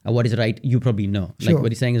 And what is right, you probably know. Sure. Like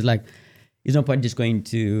what he's saying is like, there's no point just going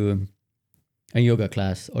to a yoga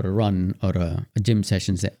class or a run or a gym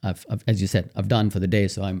session. I've, as you said, I've done for the day,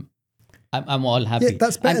 so I'm all happy. Yeah,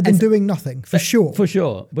 that's better than doing nothing, for sure. For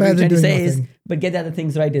sure. But what I'm trying to say is, but get the other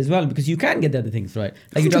things right as well, because you can get the other things right.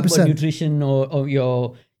 Like 100%. You talk about nutrition or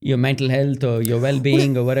your mental health or your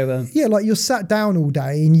well-being or whatever. Yeah, like you're sat down all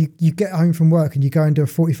day and you get home from work and you go and do a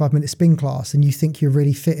 45-minute spin class and you think you're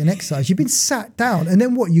really fit in exercise. You've been sat down, and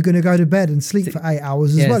then what? You're going to go to bed and sleep for 8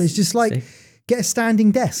 hours as well. It's just like, get a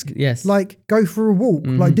standing desk. Yes. Like go for a walk.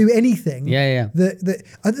 Like do anything. Yeah.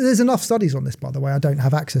 There's enough studies on this, by the way. I don't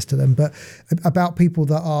have access to them, but about people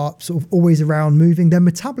that are sort of always around moving, their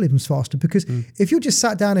metabolism's faster, because if you're just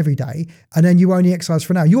sat down every day and then you only exercise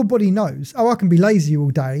for an hour, your body knows, oh, I can be lazy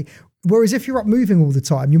all day. Whereas if you're up moving all the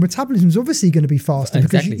time, your metabolism's obviously going to be faster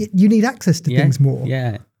because you need access to things more.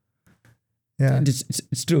 Yeah.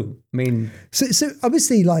 It's true. I mean, so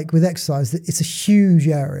obviously, like with exercise, it's a huge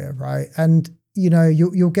area, right? And you know,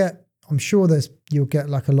 you'll get, I'm sure you'll get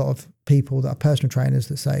like a lot of people that are personal trainers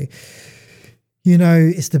that say, you know,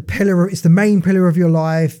 it's the main pillar of your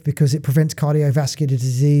life because it prevents cardiovascular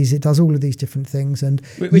disease. It does all of these different things, and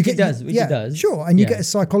which it does. Sure. And you get a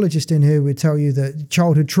psychologist in who would tell you that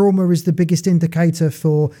childhood trauma is the biggest indicator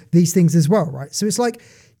for these things as well, right? So it's like,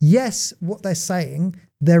 yes, what they're saying,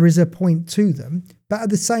 there is a point to them, but at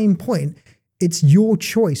the same point, it's your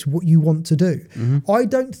choice what you want to do. I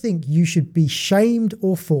don't think you should be shamed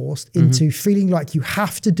or forced into feeling like you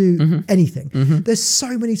have to do anything. There's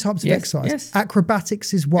so many types of exercise. Yes.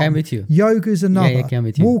 Acrobatics is one. Yoga's another.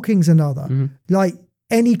 Walking's another. Like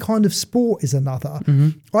any kind of sport is another.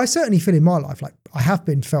 I certainly feel in my life like I have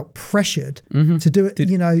felt pressured to do it,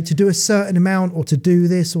 to do a certain amount or to do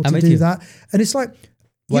this or to do that. And it's like,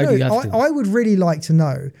 I would really like to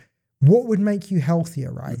know what would make you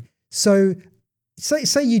healthier, right? So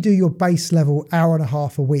say you do your base level hour and a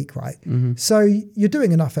half a week, right? So you're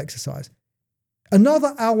doing enough exercise.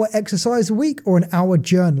 Another hour exercise a week or an hour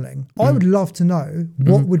journaling. I would love to know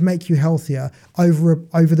what would make you healthier over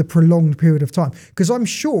the prolonged period of time. Because I'm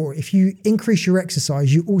sure if you increase your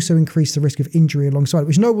exercise, you also increase the risk of injury alongside,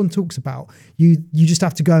 which no one talks about. You just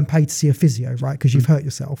have to go and pay to see a physio, right? Because you've hurt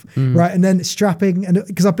yourself, right? And then strapping, and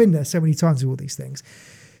because I've been there so many times with all these things.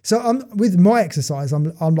 So with my exercise,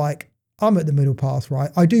 I'm at the middle path,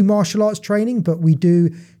 right? I do martial arts training, but we do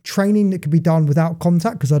training that can be done without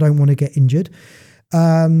contact because I don't want to get injured.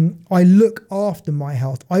 I look after my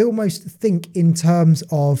health. I almost think in terms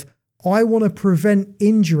of I want to prevent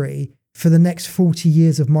injury for the next 40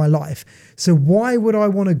 years of my life. So why would I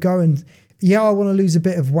want to go and, I want to lose a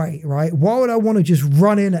bit of weight, right? Why would I want to just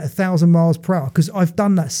run in at 1,000 miles per hour? Because I've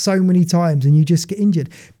done that so many times and you just get injured.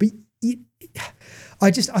 But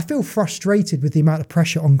I feel frustrated with the amount of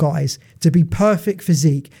pressure on guys to be perfect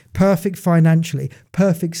physique, perfect financially,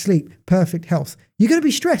 perfect sleep, perfect health. You're going to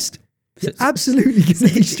be stressed. You're absolutely going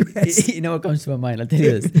to be stressed. You know what comes to my mind? I'll tell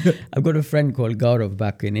you this. I've got a friend called Gaurav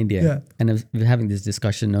back in India, and we're having this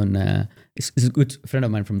discussion on, it's a good friend of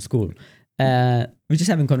mine from school. we're just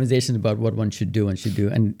having conversations about what one should do,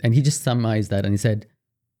 and he just summarized that, and he said,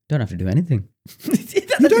 "Don't have to do anything."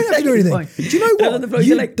 You don't have to do anything. Do you know what?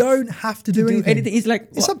 You like, don't have to do anything. He's like,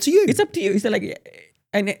 it's up to you. It's up to you. He's like,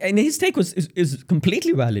 and his take is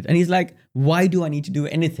completely valid. And he's like, why do I need to do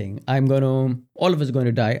anything? All of us are going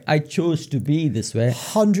to die. I chose to be this way.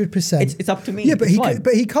 100%. It's up to me. Yeah, but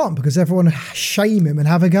he can't because everyone shame him and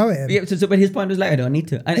have a go at him. Yeah, but his point was like, I don't need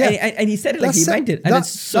to. And he said it like he meant it. And that's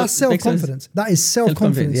self-confidence. That is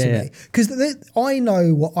self-confidence to me. Because I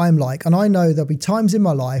know what I'm like, and I know there'll be times in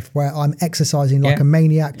my life where I'm exercising like a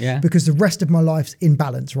maniac because the rest of my life's in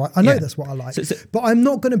balance, right? I know that's what I like. But I'm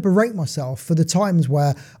not going to berate myself for the times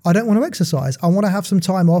where I don't want to exercise. I want to have some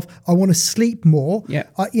time off. I want to sleep more. Yeah.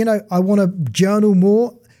 I want to journal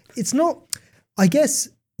more. It's not, I guess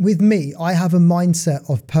with me, I have a mindset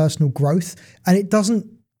of personal growth, and it doesn't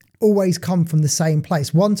always come from the same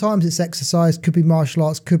place. One times it's exercise, could be martial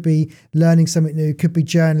arts, could be learning something new, could be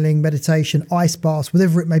journaling, meditation, ice baths,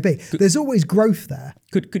 whatever it may be. There's always growth there.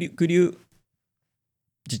 Could you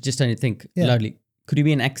just trying to think loudly? Could you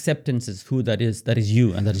be in acceptance as who that is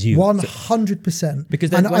you, and that is you? 100%.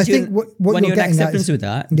 Because then I think what when you're in getting acceptance with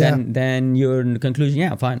that, then you're in the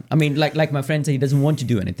conclusion, fine. I mean, like my friend said, he doesn't want to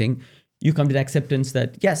do anything. You come to the acceptance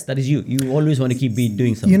that, yes, that is you. You always want to keep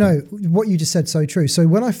doing something. You know, what you just said, so true. So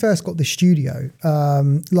when I first got the studio,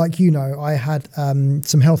 I had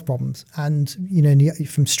some health problems, and,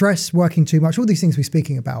 from stress, working too much, all these things we're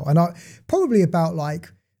speaking about. And I probably about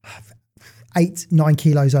like 8-9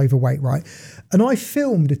 kilos overweight, right? And I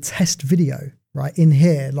filmed a test video, right, in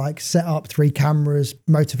here, like set up 3 cameras,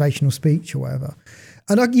 motivational speech or whatever.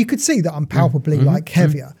 And you could see that I'm palpably like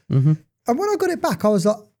heavier. And when I got it back, I was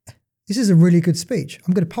like, this is a really good speech.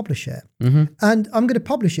 I'm going to publish it. And I'm going to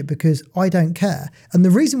publish it because I don't care. And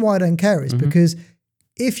the reason why I don't care is because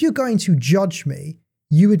if you're going to judge me,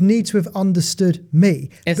 you would need to have understood me.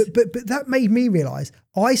 Yes. But that made me realize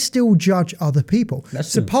I still judge other people.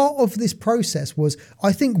 So part of this process was,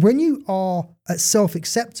 I think when you are at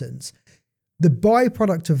self-acceptance, the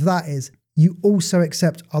byproduct of that is you also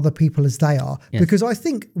accept other people as they are. Yes. Because I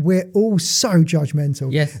think we're all so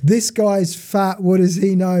judgmental. Yes. This guy's fat. What does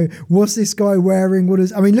he know? What's this guy wearing? Look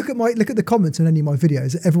at the comments on any of my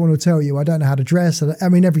videos. Everyone will tell you I don't know how to dress. I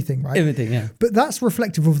mean, everything, right? Everything, yeah. But that's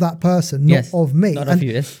reflective of that person, not of me. Not of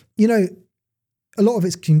you, yes. A lot of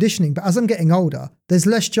it's conditioning, but as I'm getting older, there's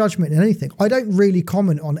less judgment in anything. I don't really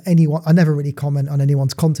comment on anyone. I never really comment on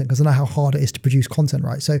anyone's content because I know how hard it is to produce content,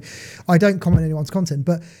 right? So I don't comment on anyone's content,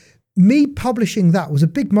 but me publishing that was a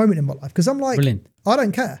big moment in my life because I'm like, brilliant. I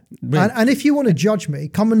don't care. And if you want to judge me,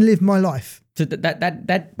 come and live my life. So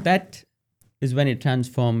that is when it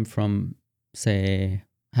transformed from, say,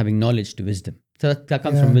 having knowledge to wisdom. So that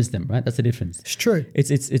comes from wisdom, right? That's the difference. It's true. It's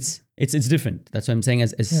different. That's what I'm saying.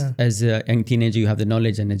 As a young teenager, you have the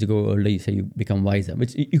knowledge, and as you go older, you become wiser.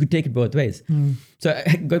 Which you could take it both ways. So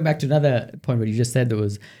going back to another point where you just said there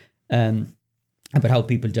was about how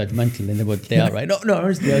people judgmental and what they are, right? No,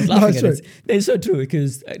 honestly, I was laughing at it. It's so true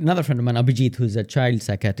because another friend of mine, Abhijit, who's a child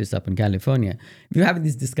psychiatrist up in California, we were having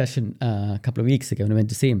this discussion a couple of weeks ago when I went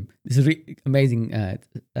to see him. This is a amazing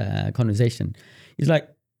conversation. He's like,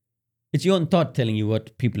 it's your own thought telling you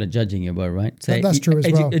what people are judging you about, right? So that's true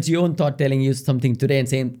as well. It's your own thought telling you something today and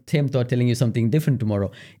same thought telling you something different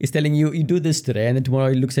tomorrow. It's telling you do this today, and then tomorrow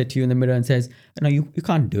he looks at you in the mirror and says, no, you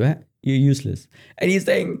can't do it. You're useless. And he's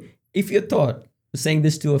saying, if your thought saying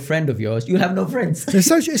this to a friend of yours, you'll have no friends. It's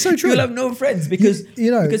so true. You'll have no friends because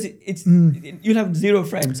you'll have zero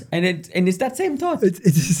friends, and it's that same thought.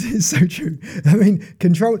 It's so true. I mean,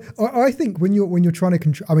 control. I think when you're trying to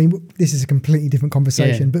control. I mean, this is a completely different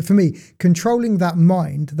conversation. But for me, controlling that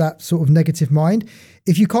mind, that sort of negative mind,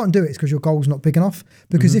 if you can't do it, it's because your goal's not big enough.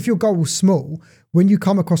 Because if your goal's small, when you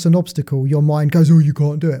come across an obstacle, your mind goes, oh, you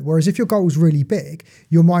can't do it. Whereas if your goal's really big,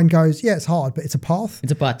 your mind goes, yeah, it's hard, but it's a path.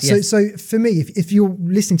 It's a path, yes. So for me, if you're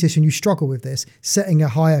listening to this and you struggle with this, setting a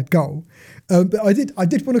higher goal. But I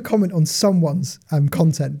did want to comment on someone's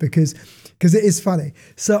content because it is funny.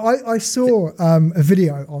 So I saw a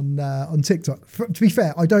video on TikTok. To be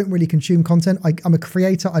fair, I don't really consume content. I'm a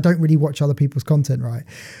creator. I don't really watch other people's content, right?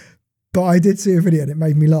 But I did see a video and it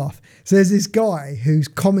made me laugh. So there's this guy who's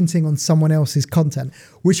commenting on someone else's content,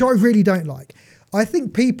 which I really don't like. I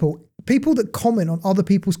think people that comment on other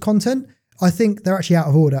people's content, I think they're actually out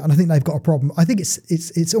of order, and I think they've got a problem. I think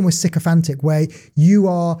it's almost sycophantic where you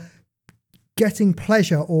are getting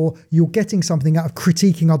pleasure or you're getting something out of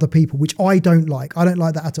critiquing other people, which I don't like. I don't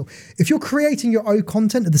like that at all. If you're creating your own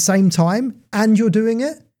content at the same time and you're doing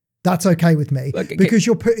it, that's okay with me because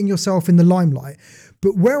you're putting yourself in the limelight.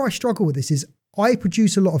 But where I struggle with this is I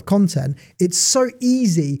produce a lot of content. It's so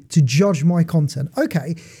easy to judge my content.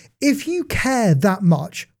 Okay, if you care that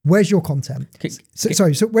much, where's your content?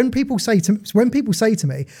 So when people say to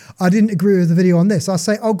me, I didn't agree with the video on this, I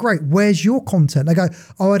say, oh great, where's your content? They go,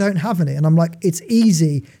 oh, I don't have any. And I'm like, it's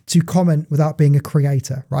easy to comment without being a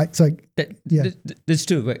creator, right? So that's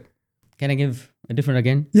true. But can I give a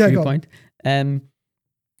different viewpoint?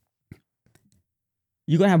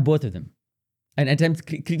 You're gonna have both of them, and at times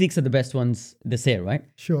critiques are the best ones they say, right?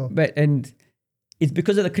 Sure. And it's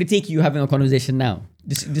because of the critique you're having a conversation now.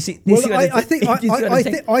 I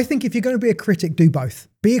think if you're going to be a critic, do both.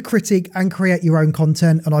 Be a critic and create your own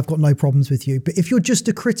content, and I've got no problems with you. But if you're just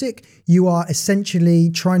a critic, you are essentially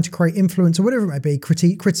trying to create influence or whatever it may be,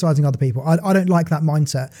 criticizing other people. I don't like that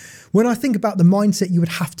mindset. When I think about the mindset you would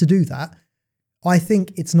have to do that, I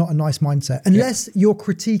think it's not a nice mindset unless you're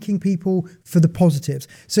critiquing people for the positives.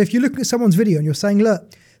 So if you look at someone's video and you're saying,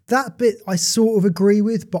 look, that bit I sort of agree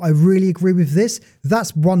with, but I really agree with this,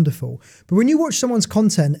 that's wonderful. But when you watch someone's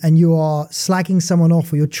content and you are slagging someone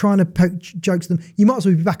off or you're trying to poke jokes at them, you might as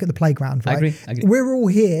well be back at the playground, right? I agree. We're all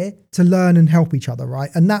here to learn and help each other, right?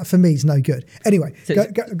 And that for me is no good. Anyway. So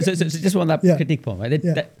just on that critique point, right?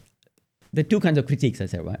 There are two kinds of critiques, I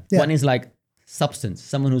say, right? Yeah. One is like substance,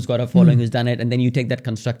 someone who's got a following who's done it, and then you take that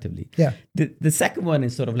constructively. Yeah. The second one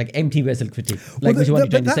is sort of like empty vessel critique. Like which one you're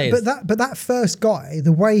trying to say is... But that first guy,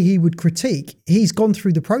 the way he would critique, he's gone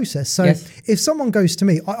through the process. So if someone goes to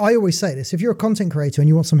me, I always say this, if you're a content creator and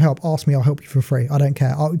you want some help, ask me, I'll help you for free. I don't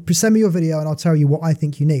care. Send me your video and I'll tell you what I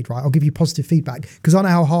think you need, right? I'll give you positive feedback because I know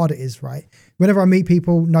how hard it is, right? Whenever I meet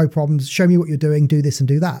people, no problems. Show me what you're doing, do this and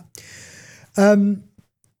do that.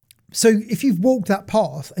 So if you've walked that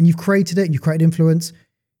path and you've created it and you've created influence,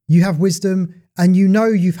 you have wisdom, and you know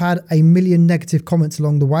you've had a million negative comments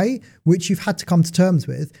along the way, which you've had to come to terms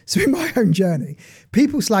with. So in my own journey,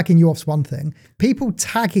 people slagging you off is one thing. People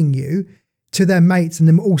tagging you to their mates and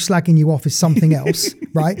them all slagging you off is something else,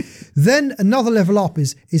 right? Then another level up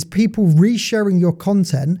is people resharing your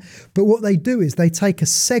content, but what they do is they take a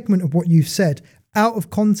segment of what you've said out of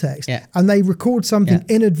context and they record something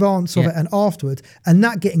in advance of it and afterwards, and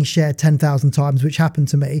that getting shared 10,000 times, which happened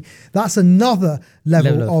to me. That's another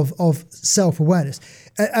level of self-awareness.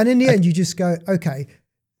 And in the end, you just go, okay,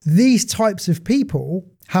 these types of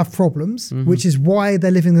people have problems, which is why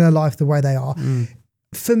they're living their life the way they are.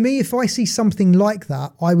 For me, if I see something like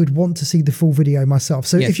that, I would want to see the full video myself.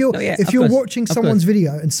 So if you're watching someone's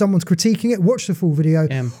video and someone's critiquing it, watch the full video,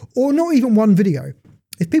 or not even one video.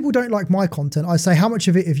 If people don't like my content, I say, how much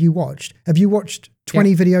of it have you watched? Have you watched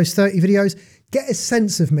 20 videos, 30 videos? Get a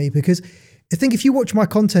sense of me, because I think if you watch my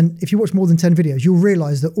content, if you watch more than 10 videos, you'll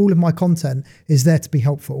realize that all of my content is there to be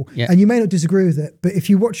helpful. And you may not disagree with it, but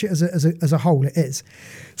if you watch it as a whole, it is.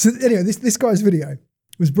 So anyway, this guy's video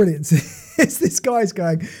was brilliant. So it's this guy's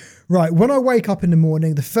going, right, when I wake up in the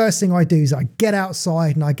morning, the first thing I do is I get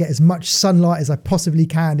outside and I get as much sunlight as I possibly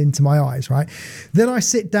can into my eyes, right? Then I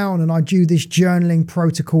sit down and I do this journaling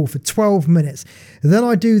protocol for 12 minutes. And then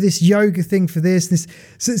I do this yoga thing for this.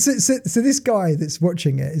 So this guy that's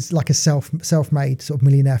watching it is like a self-made sort of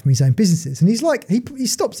millionaire from his own businesses. And he's like, he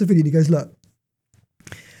stops the video and he goes, look,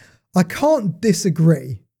 I can't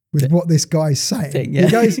disagree with what this guy's saying. He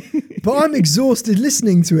goes, but I'm exhausted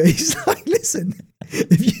listening to it. He's like, listen,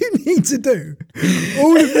 if you need to do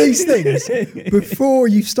all of these things before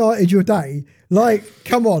you've started your day, like,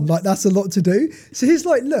 come on, like that's a lot to do. So he's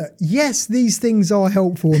like, look, yes, these things are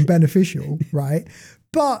helpful and beneficial, right?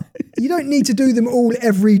 But you don't need to do them all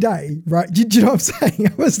every day, right? Do you know what I'm saying?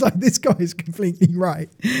 I was like, this guy is completely right.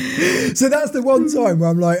 So that's the one time where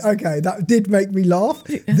I'm like, okay, that did make me laugh.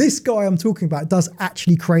 This guy I'm talking about does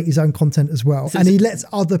actually create his own content as well. And he lets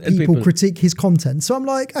other people critique his content. So I'm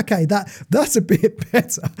like, okay, that's a bit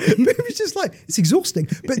better. But it's just like, it's exhausting.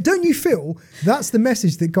 But don't you feel that's the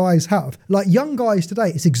message that guys have? Like young guys today,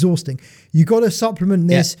 it's exhausting. You got to supplement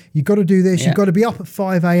this. You got to do this. You got to be up at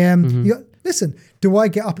 5 a.m. Listen, do I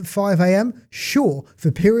get up at 5 a.m? Sure. For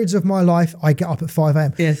periods of my life, I get up at 5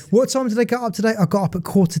 a.m. Yes. What time did I get up today? I got up at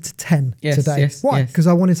 9:45 today. Yes, why? Because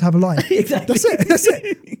I wanted to have a lie-in. Exactly. That's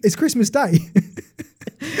it. It's Christmas Day.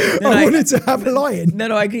 I wanted to have a lie-in. No,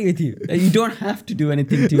 I agree with you. You don't have to do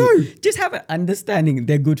anything just have an understanding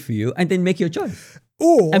they're good for you and then make your choice.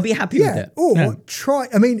 And be happy with it. Or try,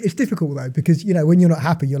 I mean, it's difficult though, because, you know, when you're not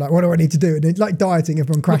happy, you're like, what do I need to do? And it's like dieting,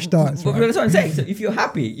 everyone crash diets. But that's what I'm saying. So if you're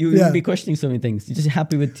happy, you will be questioning so many things. You're just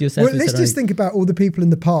happy with yourself. Well, let's just think about all the people in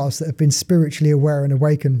the past that have been spiritually aware and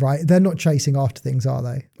awakened, right? They're not chasing after things, are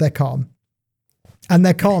they? They're calm. And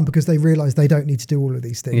they're calm because they realize they don't need to do all of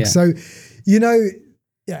these things. So, you know,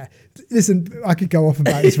 Yeah, listen, I could go off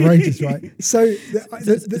about this for ages, right? So,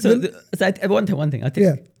 one thing. I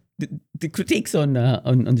think the critiques on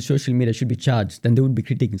the social media should be charged. Then they wouldn't be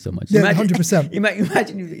critiquing so much. Yeah, 100%.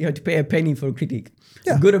 Imagine you had to pay a penny for a critique,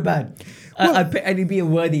 Yeah. good or bad. Well, and it'd be a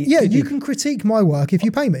worthy. Yeah, critique. you can critique my work if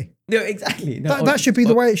you pay me. No, exactly. No, That should be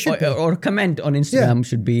the way it should be. Or a comment on Instagram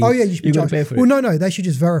should be. Oh yeah, you should be got to charged. pay for it. Well, no, they should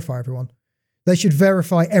just verify everyone. They should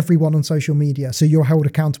verify everyone on social media, so you're held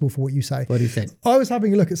accountable for what you say. What he said. I was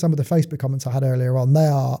having a look at some of the Facebook comments I had earlier on. They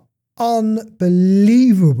are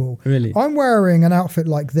unbelievable. Really? I'm wearing an outfit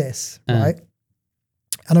like this, right?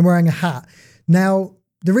 And I'm wearing a hat. Now,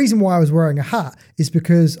 the reason why I was wearing a hat is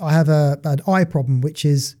because I have an eye problem, which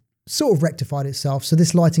is sort of rectified itself. So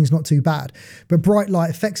this lighting's not too bad, but bright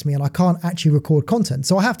light affects me and I can't actually record content.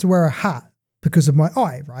 So I have to wear a hat because of my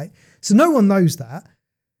eye, right? So no one knows that.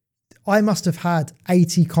 I must have had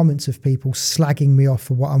 80 comments of people slagging me off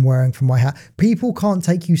for what I'm wearing for my hat. People can't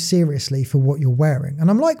take you seriously for what you're wearing. And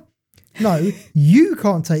I'm like, no, you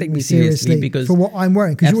can't take me seriously for what I'm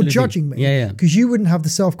wearing because you're judging me. Because you wouldn't have the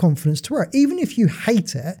self-confidence to wear it. Even if you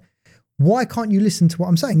hate it, why can't you listen to what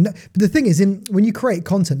I'm saying? No, but the thing is, when you create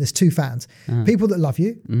content, there's two fans, people that love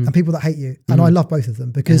you and people that hate you. And I love both of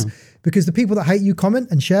them because the people that hate you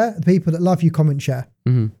comment and share, the people that love you comment and share.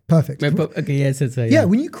 Perfect. Okay, yes, yeah,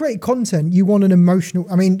 when you create content, you want an emotional,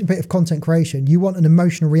 a bit of content creation, you want an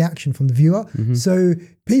emotional reaction from the viewer. So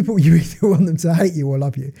people, you either want them to hate you or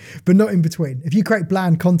love you, but not in between. If you create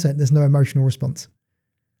bland content, there's no emotional response.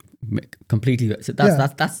 Completely. So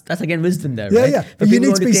that's again wisdom there, right? Yeah. But you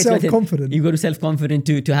need to be self-confident. You got to self-confident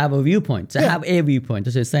to have a viewpoint. To have a viewpoint.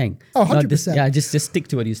 That's what you're saying. Oh, 100%. Just stick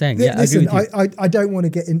to what you're saying. Listen, I don't want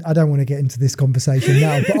to get in. I don't want to get into this conversation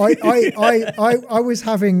now. But I was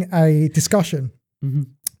having a discussion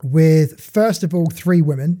with first of all 3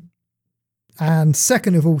 women, and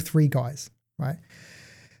second of all 3 guys, right?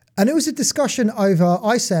 And it was a discussion over.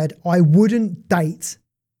 I said I wouldn't date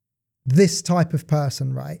this type of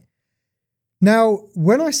person, right? Now,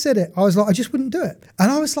 when I said it, I was like, I just wouldn't do it.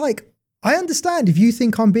 And I was like, I understand if you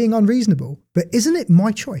think I'm being unreasonable, but isn't it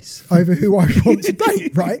my choice over who I want to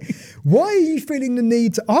date, right? Why are you feeling the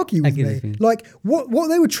need to argue with me? Like what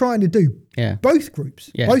they were trying to do, both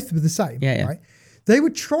groups, both were the same, right? They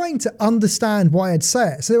were trying to understand why I'd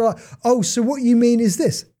say it. So they were like, oh, so what you mean is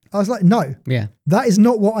this? I was like, no, that is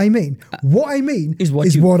not what I mean. What I mean is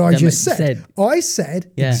what I just said. I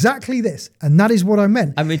said exactly this, and that is what I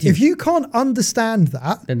meant. If you can't understand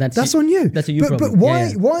that, then that's on you. That's a you problem. But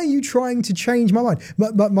why are you trying to change my mind?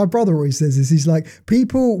 My brother always says this. He's like,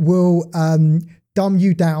 people will dumb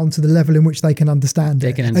you down to the level in which they can understand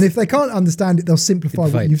it. And if they can't understand it, they'll simplify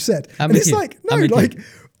what you've said. And it's like, no, like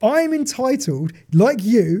I'm entitled, like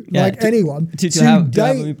you, like anyone, to have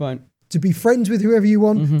a viewpoint. To be friends with whoever you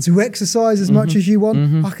want, to exercise as much as you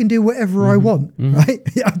want. I can do whatever I want, right?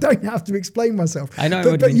 I don't have to explain myself. I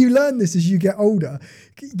know. But you learn this as you get older.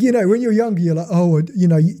 You know, when you're younger, you're like, oh, you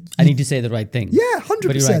know. I need to say the right thing. Yeah,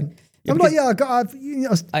 100%. I'm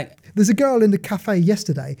like, there's a girl in the cafe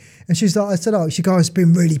yesterday, and she's like, I said, oh, she goes, it's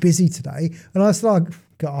been really busy today. And I said, I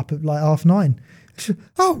got up at like 9:30. She said,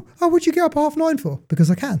 oh, what'd you get up at 9:30 for?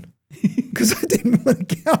 Because I can. Because I didn't want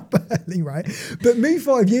to get up early, right? But me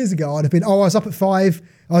 5 years ago, I'd have been, I was up at 5,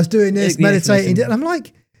 I was doing this, meditating, and I'm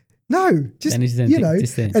like, no, just, you know.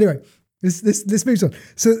 Anyway, this moves on.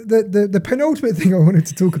 So the penultimate thing I wanted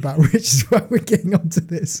to talk about, which is why we're getting onto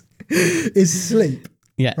this, is sleep.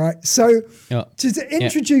 Yeah. Right. So just to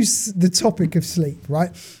introduce the topic of sleep,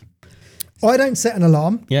 right? I don't set an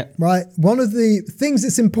alarm. Yeah. Right. One of the things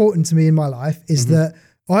that's important to me in my life is that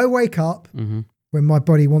I wake up when my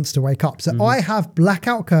body wants to wake up. So I have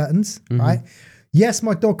blackout curtains, right? Yes,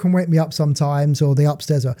 my dog can wake me up sometimes, or the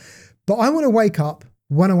upstairs, but I want to wake up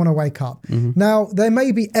when I want to wake up. Now, there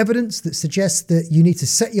may be evidence that suggests that you need to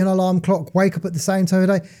set your alarm clock, wake up at the same time of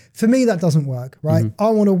the day. For me, that doesn't work, right? I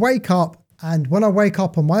want to wake up, and when I wake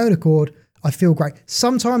up on my own accord, I feel great.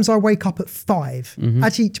 Sometimes I wake up at 5.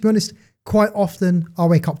 Actually, to be honest, quite often I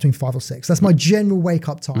wake up between 5 or 6. That's my general wake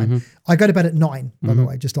up time. I go to bed at 9, by the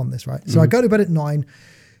way, just on this, right? So I go to bed at 9.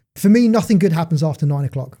 For me, nothing good happens after 9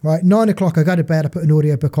 o'clock, right? 9 o'clock, I go to bed, I put an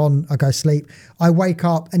audiobook on, I go sleep. I wake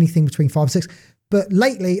up anything between 5 and 6. But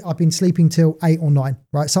lately I've been sleeping till 8 or 9,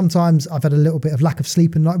 right? Sometimes I've had a little bit of lack of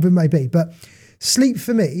sleep and it may be, but sleep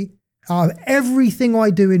for me, everything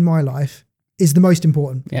I do in my life is the most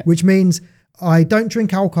important, which means I don't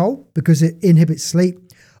drink alcohol because it inhibits sleep.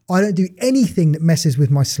 I don't do anything that messes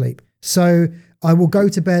with my sleep. So I will go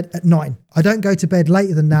to bed at 9. I don't go to bed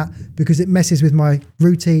later than that because it messes with my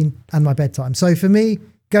routine and my bedtime. So for me,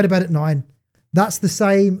 go to bed at 9. That's the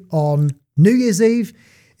same on New Year's Eve.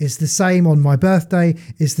 It's the same on my birthday.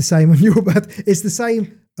 It's the same on your birthday. It's the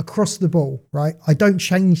same across the ball, right? I don't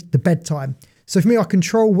change the bedtime. So for me, I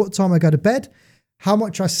control what time I go to bed. How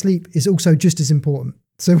much I sleep is also just as important.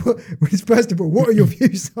 So first of all, what are your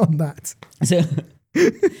views on that? So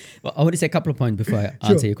well, I want to say a couple of points before I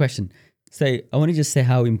answer your question. So I want to just say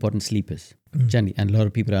how important sleep is generally. And a lot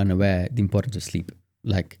of people are unaware the importance of sleep.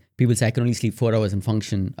 Like people say, I can only sleep 4 hours and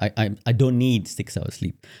function. I don't need 6 hours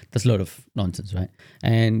sleep. That's a lot of nonsense, right?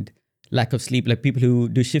 And lack of sleep, like people who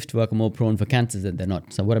do shift work are more prone for cancers than they're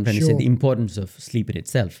not. So what I'm trying to say, the importance of sleep in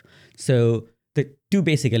itself. So the two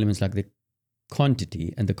basic elements like the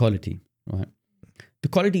quantity and the quality, right? The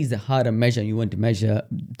quality is the harder measure. You want to measure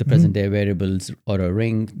the present day variables or a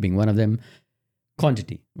ring being one of them.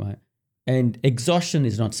 Quantity, right? And exhaustion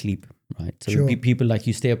is not sleep, right? So people like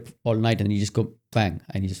you stay up all night and you just go bang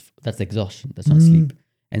and that's exhaustion. That's not sleep.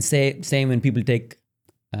 And same when people take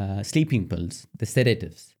sleeping pills, the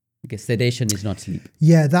sedatives. Because sedation is not sleep.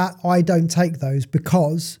 Yeah, that I don't take those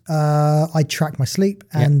because I track my sleep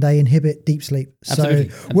and they inhibit deep sleep. Absolutely.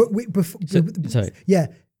 Sorry. Yeah.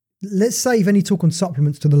 Let's save any talk on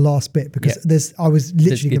supplements to the last bit because I was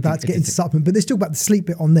literally about to get into supplement, but let's talk about the sleep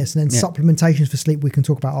bit on this and then supplementations for sleep we can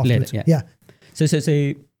talk about afterwards. Later, yeah.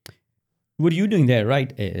 So what you're doing there,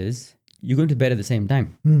 right, is you're going to bed at the same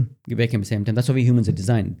time. You wake up at the same time. That's how we humans are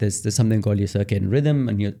designed. There's something called your circadian rhythm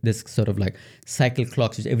and this sort of like cycle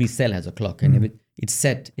clocks, which every cell has a clock and it's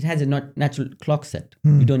set. It has a natural clock set.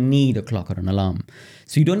 You don't need a clock or an alarm.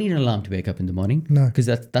 So you don't need an alarm to wake up in the morning. No. Because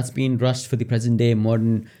that's been rushed for the present day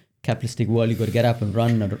modern capitalistic world. You got to get up and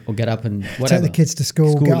run or get up and whatever. Take the kids to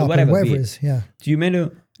school get up whatever and whatever it is. Yeah. So you meant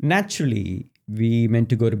to naturally we meant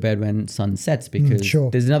to go to bed when sun sets because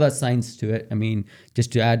there's another science to it. I mean,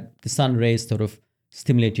 just to add, the sun rays sort of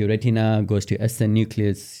stimulate your retina, goes to your SN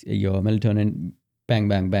nucleus, your melatonin, bang,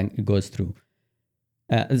 bang, bang, it goes through.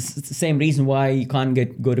 It's the same reason why you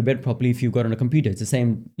can't go to bed properly if you've got on a computer. It's the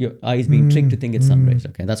same, your eyes being tricked to think it's sun rays.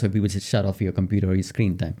 Okay, that's why people just shut off your computer or your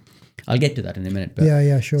screen time. I'll get to that in a minute.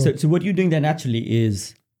 But sure. So what you're doing there naturally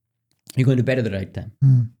is you're going to bed at the right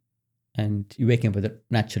time. And you're waking up with it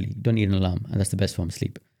naturally. You don't need an alarm. And that's the best form of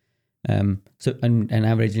sleep. So an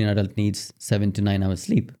average adult needs 7 to 9 hours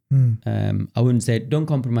sleep. I wouldn't say don't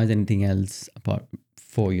compromise anything else apart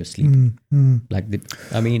for your sleep.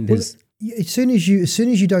 As soon as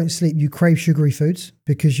you don't sleep, you crave sugary foods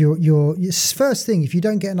because your first thing, if you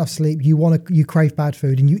don't get enough sleep, you crave bad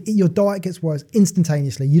food and your diet gets worse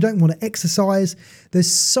instantaneously. You don't want to exercise.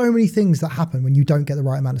 There's so many things that happen when you don't get the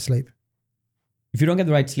right amount of sleep. If you don't get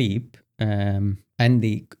the right sleep, and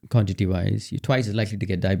the quantity wise, you're twice as likely to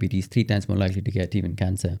get diabetes, 3 times more likely to get even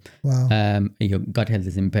cancer. Wow. Your gut health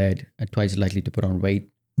is impaired, twice as likely to put on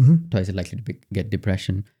weight, twice as likely to get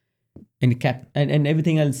depression, and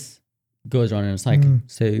everything else goes on in a cycle.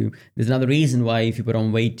 So there's another reason why if you put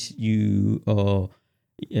on weight, you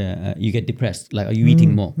get depressed. Like, are you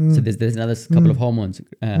eating more? So there's another couple of hormones,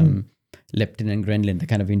 leptin and ghrelin, that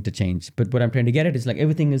kind of interchange. But what I'm trying to get at is like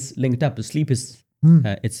everything is linked up. The sleep is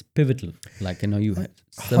it's pivotal. Like, you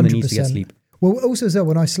someone needs to get sleep. Well, also as well,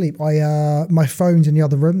 when I sleep, my phone's in the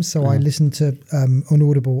other room, so I listen to on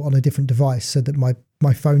Audible on a different device so that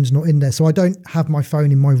my phone's not in there. So I don't have my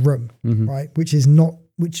phone in my room, right? Which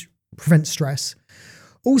prevents stress.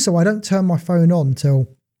 Also, I don't turn my phone on till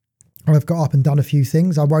I've got up and done a few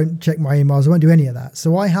things. I won't check my emails. I won't do any of that.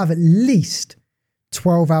 So I have at least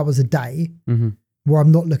 12 hours a day where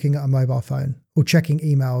I'm not looking at a mobile phone or checking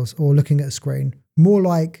emails or looking at a screen. More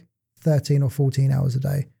like 13 or 14 hours a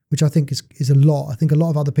day, which I think is a lot. I think a lot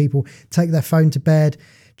of other people take their phone to bed,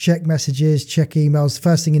 check messages, check emails.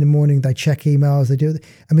 First thing in the morning, they check emails. They do it.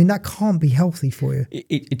 I mean, that can't be healthy for you.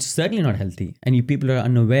 It's certainly not healthy. And people are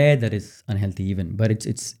unaware that it's unhealthy even. But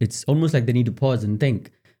it's almost like they need to pause and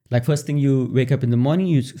think. Like first thing you wake up in the morning,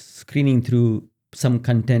 you're screening through some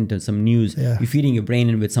content or some news. You're feeding your brain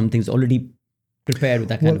in with some things already prepared with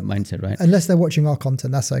that kind of mindset, right? Unless they're watching our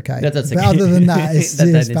content, that's okay. That's okay. But other than that, it's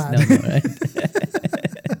bad. Normal, right?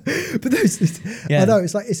 But I know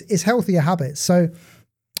it's healthier habits. So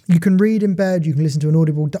you can read in bed, you can listen to an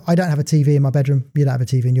Audible. I don't have a TV in my bedroom. You don't have a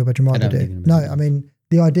TV in your bedroom either, do you? No, I mean,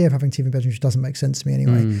 the idea of having a TV in the bedroom just doesn't make sense to me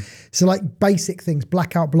anyway. So like basic things,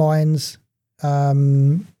 blackout blinds,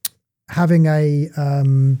 having a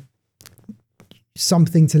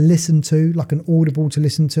something to listen to, like an Audible to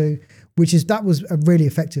listen to, that was really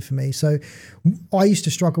effective for me. So I used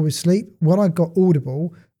to struggle with sleep. When I got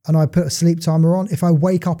Audible and I put a sleep timer on, if I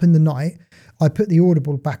wake up in the night, I put the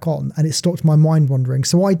Audible back on and it stopped my mind wandering.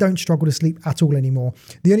 So I don't struggle to sleep at all anymore.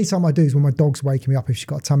 The only time I do is when my dog's waking me up if she's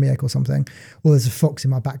got a tummy ache or something, or there's a fox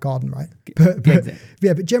in my back garden, right?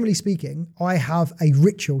 But generally speaking, I have a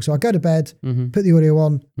ritual. So I go to bed, put the audio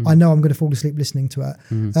on. I know I'm going to fall asleep listening to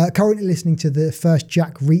it. Currently listening to the first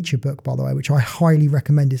Jack Reacher book, by the way, which I highly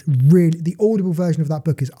recommend. It's really, the Audible version of that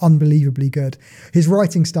book is unbelievably good. His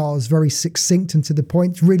writing style is very succinct and to the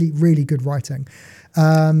point. It's really, really good writing. So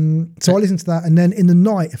I listen to that, and then in the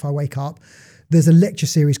night, if I wake up, there's a lecture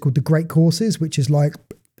series called The Great Courses, which is like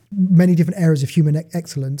many different areas of human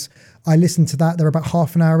excellence. I listen to that. They're about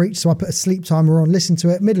half an hour each. So I put a sleep timer on, listen to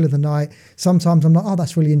it, middle of the night. Sometimes I'm like, oh,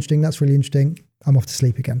 that's really interesting. That's really interesting. I'm off to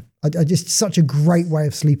sleep again. I just such a great way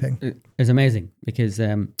of sleeping. It's amazing because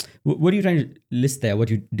what are you trying to list there? What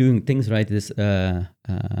you're doing things right? This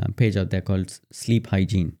page out there called Sleep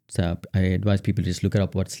Hygiene. So I advise people to just look it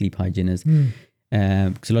up what sleep hygiene is.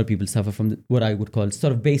 Because a lot of people suffer from what I would call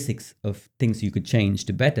sort of basics of things you could change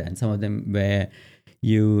to better. And some of them where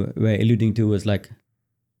you were alluding to was like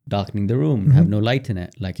darkening the room, have no light in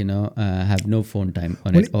it, like, have no phone time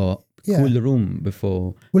on it, or cool the room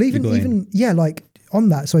before. Well, even like on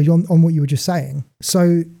that, so on what you were just saying.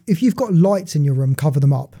 So if you've got lights in your room, cover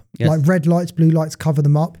them up. Yes. Like red lights, blue lights, cover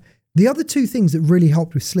them up. The other two things that really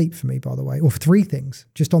helped with sleep for me, by the way, or three things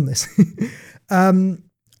just on this.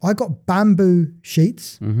 I got bamboo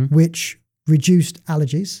sheets, which reduced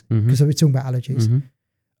allergies, because we're talking about allergies.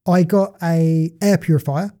 I got a air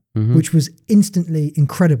purifier, which was instantly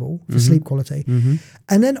incredible for sleep quality.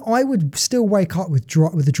 And then I would still wake up with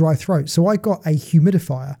a dry throat. So I got a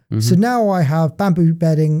humidifier. So now I have bamboo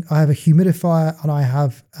bedding, I have a humidifier, and I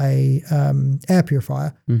have a air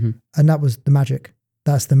purifier. And that was the magic.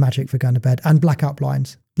 That's the magic for going to bed. And blackout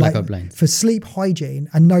blinds. Blackout blinds. For sleep hygiene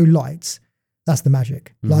and no lights. That's the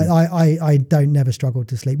magic. Like I don't never struggle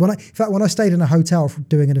to sleep. In fact, when I stayed in a hotel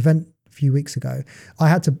doing an event a few weeks ago, I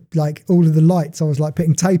had to, like, all of the lights, I was like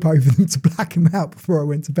putting tape over them to black them out before I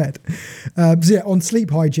went to bed. So yeah, on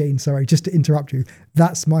sleep hygiene, sorry, just to interrupt you,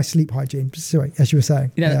 that's my sleep hygiene. Sorry, as you were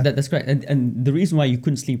saying. That's correct. And the reason why you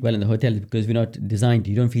couldn't sleep well in the hotel is because we're not designed,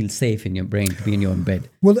 you don't feel safe in your brain to be in your own bed.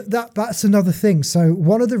 Well, that's another thing. So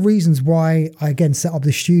one of the reasons why I, again, set up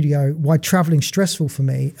the studio, why traveling's stressful for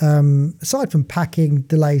me, aside from packing,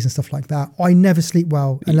 delays and stuff like that, I never sleep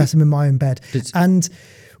well unless I'm in my own bed. And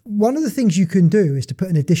one of the things you can do is to put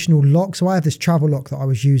an additional lock. So I have this travel lock that I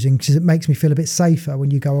was using because it makes me feel a bit safer when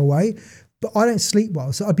you go away, but I don't sleep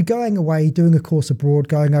well. So I'd be going away, doing a course abroad,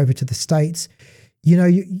 going over to the States,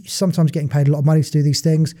 you sometimes getting paid a lot of money to do these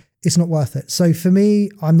things. It's not worth it. So for me,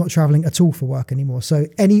 I'm not traveling at all for work anymore. So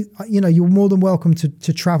you're more than welcome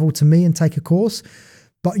to travel to me and take a course,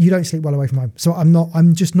 but you don't sleep well away from home. So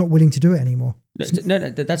I'm just not willing to do it anymore. No,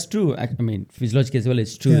 that's true. I mean, physiologically as well,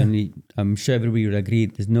 it's true. And I'm sure everybody would agree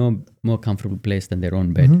there's no more comfortable place than their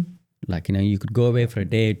own bed. Like, you could go away for a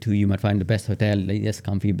day or two, you might find the best hotel, yes,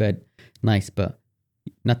 comfy bed, nice, but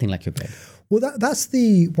nothing like your bed. Well, that's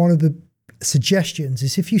one of the suggestions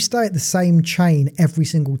is if you stay at the same chain every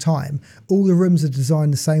single time, all the rooms are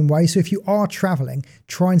designed the same way. So if you are traveling,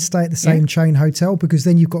 try and stay at the same chain hotel, because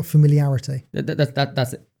then you've got familiarity.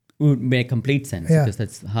 That's it. Would make complete sense, because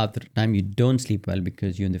that's half the time you don't sleep well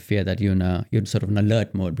because you're in the fear that you're sort of in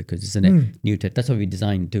alert mode because it's in a new That's how we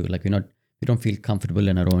designed too. Like we don't feel comfortable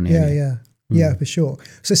in our own area. Yeah, for sure.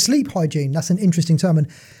 So sleep hygiene, that's an interesting term. And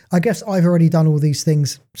I guess I've already done all these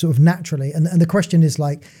things sort of naturally. And the question is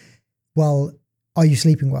like, well, are you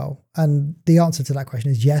sleeping well? And the answer to that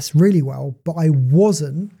question is yes, really well. But I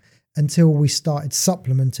wasn't until we started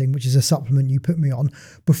supplementing, which is a supplement you put me on.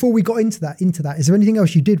 Before we got into that, is there anything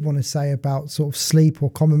else you did want to say about sort of sleep or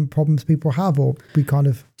common problems people have, or we kind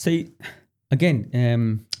of... So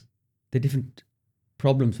again, the different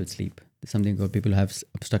problems with sleep. There's something called people who have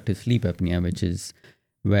obstructive sleep apnea, which is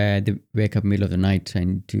where they wake up middle of the night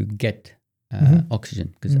trying to get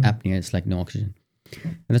oxygen, because apnea is like no oxygen.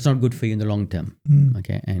 And that's not good for you in the long term.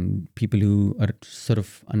 Okay. And people who are sort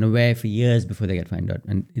of unaware for years before they get found out,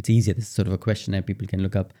 and it's easier. This is sort of a questionnaire people can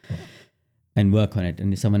look up and work on it.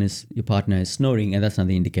 And if your partner is snoring, and that's not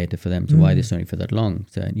the indicator for them. So why they're snoring for that long?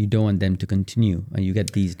 So you don't want them to continue. And you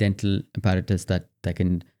get these dental apparatus that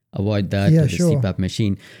can avoid that, with the CPAP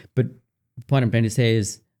machine. But the point I'm trying to say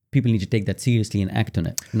is people need to take that seriously and act on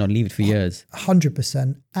it, not leave it for years.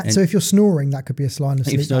 100%. So if you're snoring, that could be a sign of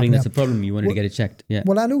sleep apnea. If snoring, that's a problem, you wanted to get it checked. Yeah.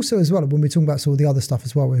 Well, and also as well, when we're talking about sort of the other stuff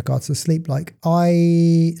as well with regards to sleep, so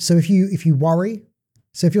if you worry,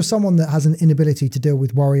 So if you're someone that has an inability to deal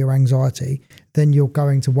with worry or anxiety, then you're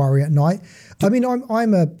going to worry at night. I mean,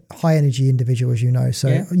 I'm a high energy individual, as you know.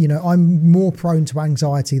 So, you know, I'm more prone to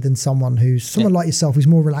anxiety than someone like yourself who's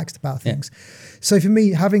more relaxed about things. So for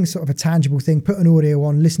me, having sort of a tangible thing, put an audio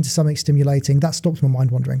on, listen to something stimulating, that stops my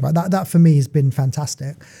mind wandering, right? That for me has been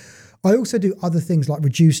fantastic. I also do other things like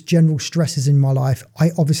reduce general stresses in my life. I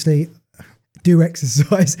obviously do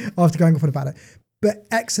exercise after going off on about it, but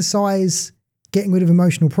exercise, getting rid of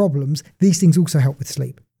emotional problems, these things also help with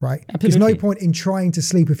sleep, right? Absolutely. There's no point in trying to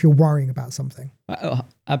sleep if you're worrying about something.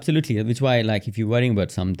 Absolutely. Which is why, like, if you're worrying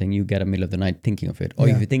about something, you get a middle of the night thinking of it. Or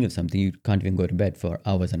if you think of something, you can't even go to bed for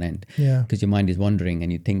hours on end. Yeah. Because your mind is wandering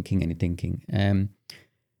and you're thinking and you're thinking.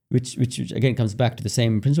 Which again comes back to the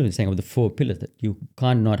same principle you're saying of the 4 pillars, that you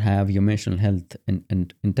can't not have your emotional health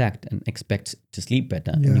and intact and expect to sleep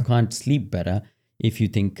better. Yeah. And you can't sleep better if you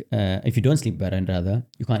think, if you don't sleep better, and rather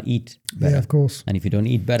you can't eat better. Yeah, of course. And if you don't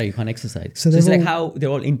eat better, you can't exercise. So it's like how they're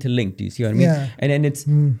all interlinked. Do you see what I mean? Yeah.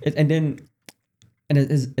 And then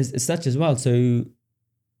as such as well. So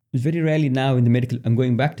it's very rarely now in the medical, I'm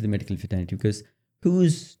going back to the medical fraternity, because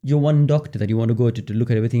who's your one doctor that you want to go to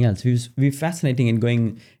look at everything else? We're fascinating in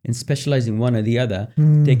going and specializing one or the other,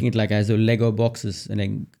 taking it like as a Lego boxes. And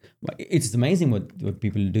then it's amazing what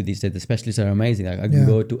people do these days. The specialists are amazing. Like I can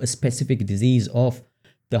go to a specific disease of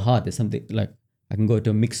the heart. There's something like I can go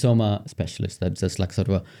to a myxoma specialist. That's just like sort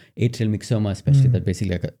of a atrial myxoma specialist. That's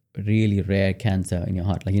basically like a really rare cancer in your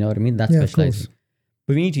heart. Like, you know what I mean? That's specialized.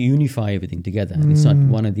 But we need to unify everything together. And it's not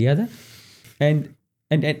one or the other. And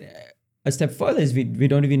a step further is we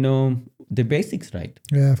don't even know the basics, right?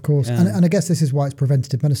 Yeah, of course. And I guess this is why it's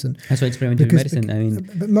preventative medicine. That's why it's preventative medicine.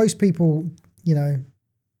 But most people, you know,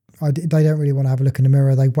 they don't really want to have a look in the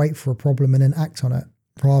mirror. They wait for a problem and then act on it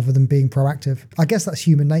rather than being proactive. I guess that's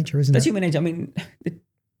human nature, isn't it? That's human nature. I mean,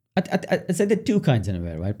 I said there are 2 kinds in a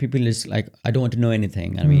way, right? People is like, I don't want to know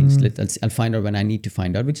anything. I mean, I'll find out when I need to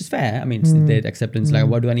find out, which is fair. I mean, it's the acceptance, like,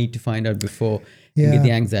 what do I need to find out before you get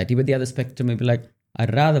the anxiety? But the other spectrum may be like,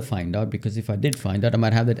 I'd rather find out, because if I did find out, I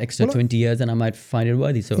might have that extra 20 years and I might find it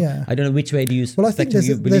worthy. So I don't know which way do you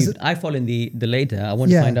believe. I fall in the later. I want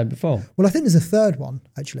to find out before. Well, I think there's a third one,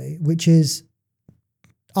 actually, which is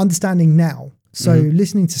understanding now. So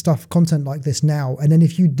listening to content like this now, and then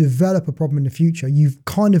if you develop a problem in the future, you've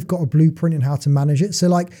kind of got a blueprint in how to manage it. So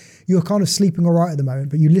like you're kind of sleeping all right at the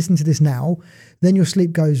moment, but you listen to this now, then your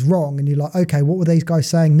sleep goes wrong and you're like, okay, what were these guys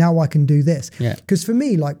saying? Now I can do this. Yeah. Because for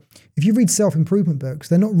me, like if you read self-improvement books,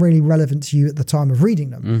 they're not really relevant to you at the time of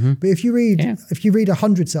reading them. But if you read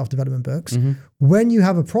 100 self-development books, when you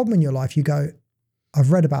have a problem in your life, you go,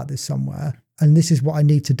 I've read about this somewhere, and this is what I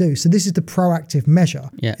need to do. So this is the proactive measure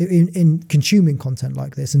in consuming content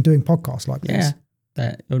like this and doing podcasts like this. Yeah,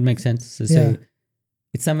 that would make sense. So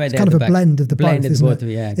it's somewhere it's there. Kind of a blend of the both, isn't it?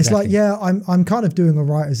 Yeah, exactly. It's like, I'm kind of doing all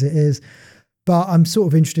right as it is, but I'm sort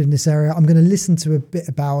of interested in this area. I'm going to listen to a bit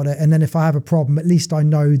about it, and then if I have a problem, at least I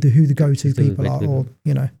know who the go-to people are, or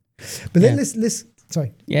you know. But then let's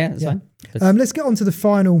sorry. Yeah, that's fine. Let's get on to the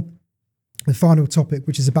final topic,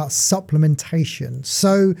 which is about supplementation.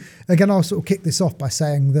 So again, I'll sort of kick this off by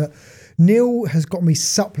saying that Neel has got me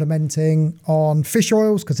supplementing on fish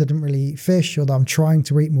oils, because I didn't really eat fish, although I'm trying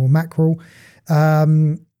to eat more mackerel, a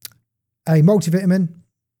multivitamin,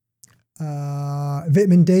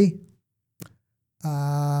 vitamin D,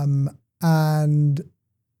 and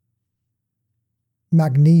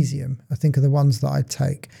magnesium, I think, are the ones that I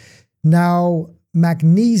take. Now,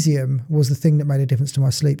 magnesium was the thing that made a difference to my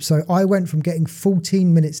sleep. So I went from getting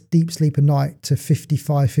 14 minutes deep sleep a night to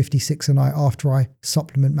 55, 56 a night after I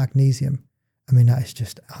supplement magnesium. I mean, that is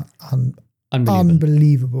just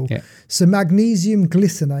unbelievable. Yeah. So magnesium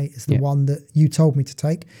glycinate is the one that you told me to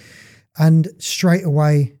take. And straight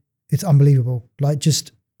away, it's unbelievable. Like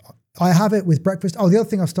just, I have it with breakfast. Oh, the other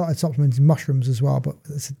thing I started supplementing mushrooms as well, but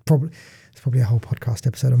it's probably a whole podcast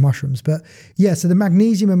episode of mushrooms. But yeah, so the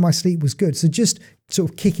magnesium in my sleep was good. So just sort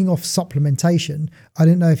of kicking off supplementation, I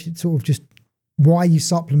didn't know if you sort of just why you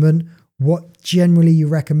supplement, what generally you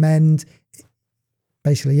recommend.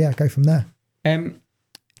 Basically, yeah, go from there.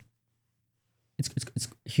 It's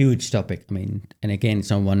a huge topic. I mean, and again, it's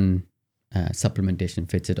not one supplementation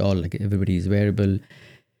fits it all. Like everybody is variable.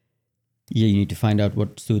 Yeah, you need to find out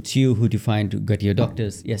what suits you, who to find to go to your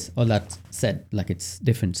doctors. Yes, all that said, like it's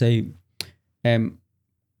different. So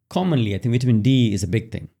commonly, I think vitamin D is a big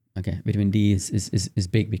thing. Okay, vitamin D is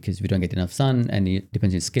big because we don't get enough sun, and it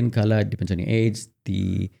depends on your skin color, it depends on your age.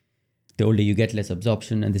 The older you get, less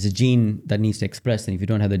absorption, and there's a gene that needs to express, and if you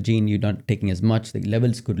don't have the gene, you're not taking as much. The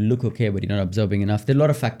levels could look okay, but you're not absorbing enough. There are a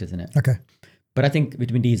lot of factors in it. Okay. But I think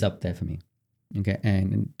vitamin D is up there for me. Okay,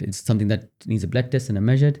 and it's something that needs a blood test and a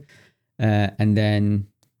measured, and then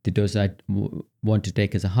the dose I want to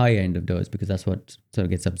take is a higher end of dose because that's what sort of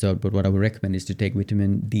gets absorbed. But what I would recommend is to take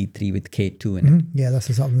vitamin D3 with K2 in it. Yeah, that's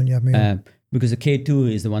the supplement you have me on. Because the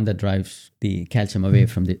K2 is the one that drives the calcium away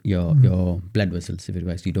from your blood vessels. If it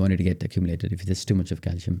works, you don't want it to get accumulated if there's too much of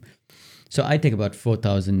calcium. So I take about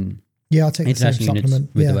 4,000 I'll take international units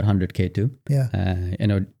supplement with about 100 K2. Yeah.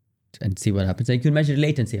 And see what happens. And you can measure it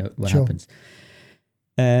later and see what happens.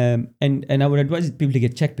 And I would advise people to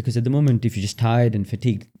get checked because at the moment, if you're just tired and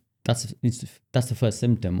fatigued, that's the first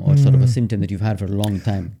symptom or sort of a symptom that you've had for a long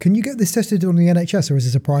time. Can you get this tested on the NHS or is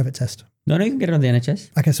this a private test? No, you can get it on the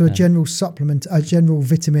NHS. Okay, so a general supplement, a general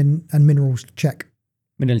vitamin and minerals check.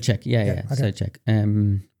 Mineral check, yeah. Okay. So check.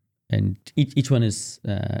 And each one is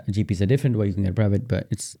GPs are different, where you can get private, but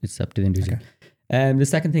it's up to the individual. Okay. The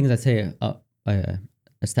second thing is I'd say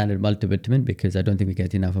a standard multivitamin because I don't think we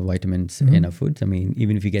get enough of vitamins in our foods. I mean,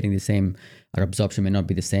 even if you're getting the same, our absorption may not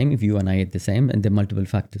be the same if you and I eat the same, and there are multiple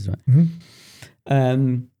factors, right?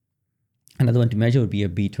 Another one to measure would be a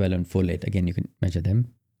B12 and folate. Again, you can measure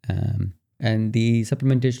them. And the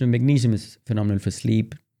supplementation of magnesium is phenomenal for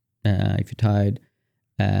sleep, if you're tired,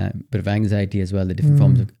 bit of anxiety as well, the different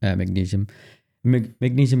forms of magnesium.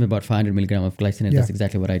 Magnesium, about 500 milligram of glycinate, that's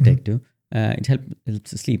exactly what I take too. It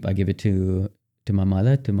helps sleep. I give it to my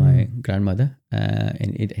mother, to my grandmother,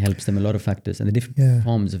 and it helps them a lot of factors and the different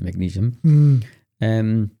forms of magnesium.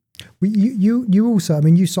 You also, I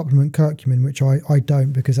mean, you supplement curcumin, which I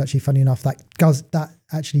don't because actually, funny enough, that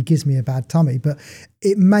actually gives me a bad tummy, but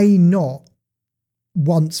it may not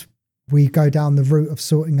once we go down the route of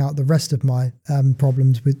sorting out the rest of my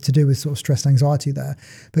problems to do with sort of stress and anxiety there.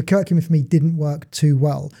 But curcumin for me didn't work too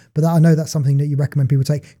well. But I know that's something that you recommend people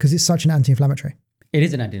take because it's such an anti-inflammatory. It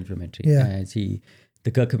is an anti-inflammatory. Yeah.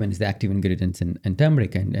 The curcumin is the active ingredients in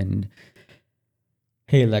turmeric. And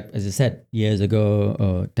hey, like as I said, years ago,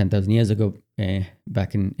 or 10,000 years ago,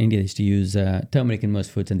 back in India, they used to use turmeric in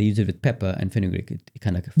most foods, and they use it with pepper and fenugreek. It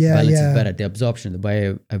kind of balances better. The absorption, the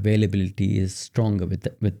bioavailability is stronger with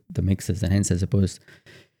the mixes, and hence, I suppose,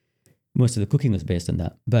 most of the cooking was based on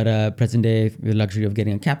that. But present day, with the luxury of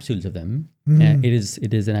getting capsules of them, it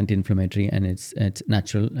is an anti-inflammatory, and it's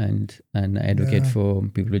natural, and I advocate for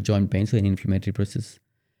people with joint pain, so an inflammatory process.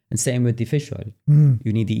 And same with the fish oil.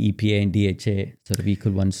 You need the EPA and DHA, sort of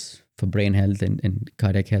equal ones for brain health and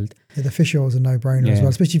cardiac health. Yeah, the fish oil is a no-brainer as well,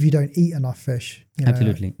 especially if you don't eat enough fish.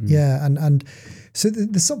 Absolutely. Yeah, and so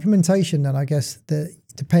the supplementation, then I guess that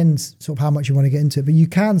depends sort of how much you want to get into it, but you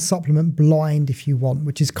can supplement blind if you want,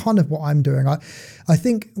 which is kind of what I'm doing. I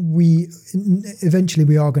think eventually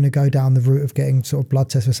we are going to go down the route of getting sort of blood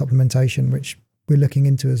tests for supplementation, which we're looking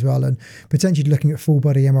into as well, and potentially looking at full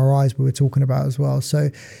body MRIs we were talking about as well. So,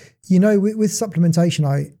 with supplementation,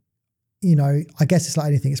 I guess it's like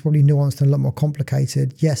anything, it's probably nuanced and a lot more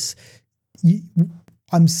complicated. Yes,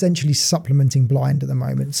 I'm essentially supplementing blind at the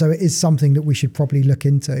moment. So it is something that we should probably look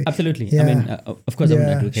into. Absolutely. Yeah. I mean, of course, I would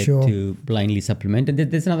advocate to blindly supplement. And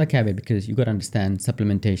there's another caveat because you've got to understand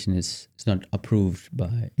supplementation is not approved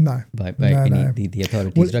by the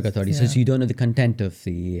authorities, drug authorities. So you don't know the content of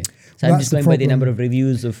the... So I'm just going by the number of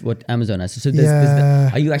reviews of what Amazon has. So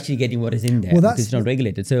are you actually getting what is in there? Because it's not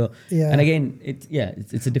regulated. So, and again, it's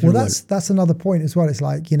a different world. That's another point as well. It's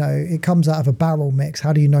like, it comes out of a barrel mix.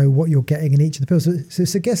 How do you know what you're getting in each of the pills?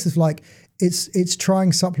 So I guess it's like it's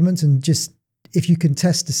trying supplements and just if you can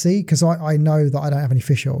test to see, because I know that I don't have any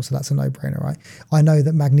fish oil, so that's a no-brainer, right? I know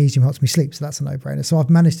that magnesium helps me sleep, so that's a no-brainer. So I've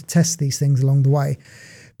managed to test these things along the way.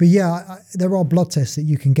 But there are blood tests that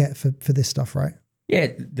you can get for this stuff, right? Yeah,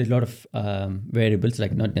 there's a lot of variables,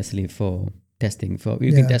 like not necessarily for testing.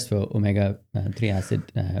 You can test for omega-3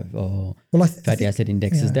 acid or fatty acid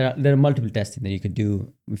indexes. There are multiple testing that you could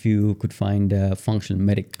do. If you could find a functional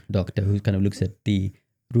medic doctor who kind of looks at the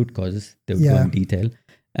root causes, they would go in detail,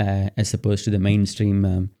 as opposed to the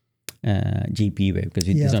mainstream GP way, because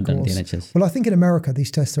it's not done at the NHS. Well, I think in America these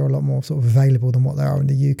tests are a lot more sort of available than what they are in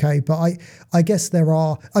the UK. But I guess there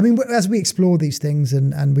are. I mean, as we explore these things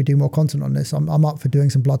and we do more content on this, I'm up for doing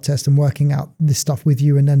some blood tests and working out this stuff with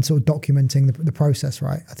you, and then sort of documenting the process.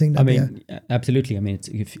 Right? I think. Absolutely. I mean,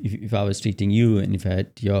 if I was treating you and if I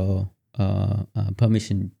had your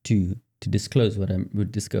permission to disclose what I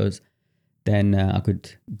would disclose, then I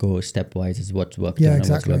could go stepwise as what's worked and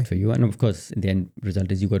what's worked for you. And of course, in the end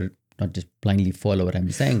result is you got to not just blindly follow what I'm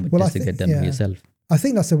saying, but just to get them for yourself. I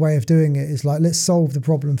think that's a way of doing it, is like, let's solve the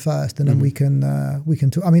problem first, and then we can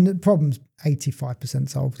talk. I mean, the problem's 85%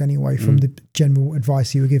 solved anyway from the general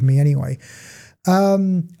advice you were giving me anyway.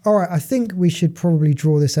 All right, I think we should probably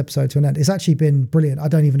draw this episode to an end. It's actually been brilliant. I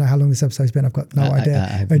don't even know how long this episode's been. I've got no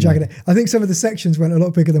idea. I think some of the sections went a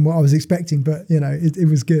lot bigger than what I was expecting, but it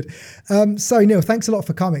was good. So Neel, thanks a lot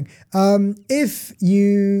for coming. If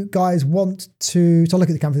you guys want to, so I'll look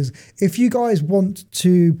at the canvases. If you guys want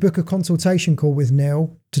to book a consultation call with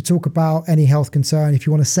Neel to talk about any health concern, if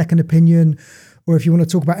you want a second opinion, or if you want to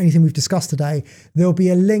talk about anything we've discussed today, there'll be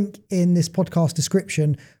a link in this podcast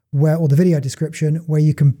description or the video description where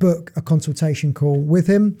you can book a consultation call with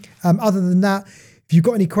him. Other than that, if you've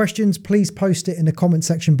got any questions, please post it in the comment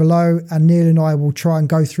section below, and Neel and I will try and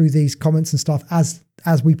go through these comments and stuff as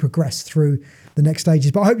we progress through the next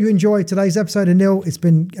stages. But I hope you enjoyed today's episode. And Neel, it's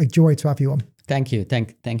been a joy to have you on. Thank you.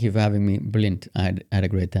 Thank you for having me. Brilliant. I had a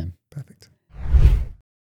great time. Perfect.